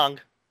Al Leong.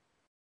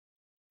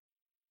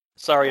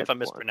 Sorry if I'm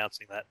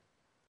mispronouncing that.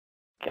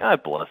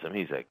 God bless him.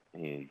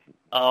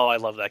 Oh, I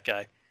love that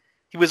guy.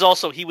 He was one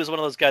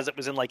of those guys that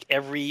was in like I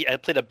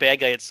played a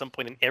bad guy at some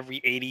point in every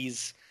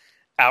 80s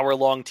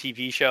hour-long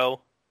TV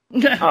show.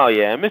 Oh,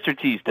 yeah. Mr.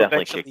 T's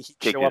definitely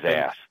kicked his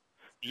ass.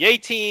 The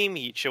A-Team,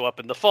 he'd show up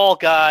in The Fall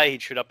Guy,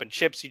 he'd show up in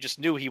Chips. You just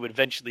knew he would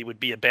eventually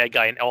be a bad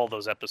guy in all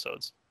those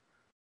episodes.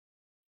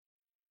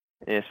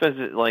 Yeah,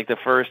 especially like the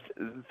first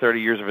 30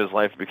 years of his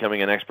life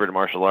becoming an expert in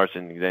martial arts,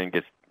 and he then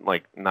gets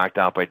like knocked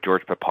out by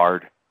George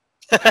Peppard.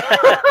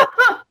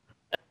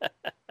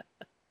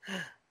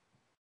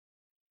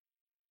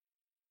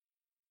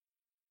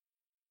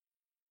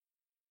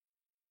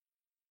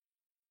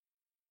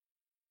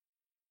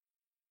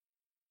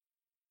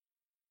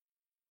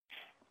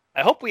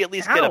 I hope we at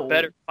least get a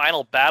better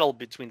final battle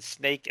between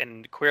Snake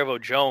and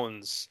Cuervo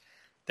Jones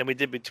than we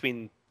did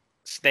between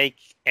Snake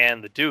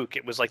and the Duke.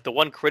 It was like the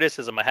one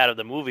criticism I had of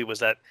the movie was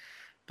that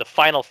the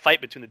final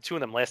fight between the two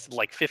of them lasted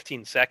like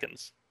 15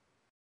 seconds.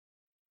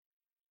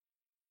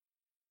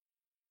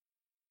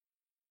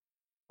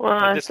 Well,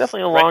 like, it's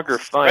definitely a longer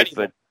fight,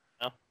 but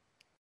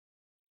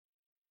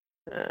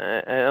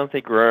I don't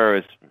think Guerrero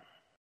is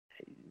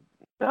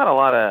not a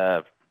lot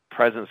of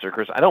presence or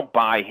charisma. I don't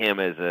buy him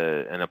as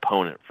an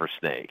opponent for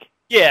Snake.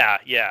 Yeah.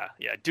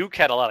 Duke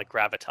had a lot of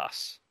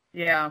gravitas.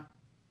 Yeah.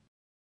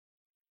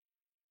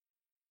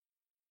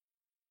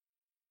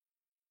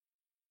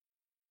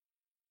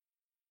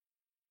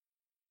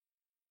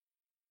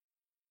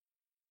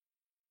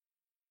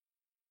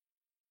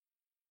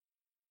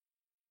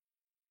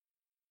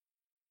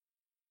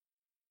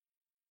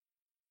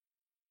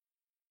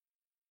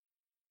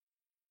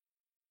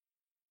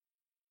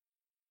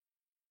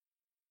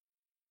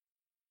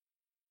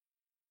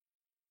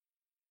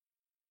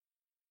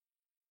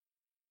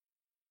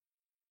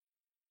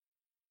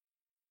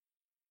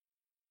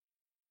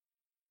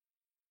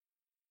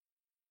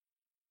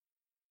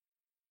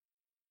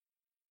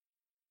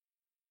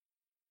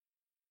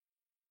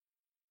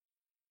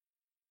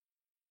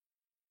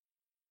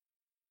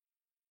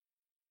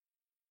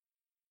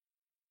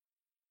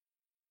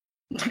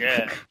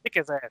 Yeah, kick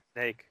his ass,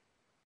 Snake.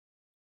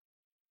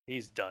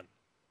 He's done.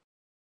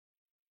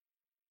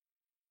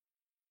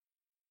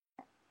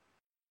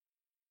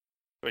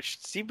 Which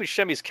Steve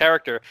Buscemi's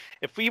character,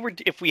 if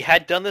we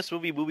had done this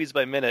movie movies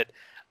by minute,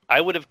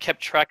 I would have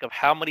kept track of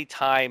how many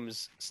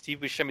times Steve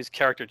Buscemi's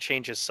character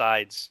changes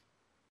sides.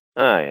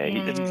 Oh yeah,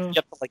 It's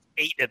up to like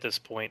 8 at this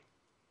point.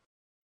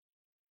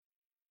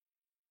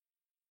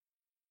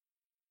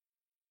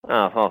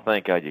 Oh,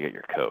 thank God you got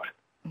your coat.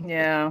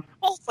 Yeah.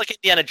 Well, it's like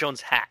Indiana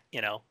Jones' hat,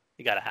 you know.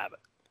 You gotta have it.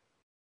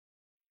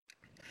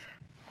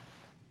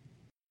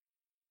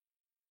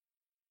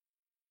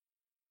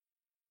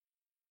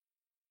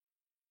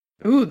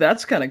 Ooh,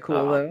 that's kind of cool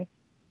Uh-huh. though.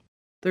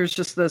 There's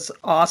just this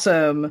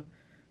awesome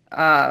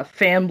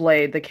fan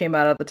blade that came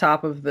out of the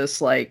top of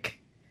this like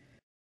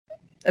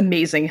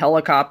amazing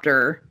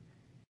helicopter.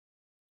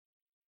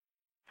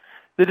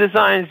 The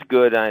design's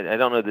good. I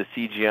don't know the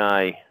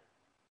CGI.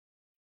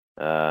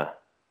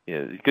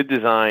 Good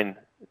design.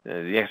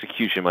 The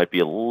execution might be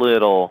a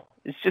little.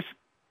 It's just.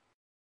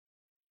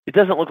 It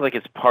doesn't look like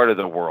it's part of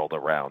the world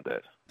around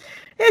it.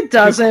 It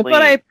doesn't, but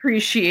clean. I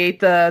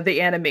appreciate the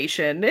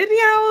animation. It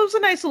was a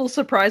nice little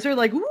surprise. They're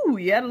like, ooh,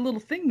 you had a little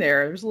thing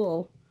there. There's a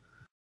little.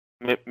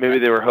 Maybe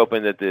they were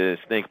hoping that the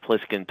Snake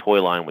Plissken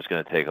toy line was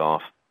going to take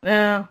off.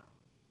 Yeah.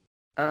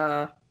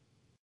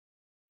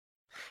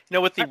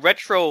 With the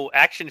retro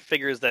action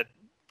figures that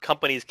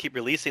companies keep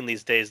releasing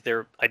these days,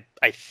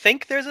 I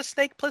think there's a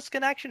Snake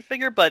Plissken action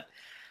figure, but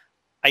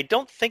I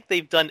don't think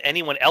they've done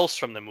anyone else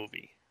from the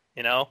movie.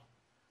 No.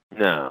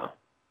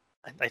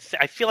 I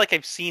feel like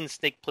I've seen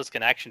Snake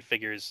Plissken action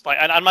figures. Like,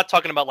 I'm not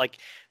talking about like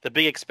the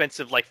big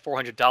expensive like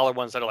 $400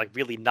 ones that are like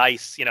really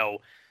nice,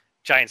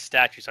 giant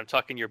statues. I'm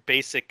talking your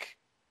basic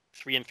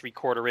 3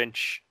 3/4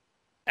 inch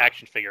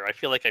action figure. I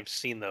feel like I've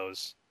seen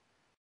those.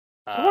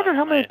 I wonder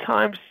how many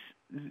times.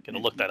 Gonna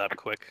look that up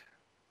quick.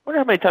 I wonder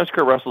how many times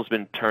Kurt Russell's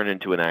been turned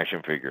into an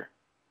action figure.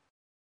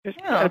 There's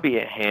got to be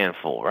a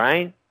handful,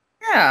 right?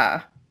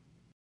 Yeah.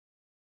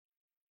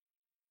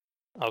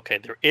 Okay,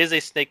 there is a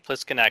Snake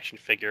Plissken action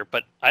figure,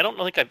 but I don't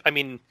think I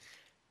mean,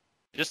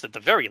 just at the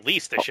very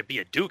least, there should be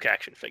a Duke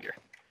action figure.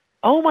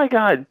 Oh my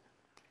God,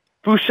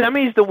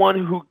 Buscemi's the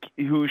one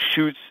who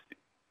shoots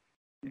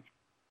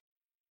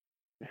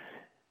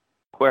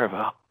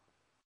Cuervo.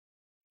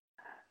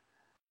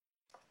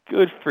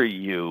 Good for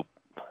you,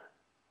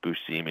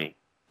 Buscemi.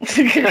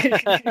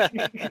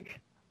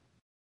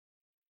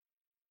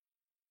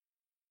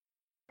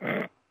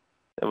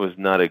 That was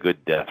not a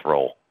good death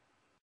roll.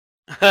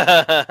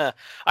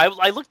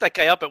 I looked that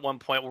guy up at one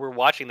point when we were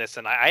watching this,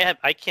 and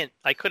I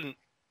couldn't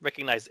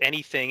recognize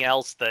anything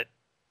else that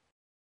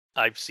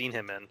I've seen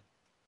him in.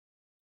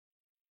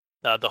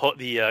 The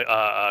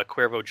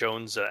Cuervo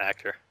Jones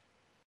actor.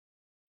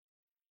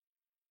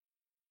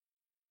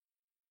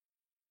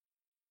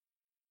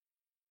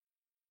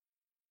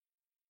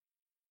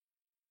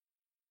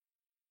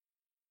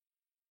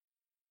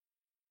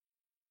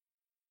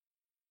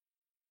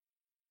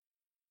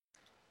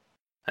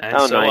 And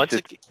How so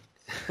nice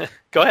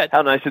go ahead.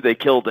 How nice that they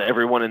killed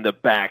everyone in the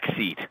back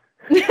seat,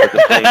 but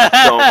the planes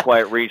don't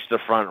quite reach the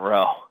front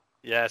row.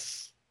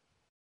 Yes.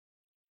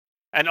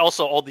 And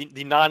also all the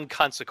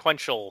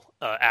non-consequential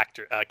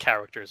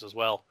characters as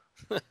well.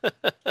 I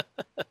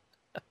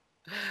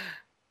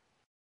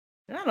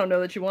don't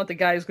know that you want the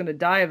guy who's going to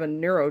die of a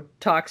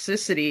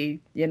neurotoxicity,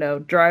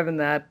 driving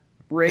that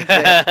rig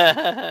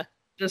there.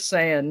 Just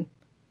saying.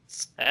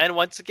 And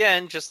once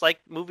again, just like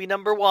movie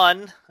number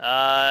 1,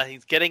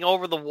 he's getting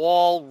over the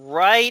wall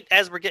right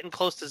as we're getting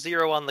close to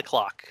 0 on the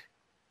clock.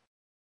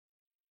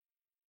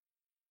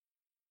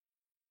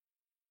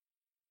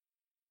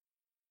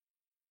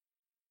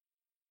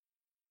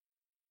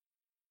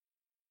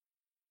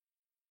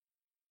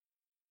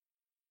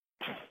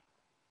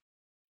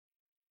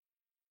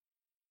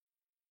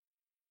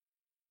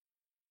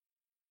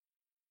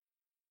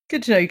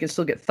 Good to know you can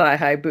still get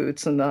thigh-high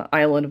boots in the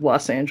island of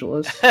Los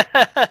Angeles.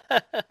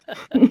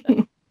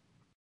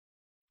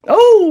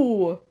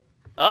 Oh!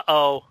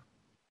 Uh-oh.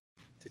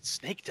 Did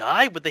Snake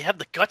die? Would they have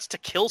the guts to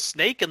kill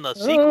Snake in the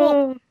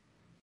sequel?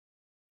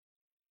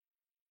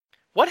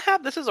 What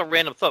happened? This is a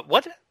random thought.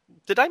 What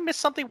did I miss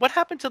something? What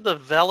happened to the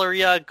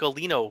Valeria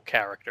Golino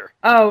character?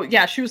 Oh,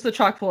 yeah, she was the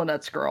chock full of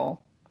nuts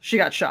girl. She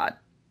got shot.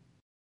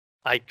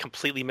 I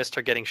completely missed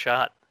her getting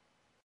shot.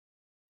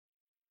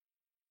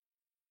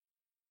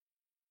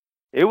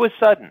 It was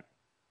sudden.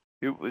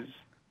 It was.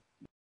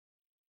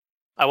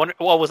 I wonder.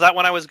 Well, was that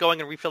when I was going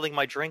and refilling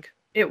my drink?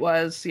 It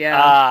was, yeah.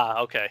 Ah,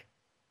 okay.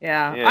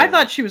 Yeah. I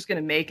thought she was going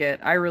to make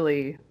it.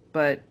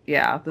 But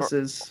yeah, this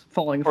is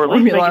following or formula. Or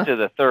at least make it to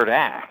the third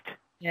act.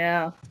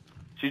 Yeah.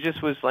 She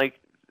just was like,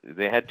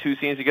 they had 2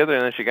 scenes together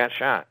and then she got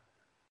shot.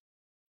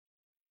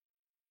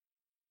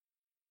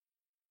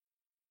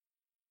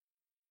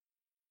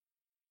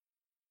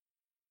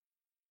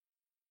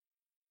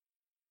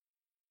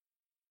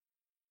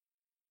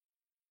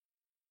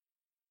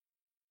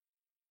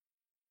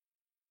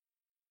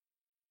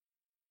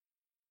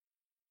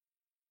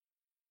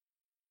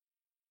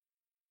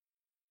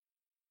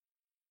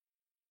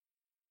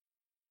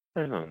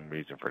 There's no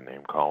reason for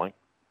name calling.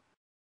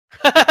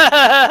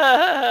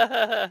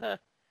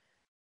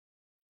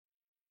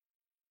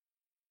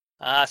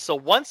 So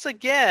once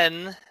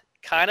again,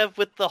 kind of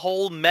with the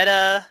whole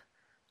meta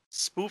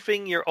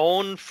spoofing your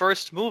own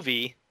first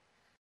movie,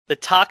 the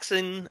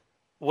toxin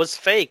was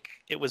fake.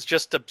 It was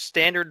just a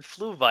standard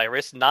flu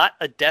virus, not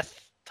a death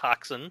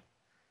toxin.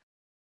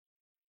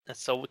 And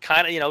so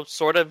kind of,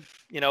 sort of,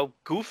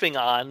 goofing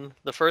on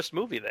the first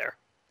movie there.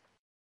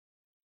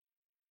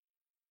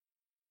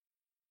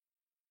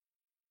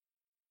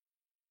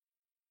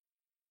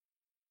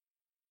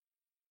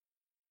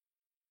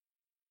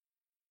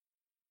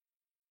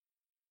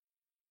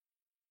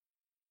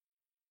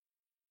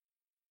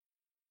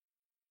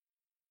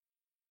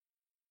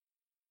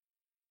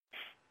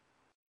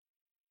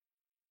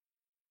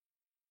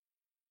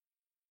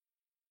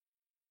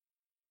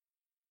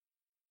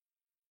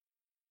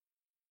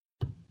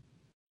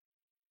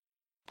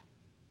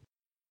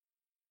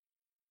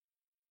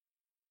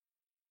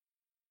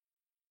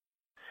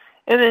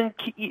 And then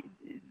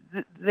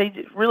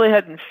they really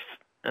hadn't.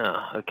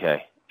 Oh,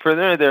 okay. For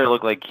there, it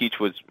looked like Keach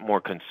was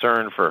more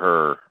concerned for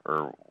her,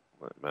 or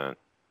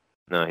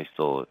no, he's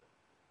still.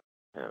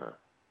 Yeah.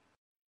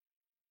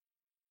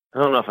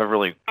 I don't know if I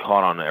really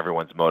caught on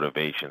everyone's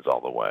motivations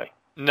all the way.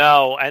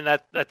 No, and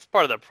that's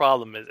part of the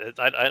problem. Is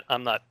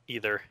I'm not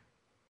either.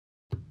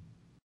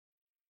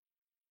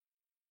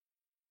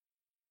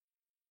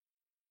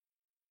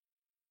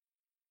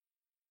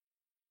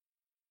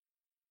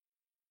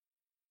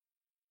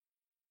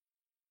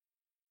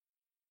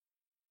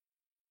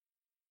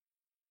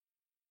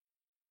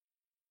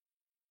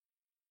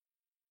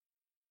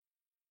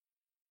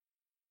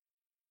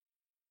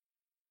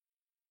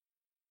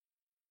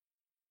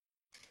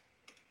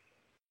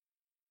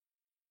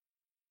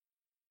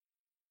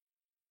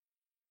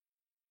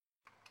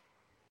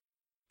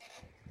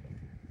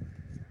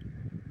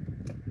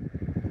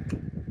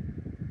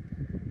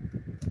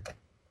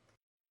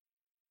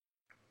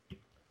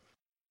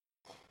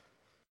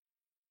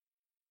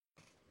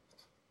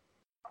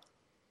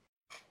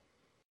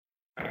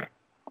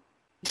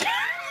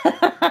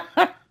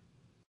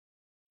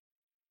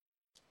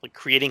 Like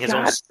creating his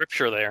own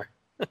scripture there.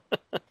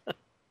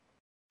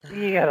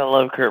 You gotta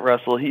love Kurt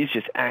Russell. He's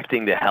just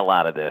acting the hell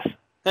out of this.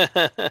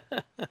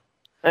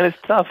 And it's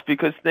tough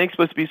because Snake's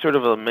supposed to be sort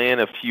of a man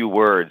of few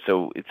words,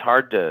 so it's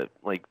hard to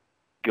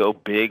go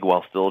big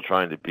while still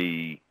trying to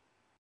be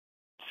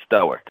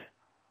stoic.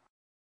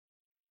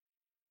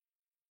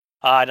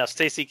 Now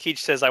Stacy Keach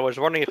says, I was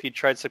wondering if you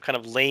tried some kind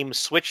of lame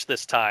switch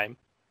this time.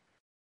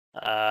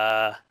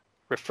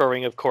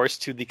 Referring, of course,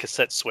 to the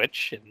cassette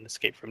switch in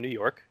Escape from New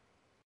York.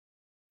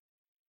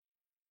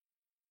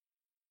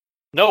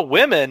 No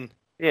women?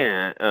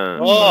 Yeah.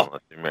 No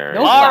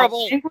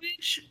horrible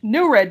language,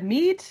 no red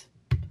meat.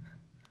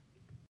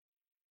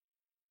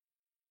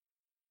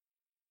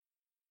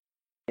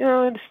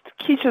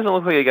 Keach doesn't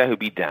look like a guy who'd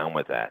be down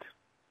with that.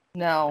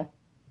 No.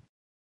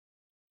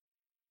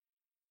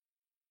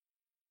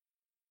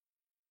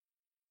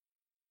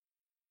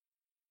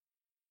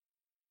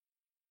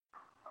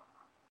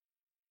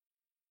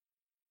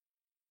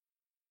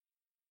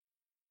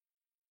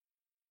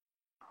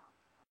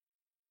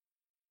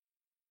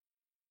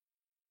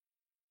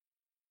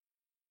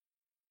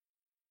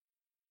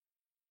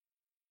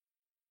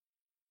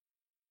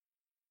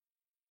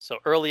 So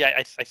early,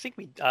 I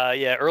think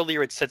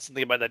earlier it said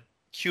something about that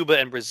Cuba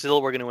and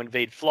Brazil were going to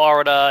invade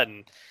Florida,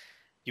 and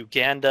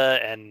Uganda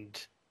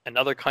and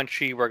another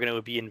country were going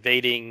to be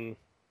invading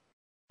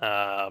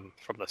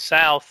from the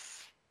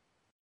south.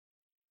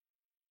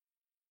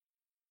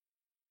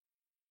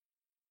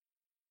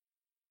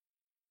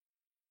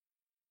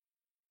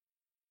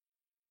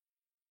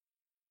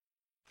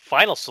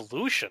 Final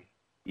solution.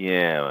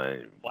 Yeah.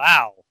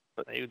 Wow.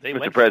 They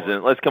Mr.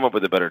 President, let's come up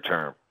with a better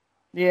term.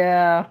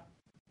 Yeah.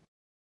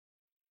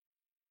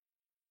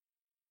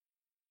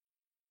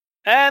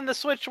 And the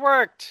switch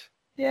worked.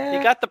 Yeah.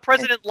 You got the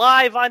president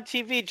live on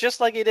TV just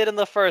like he did in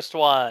the first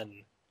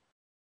one.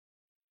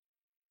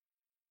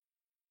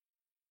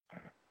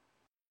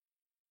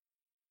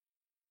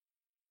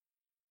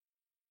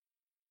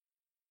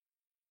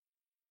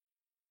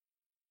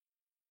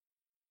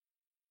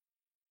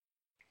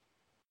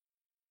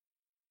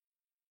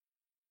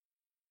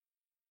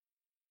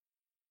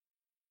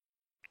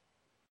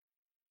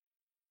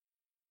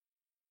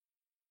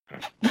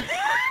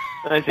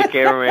 Nice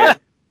cameraman.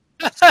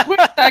 Switch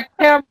that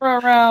camera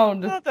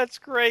around. Oh, that's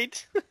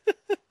great.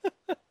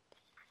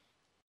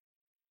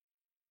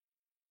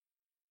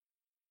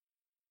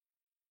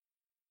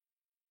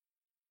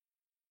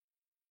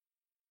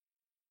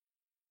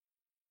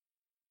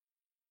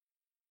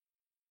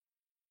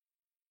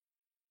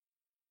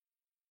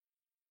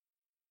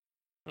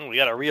 We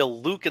got a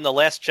real Luke in the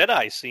Last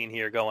Jedi scene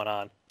here going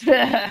on.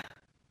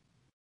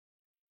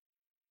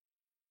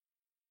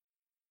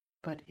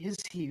 But is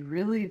he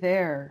really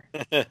there?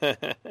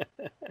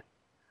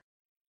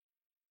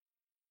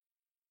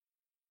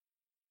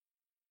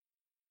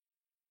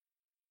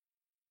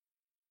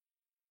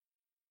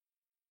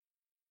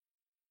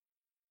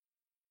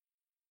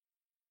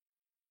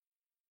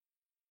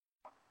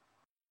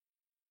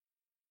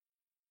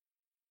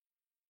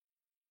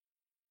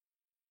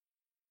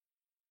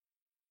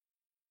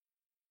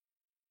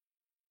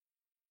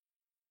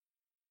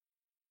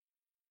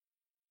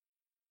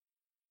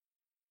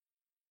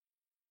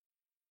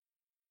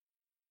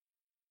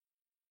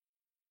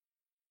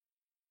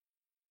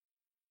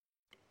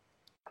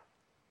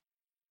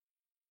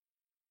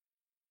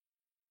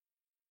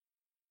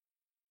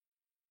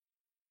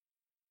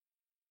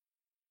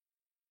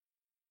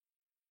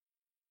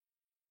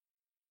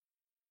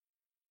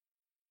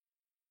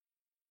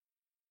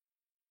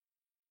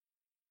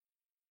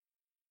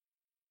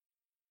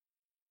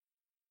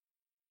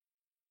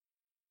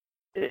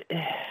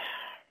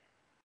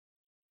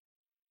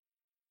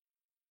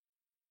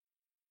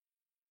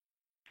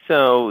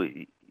 So,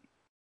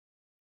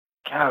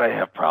 God, I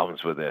have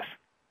problems with this.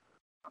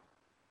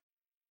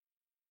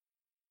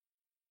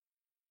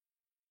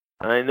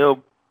 I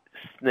know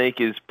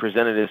Snake is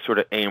presented as sort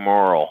of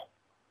amoral,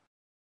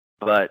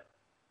 but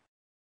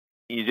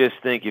you just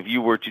think if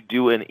you were to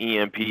do an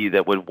EMP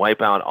that would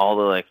wipe out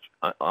all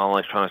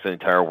electronics in the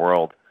entire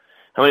world,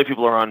 how many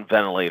people are on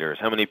ventilators?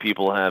 How many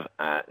people have,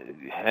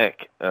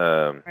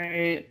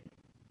 Right.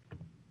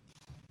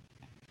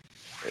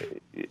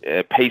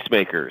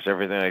 pacemakers,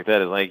 everything like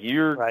that? It's like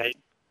you're Right.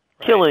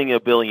 killing a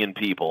billion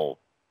people,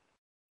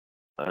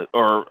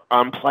 or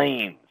on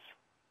planes.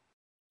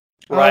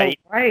 Right.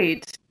 Oh,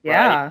 right.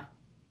 Yeah.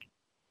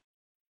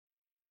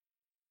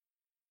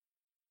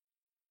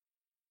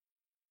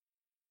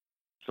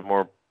 Some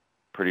more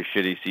pretty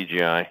shitty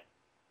CGI.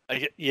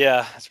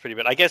 Yeah, that's pretty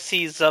bad. I guess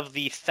he's of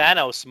the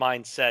Thanos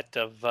mindset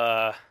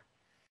of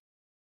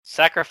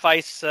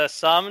sacrifice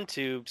some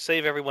to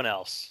save everyone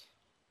else.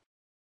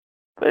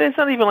 But it's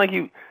not even like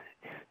you.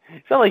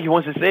 It's not like he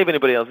wants to save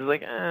anybody else. He's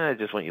like, I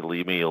just want you to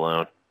leave me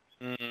alone.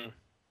 Mm.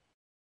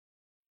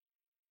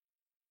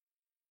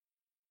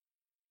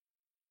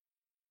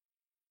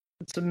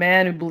 It's a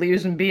man who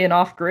believes in being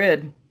off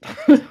grid.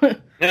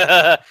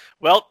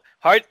 Well,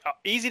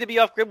 easy to be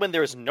off grid when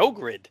there's no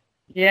grid.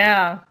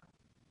 Yeah.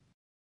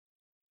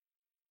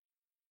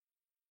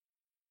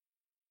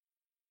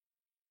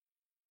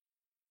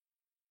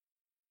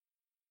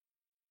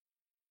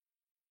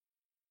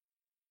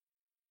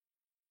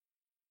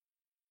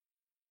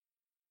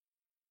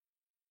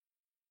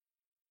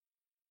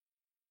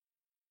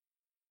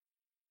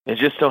 It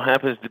just so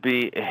happens to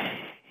be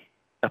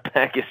a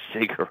pack of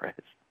cigarettes.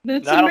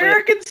 It's Not only-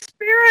 American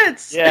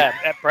spirits.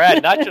 Yeah,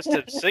 Brad, not just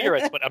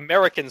cigarettes, but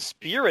American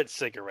Spirit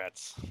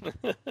cigarettes.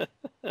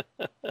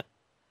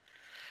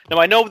 Now,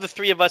 I know the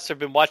three of us have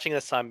been watching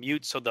this on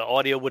mute, so the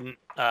audio wouldn't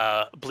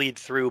bleed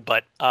through,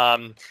 but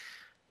for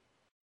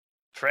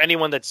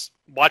anyone that's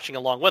watching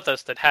along with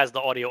us that has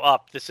the audio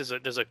up,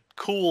 there's a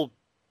cool,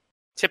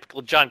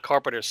 typical John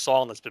Carpenter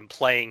song that's been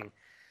playing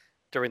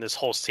during this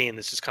whole scene.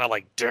 This is kind of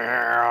like...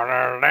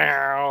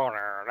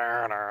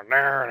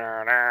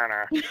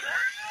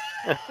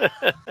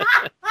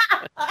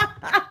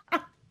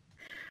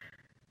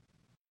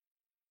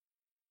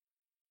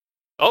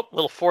 Oh,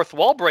 little fourth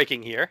wall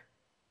breaking here.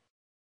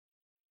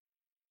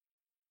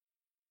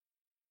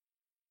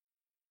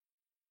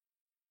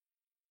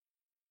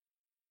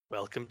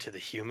 Welcome to the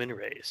human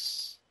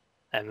race.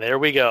 And there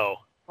we go.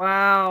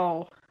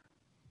 Wow.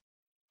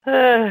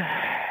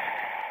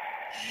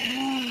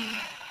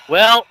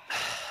 Well,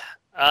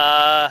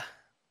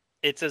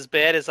 it's as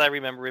bad as I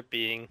remember it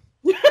being.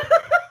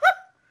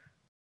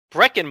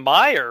 Breckin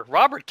Meyer,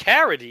 Robert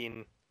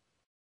Carradine.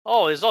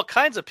 Oh, there's all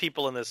kinds of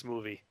people in this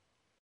movie.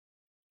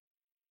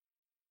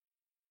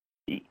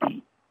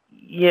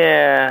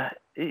 Yeah.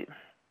 Well,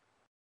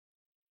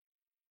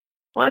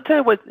 I tell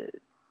you what,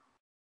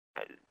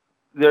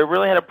 they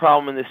really had a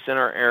problem in the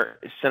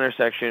center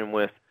section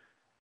with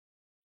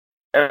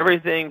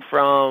everything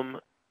from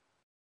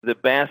the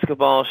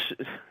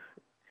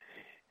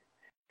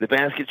the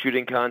basket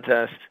shooting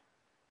contest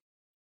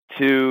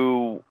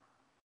to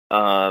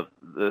the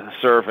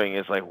surfing.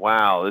 Is like,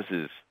 wow, this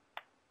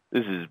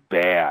is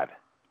bad,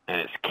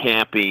 and it's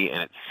campy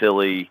and it's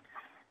silly,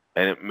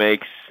 and it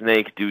makes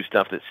Snake do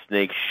stuff that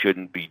Snake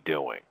shouldn't be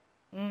doing.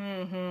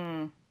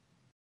 Mm-hmm.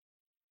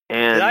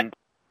 And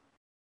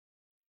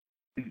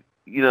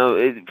you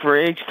know, for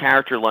each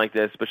character like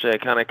this, especially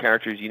that kind of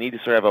characters, you need to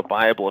sort of have a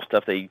Bible of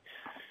stuff they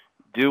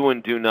do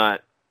and do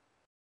not,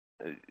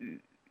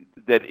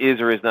 that is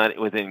or is not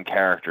within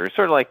character. It's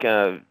sort of like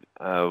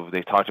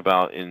they talked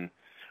about in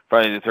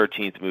Friday the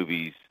 13th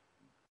movies.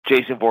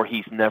 Jason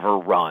Voorhees never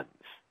runs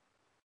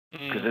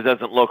because it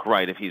doesn't look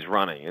right if he's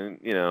running. And,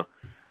 you know,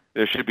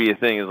 there should be a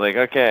thing. It's like,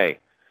 okay,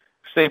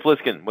 Snake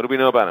Plissken, what do we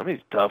know about him?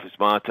 He's tough, he's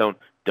monotone,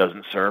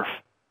 doesn't surf.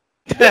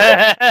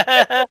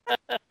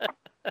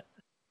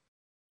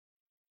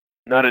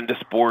 Not into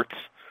sports.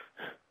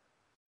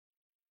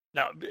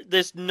 No,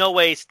 there's no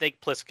way Snake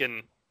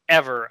Plissken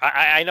ever...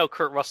 I know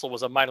Kurt Russell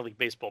was a minor league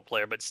baseball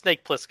player, but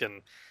Snake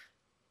Plissken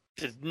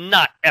did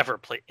not ever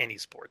play any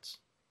sports.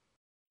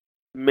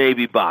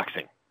 Maybe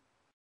boxing.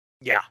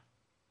 Yeah.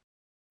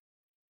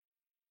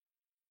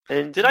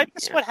 And Did I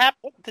miss what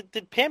happened?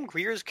 Did Pam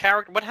Grier's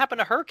character... What happened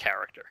to her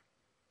character?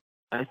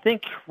 I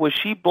think, was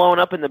she blown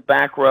up in the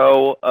back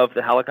row of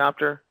the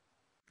helicopter?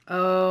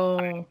 Oh.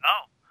 Oh.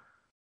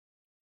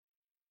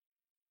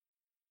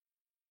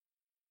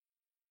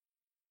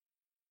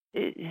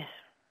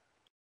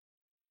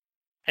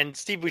 And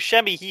Steve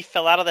Buscemi, he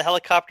fell out of the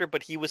helicopter,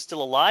 but he was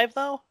still alive,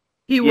 though?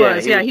 He Yeah,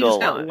 was. he Yeah, was he still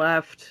just got alive.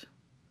 left.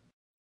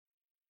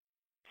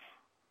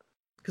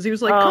 Because he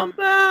was like, come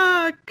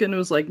back! And it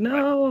was like,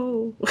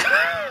 no.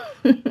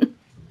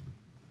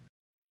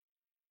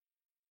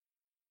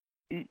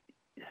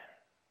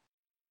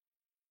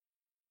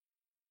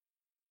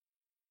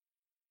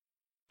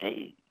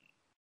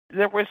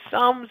 There was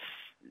some...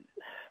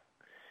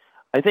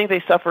 I think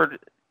they suffered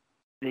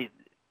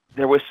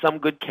there was some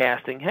good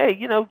casting. Hey,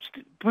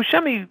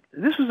 Buscemi,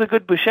 this was a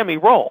good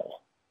Buscemi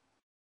role.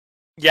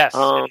 Yes.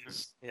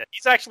 Yeah,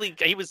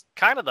 he was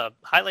kind of the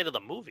highlight of the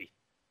movie.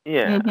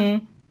 Yeah.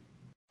 Mm-hmm.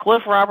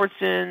 Cliff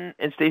Robertson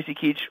and Stacy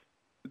Keach,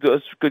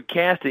 those good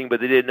casting, but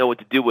they didn't know what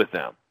to do with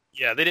them.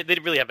 Yeah, they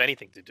didn't really have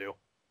anything to do.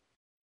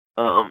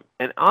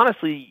 And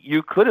honestly,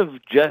 you could have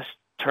just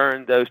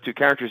turned those two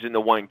characters into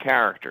one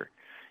character.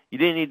 You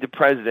didn't need the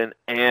president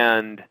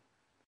and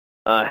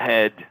a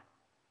head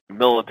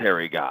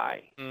military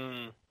guy.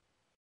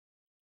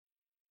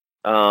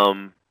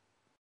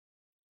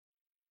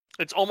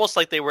 It's almost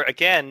like they were,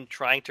 again,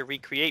 trying to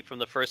recreate from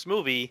the first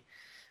movie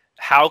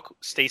how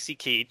Stacy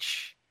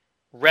Keach,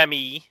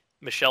 Remy,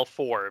 Michelle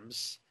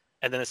Forbes,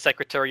 and then the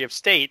Secretary of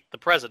State, the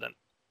president.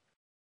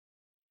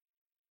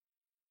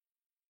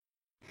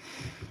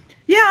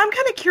 Yeah, I'm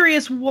kind of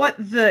curious what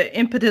the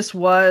impetus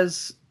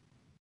was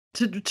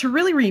to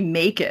really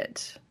remake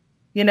it.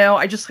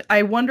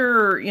 I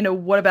wonder,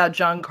 what about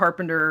John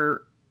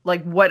Carpenter?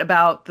 Like, what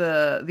about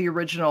the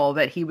original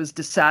that he was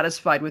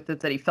dissatisfied with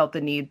it, that he felt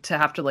the need to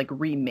have to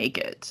remake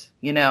it?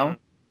 And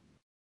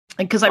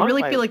because I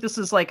really feel like this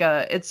is like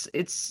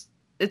it's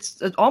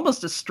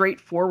almost a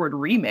straightforward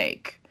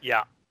remake.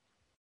 Yeah.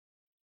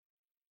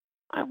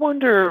 I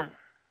wonder.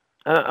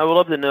 I would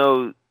love to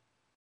know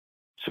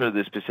sort of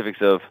the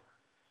specifics of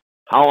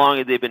how long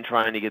had they been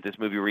trying to get this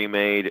movie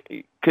remade.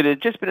 Could it have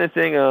just been a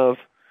thing of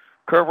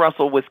Kurt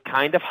Russell was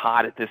kind of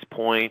hot at this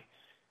point?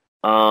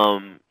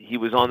 He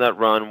was on that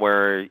run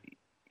where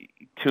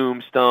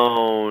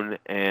Tombstone,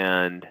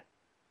 and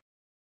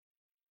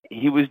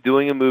he was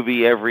doing a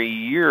movie every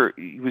year.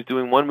 He was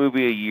doing one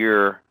movie a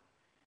year,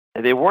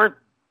 and they weren't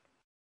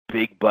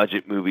big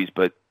budget movies,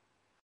 but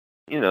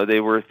they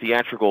were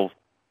theatrical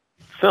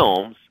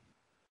films,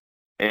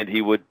 and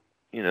he would,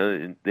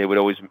 they would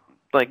always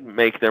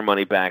make their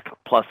money back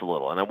plus a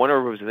little. And I wonder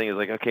if it was the thing is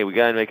okay, we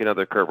got to make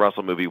another Kurt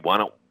Russell movie. Why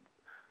don't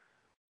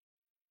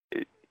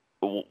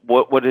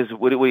what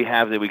do we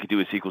have that we could do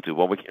a sequel to?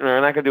 Well, we're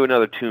not going to do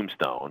another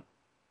Tombstone.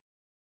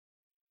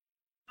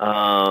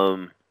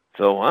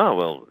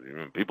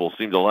 People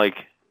seem to like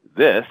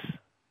this.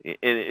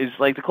 It's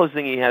like the closest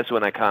thing he has to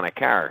an iconic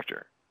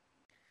character.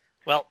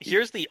 Well,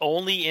 here's the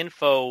only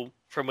info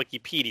from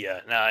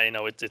Wikipedia.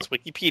 Now, it's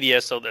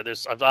Wikipedia, so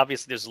there's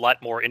a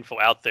lot more info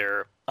out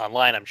there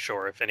online, I'm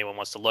sure, if anyone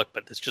wants to look.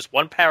 But it's just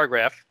one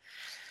paragraph.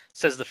 It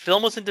says the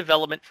film was in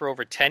development for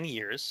over 10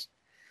 years.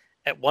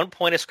 At one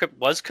point, a script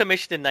was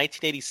commissioned in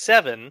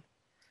 1987,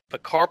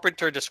 but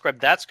Carpenter described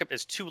that script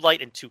as too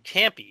light and too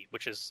campy,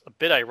 which is a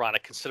bit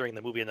ironic considering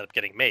the movie ended up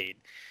getting made.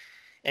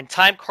 In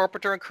time,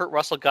 Carpenter and Kurt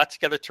Russell got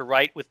together to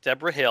write with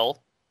Deborah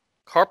Hill.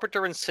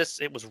 Carpenter insists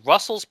it was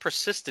Russell's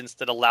persistence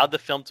that allowed the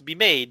film to be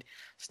made.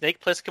 Snake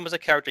Plissken was a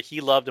character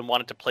he loved and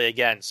wanted to play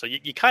again. So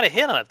you kind of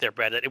hit on it there,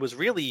 Brad. That it was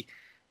really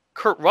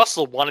Kurt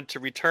Russell wanted to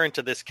return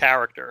to this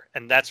character,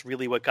 and that's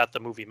really what got the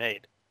movie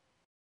made.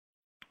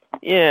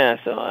 Yeah,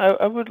 so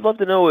I would love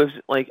to know if,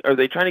 are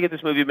they trying to get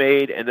this movie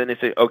made, and then they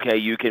say, okay,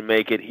 you can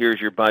make it,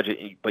 here's your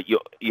budget, but you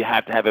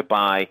have to have it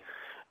by,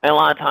 and a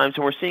lot of times,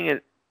 and we're seeing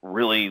it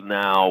really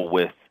now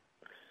with,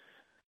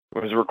 I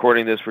was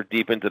recording this for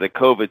deep into the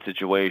COVID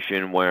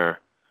situation, where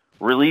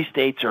release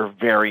dates are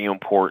very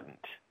important,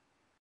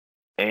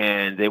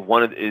 and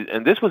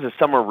and this was a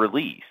summer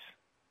release.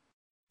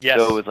 Yes.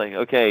 So it was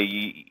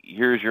okay,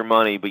 here's your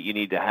money, but you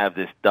need to have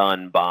this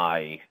done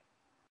by,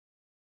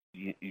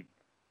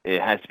 it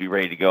has to be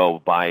ready to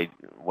go by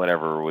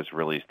whatever was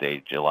release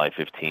date, July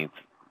 15th,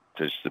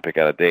 just to pick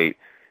out a date.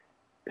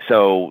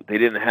 So they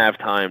didn't have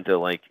time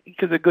to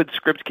because a good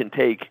script can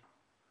take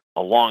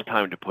a long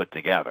time to put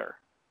together.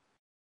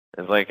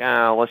 It's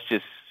let's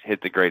just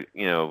hit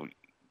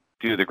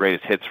do the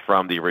greatest hits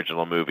from the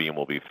original movie and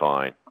we'll be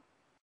fine.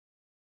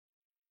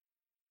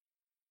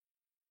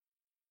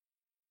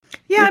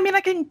 Yeah, I mean,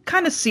 I can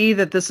kind of see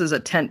that this is a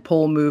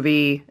tentpole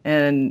movie,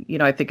 and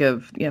I think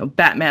of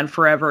Batman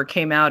Forever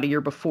came out a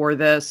year before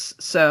this,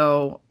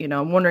 so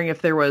I'm wondering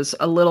if there was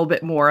a little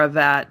bit more of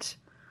that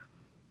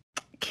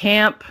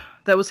camp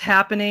that was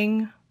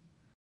happening,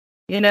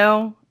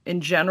 in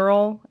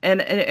general.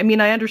 And I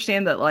mean, I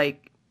understand that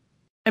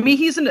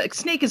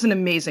Snake is an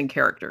amazing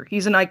character.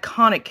 He's an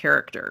iconic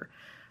character,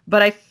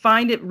 but I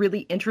find it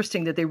really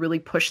interesting that they really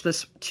push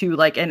this to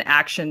an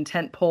action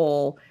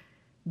tentpole,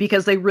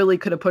 because they really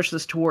could have pushed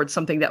this towards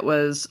something that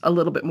was a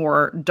little bit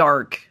more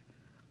dark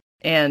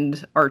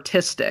and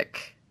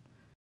artistic,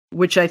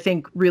 which I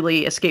think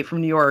really Escape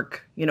from New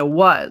York,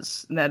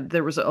 was. And that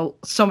there was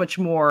so much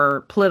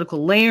more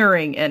political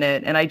layering in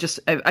it. And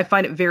I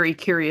find it very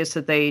curious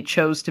that they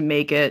chose to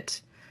make it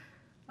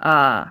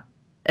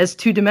as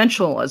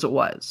two-dimensional as it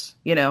was,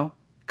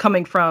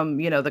 coming from,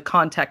 the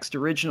context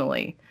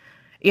originally.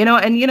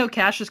 And,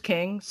 cash is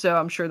king, so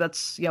I'm sure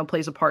that's,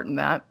 plays a part in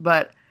that.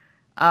 But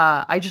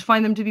I just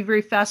find them to be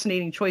very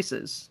fascinating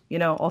choices,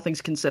 all things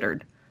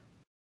considered.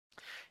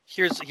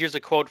 Here's a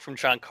quote from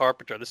John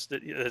Carpenter. This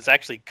is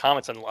actually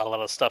comments on a lot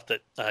of stuff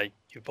that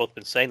you've both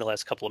been saying the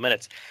last couple of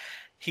minutes.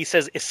 He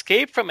says,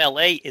 Escape from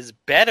L.A. is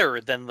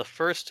better than the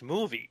first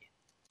movie.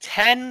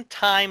 10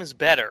 times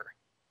better.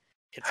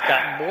 It's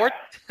got more.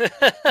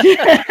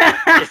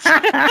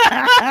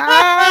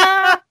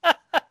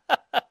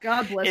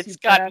 God bless you. It's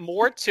got Pat.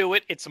 more to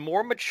it. It's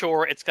more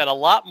mature. It's got a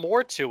lot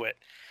more to it.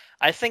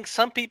 I think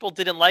some people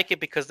didn't like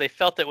it because they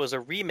felt it was a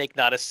remake,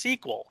 not a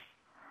sequel.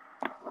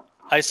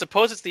 I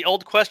suppose it's the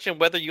old question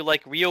whether you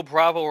like Rio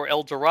Bravo or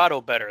El Dorado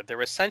better.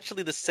 They're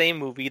essentially the same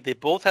movie. They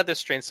both have their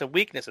strengths and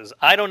weaknesses.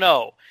 I don't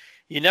know.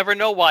 You never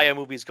know why a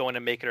movie's going to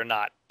make it or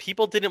not.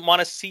 People didn't want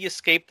to see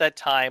Escape that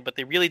time, but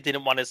they really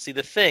didn't want to see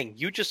The Thing.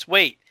 You just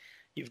wait.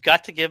 You've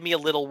got to give me a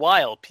little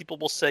while. People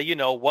will say,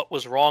 what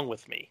was wrong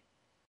with me?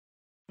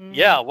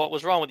 Yeah, what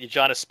was wrong with you,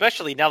 John?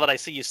 Especially now that I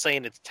see you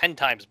saying it's 10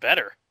 times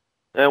better.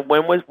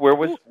 When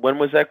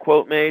was that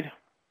quote made?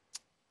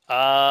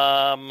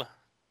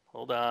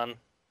 Hold on.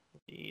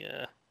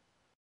 Let's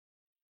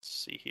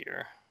see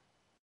here.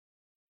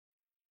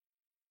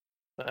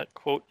 That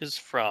quote is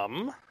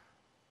from.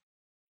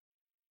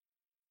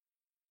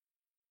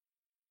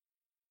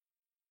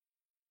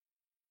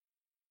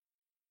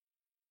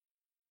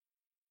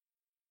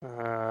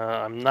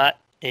 I'm not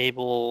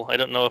able. I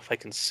don't know if I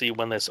can see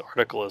when this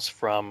article is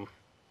from.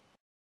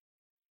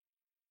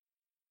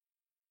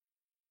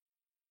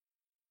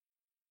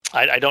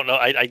 I don't know.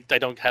 I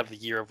don't have the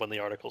year of when the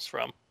article's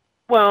from.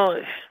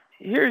 Well,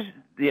 here's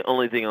the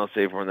only thing I'll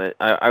say from that.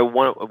 I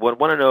want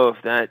to know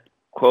if that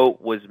quote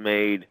was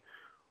made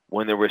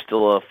when there was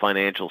still a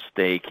financial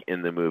stake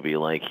in the movie.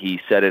 Like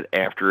he said it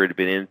after it had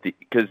been in,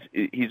 because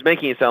he's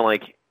making it sound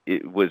like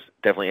it was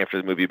definitely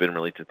after the movie had been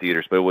released in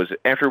theaters, but it was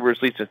after it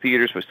was released in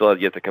theaters, but still had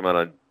yet to come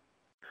out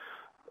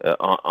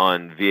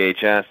on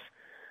VHS,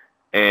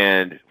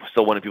 and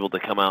still wanted people to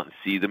come out and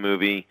see the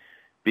movie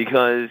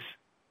because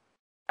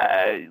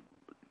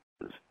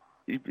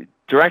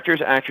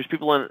directors, actors,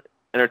 people in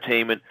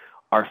entertainment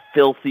are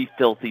filthy,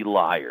 filthy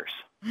liars.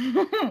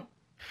 Okay,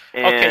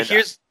 go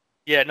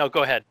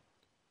ahead.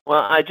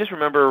 Well, I just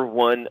remember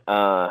one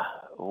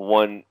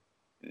article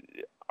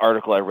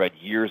I read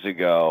years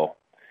ago,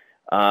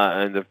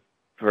 and the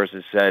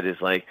person said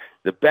is like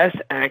the best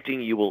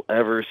acting you will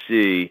ever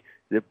see,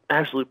 the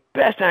absolute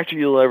best actor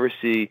you'll ever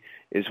see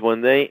is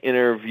when they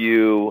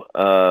interview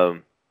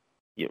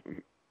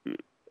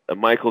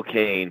Michael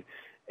Caine,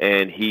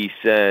 and he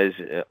says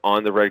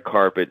on the red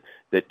carpet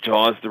that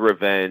Jaws: The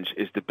Revenge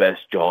is the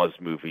best Jaws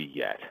movie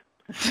yet.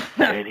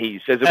 And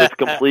he says it with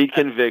complete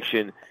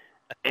conviction,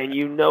 and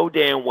you know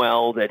damn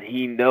well that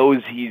he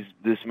knows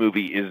this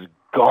movie is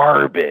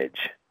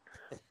garbage,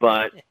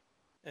 but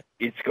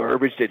it's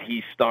garbage that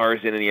he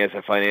stars in and he has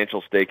a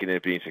financial stake in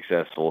it being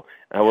successful.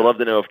 And I would love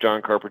to know if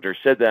John Carpenter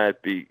said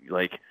that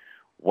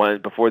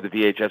before the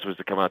VHS was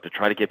to come out to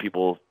try to get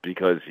people,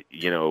 because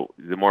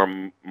the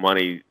more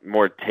money,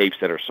 more tapes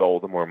that are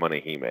sold, the more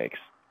money he makes.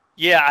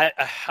 Yeah,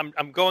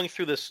 I'm going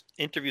through this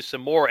interview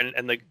some more,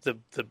 and the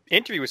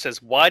interviewer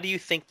says, "Why do you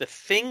think The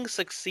Thing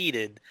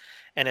succeeded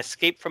and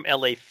Escape from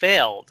LA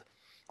failed?"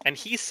 And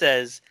he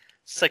says,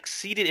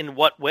 "Succeeded in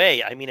what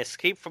way? I mean,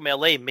 Escape from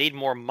LA made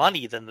more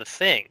money than The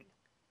Thing."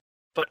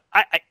 But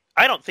I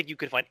don't think you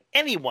could find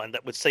anyone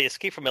that would say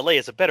Escape from LA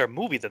is a better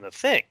movie than The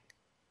Thing.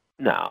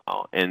 No,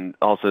 and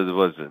also there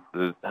was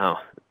the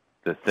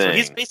Thing. So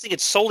he's basing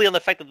it solely on the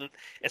fact that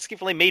Escape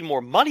from LA made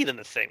more money than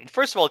The Thing.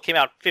 First of all, it came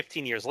out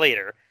 15 years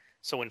later,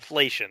 so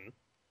inflation.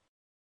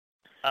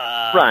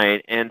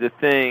 Right, and The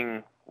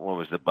Thing, what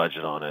was the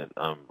budget on it?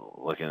 I'm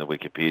looking at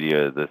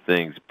Wikipedia. The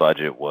Thing's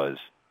budget was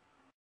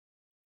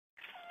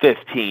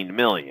 $15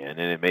 million, and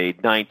it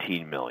made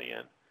 $19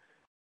 million.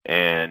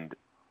 And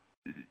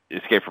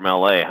Escape from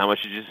LA, how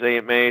much did you say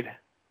it made?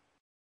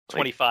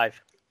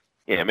 25.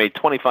 Yeah, it made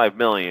 $25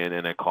 million,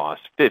 and it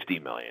cost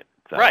 $50 million.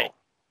 So. Right.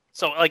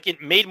 So,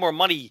 it made more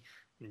money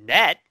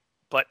net,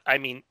 but, I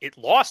mean, it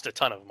lost a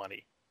ton of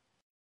money.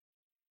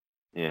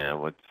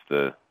 Yeah,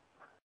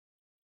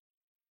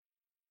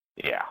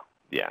 Yeah.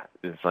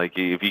 It's like,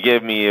 if you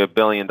give me $1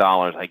 billion,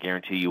 I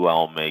guarantee you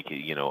I'll make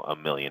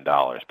 $1 million,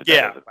 but that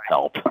doesn't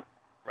help.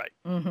 Right.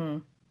 Mm-hmm.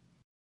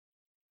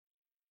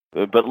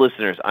 But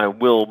listeners, I'm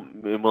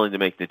willing to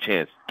make the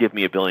chance. Give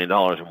me $1 billion,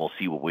 and we'll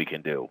see what we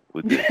can do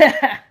with this.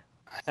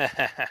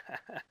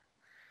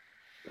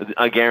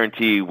 I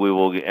guarantee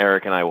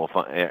Eric,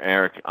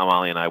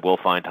 Amalie, and I will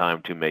find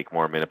time to make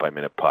more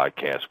minute-by-minute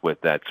podcasts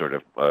with that sort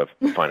of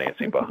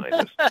financing behind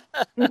us.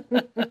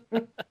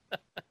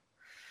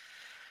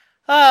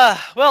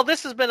 Well,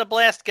 this has been a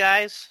blast,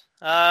 guys.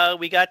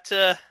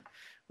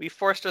 We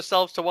forced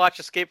ourselves to watch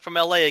Escape from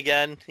LA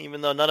again, even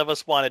though none of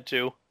us wanted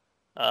to.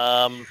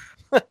 I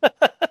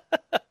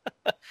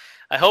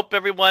hope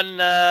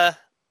everyone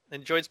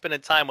enjoyed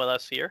spending time with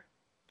us here.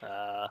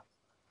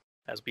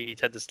 As we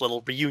had this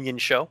little reunion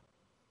show.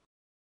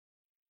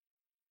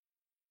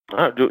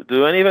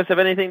 Do any of us have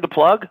anything to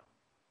plug?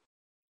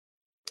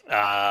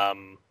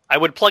 I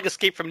would plug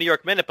Escape from New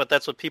York Minute, but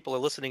that's what people are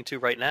listening to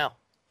right now.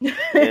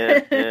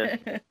 Yeah.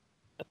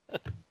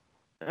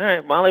 All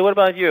right, Molly, what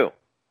about you?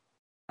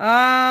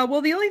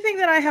 Well, the only thing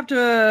that I have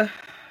to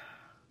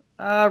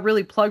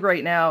really plug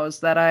right now is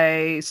that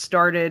I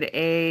started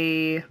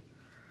a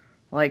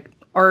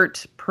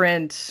art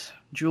print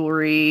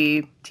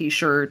jewelry,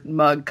 t-shirt,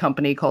 mug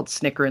company called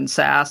Snicker and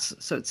Sass.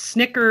 So it's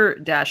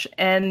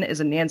snicker-n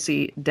as in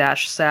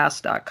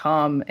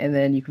Nancy-sass.com. And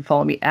then you can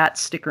follow me at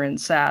Sticker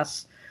and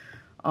Sass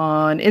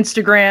on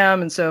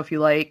Instagram. And so if you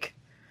like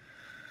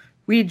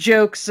weed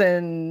jokes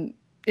and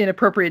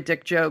inappropriate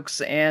dick jokes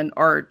and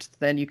art,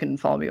 then you can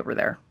follow me over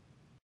there.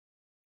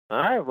 All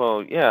right.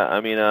 Well, yeah.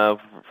 I mean,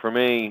 for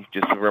me,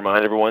 just to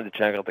remind everyone to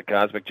check out the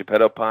Cosmic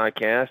Geppetto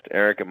podcast.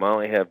 Eric and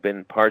Molly have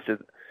been a part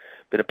of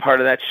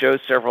that show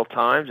several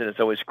times, and it's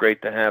always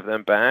great to have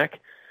them back.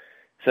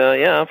 So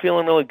yeah, I'm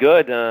feeling really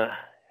good.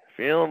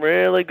 Feeling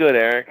really good,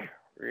 Eric.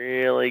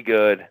 Really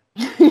good.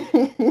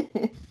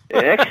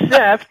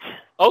 Except.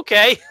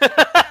 Okay. What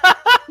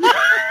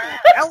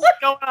the hell is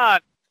going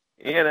on?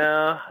 You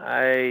know,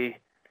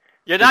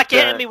 You're not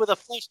getting me with a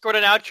Flash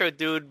Gordon outro,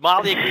 dude.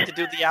 Molly agreed to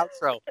do the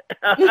outro.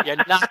 You're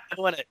not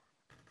doing it.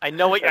 I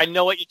know what you're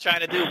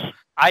trying to do.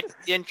 I did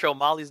the intro.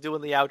 Molly's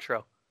doing the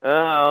outro.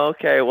 Oh,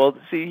 okay. Well,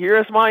 see,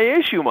 here's my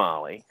issue,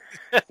 Molly.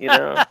 You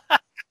know,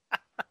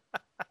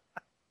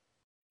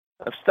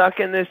 I'm stuck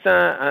in this.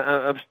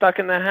 I'm stuck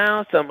in the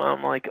house.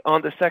 I'm like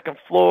on the second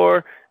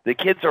floor. The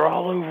kids are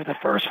all over the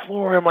first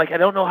floor. I'm like, I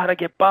don't know how to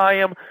get by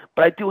them,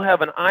 but I do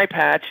have an eye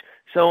patch.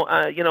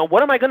 So, you know,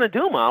 what am I going to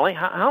do, Molly?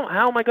 How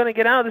am I going to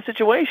get out of the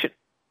situation?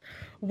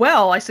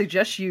 Well, I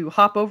suggest you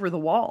hop over the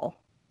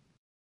wall.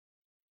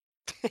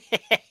 All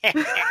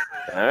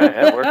right,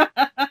 that works.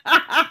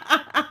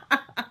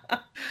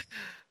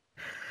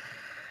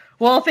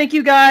 Well, thank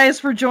you guys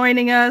for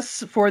joining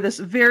us for this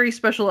very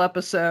special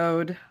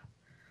episode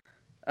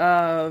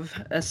of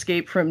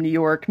Escape from New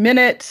York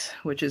Minute,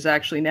 which is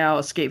actually now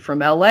Escape from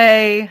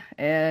LA.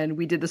 And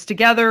we did this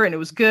together, and it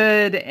was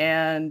good.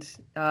 And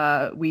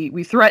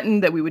we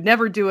threatened that we would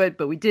never do it,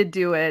 but we did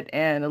do it.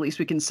 And at least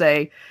we can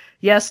say,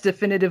 yes,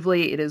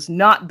 definitively, it is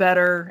not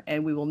better,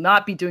 and we will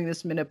not be doing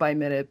this minute by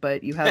minute.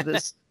 But you have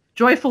this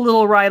joyful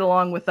little ride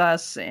along with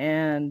us,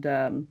 and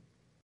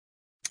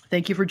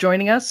thank you for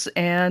joining us.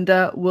 And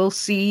we'll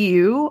see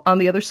you on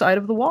the other side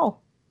of the wall.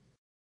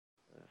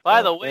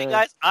 By the way,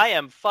 guys, I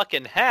am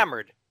fucking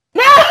hammered.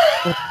 You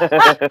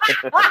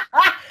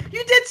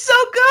did so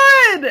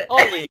good!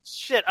 Holy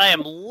shit, I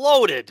am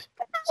loaded.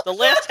 The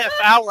last half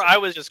hour, I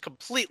was just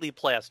completely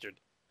plastered.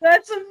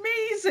 That's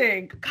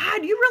amazing.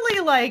 God, you really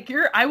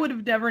I would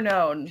have never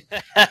known.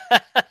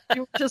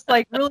 You were just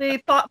really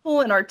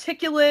thoughtful and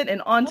articulate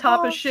and on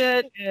top of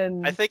shit.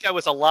 And I think I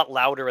was a lot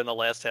louder in the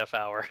last half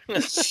hour.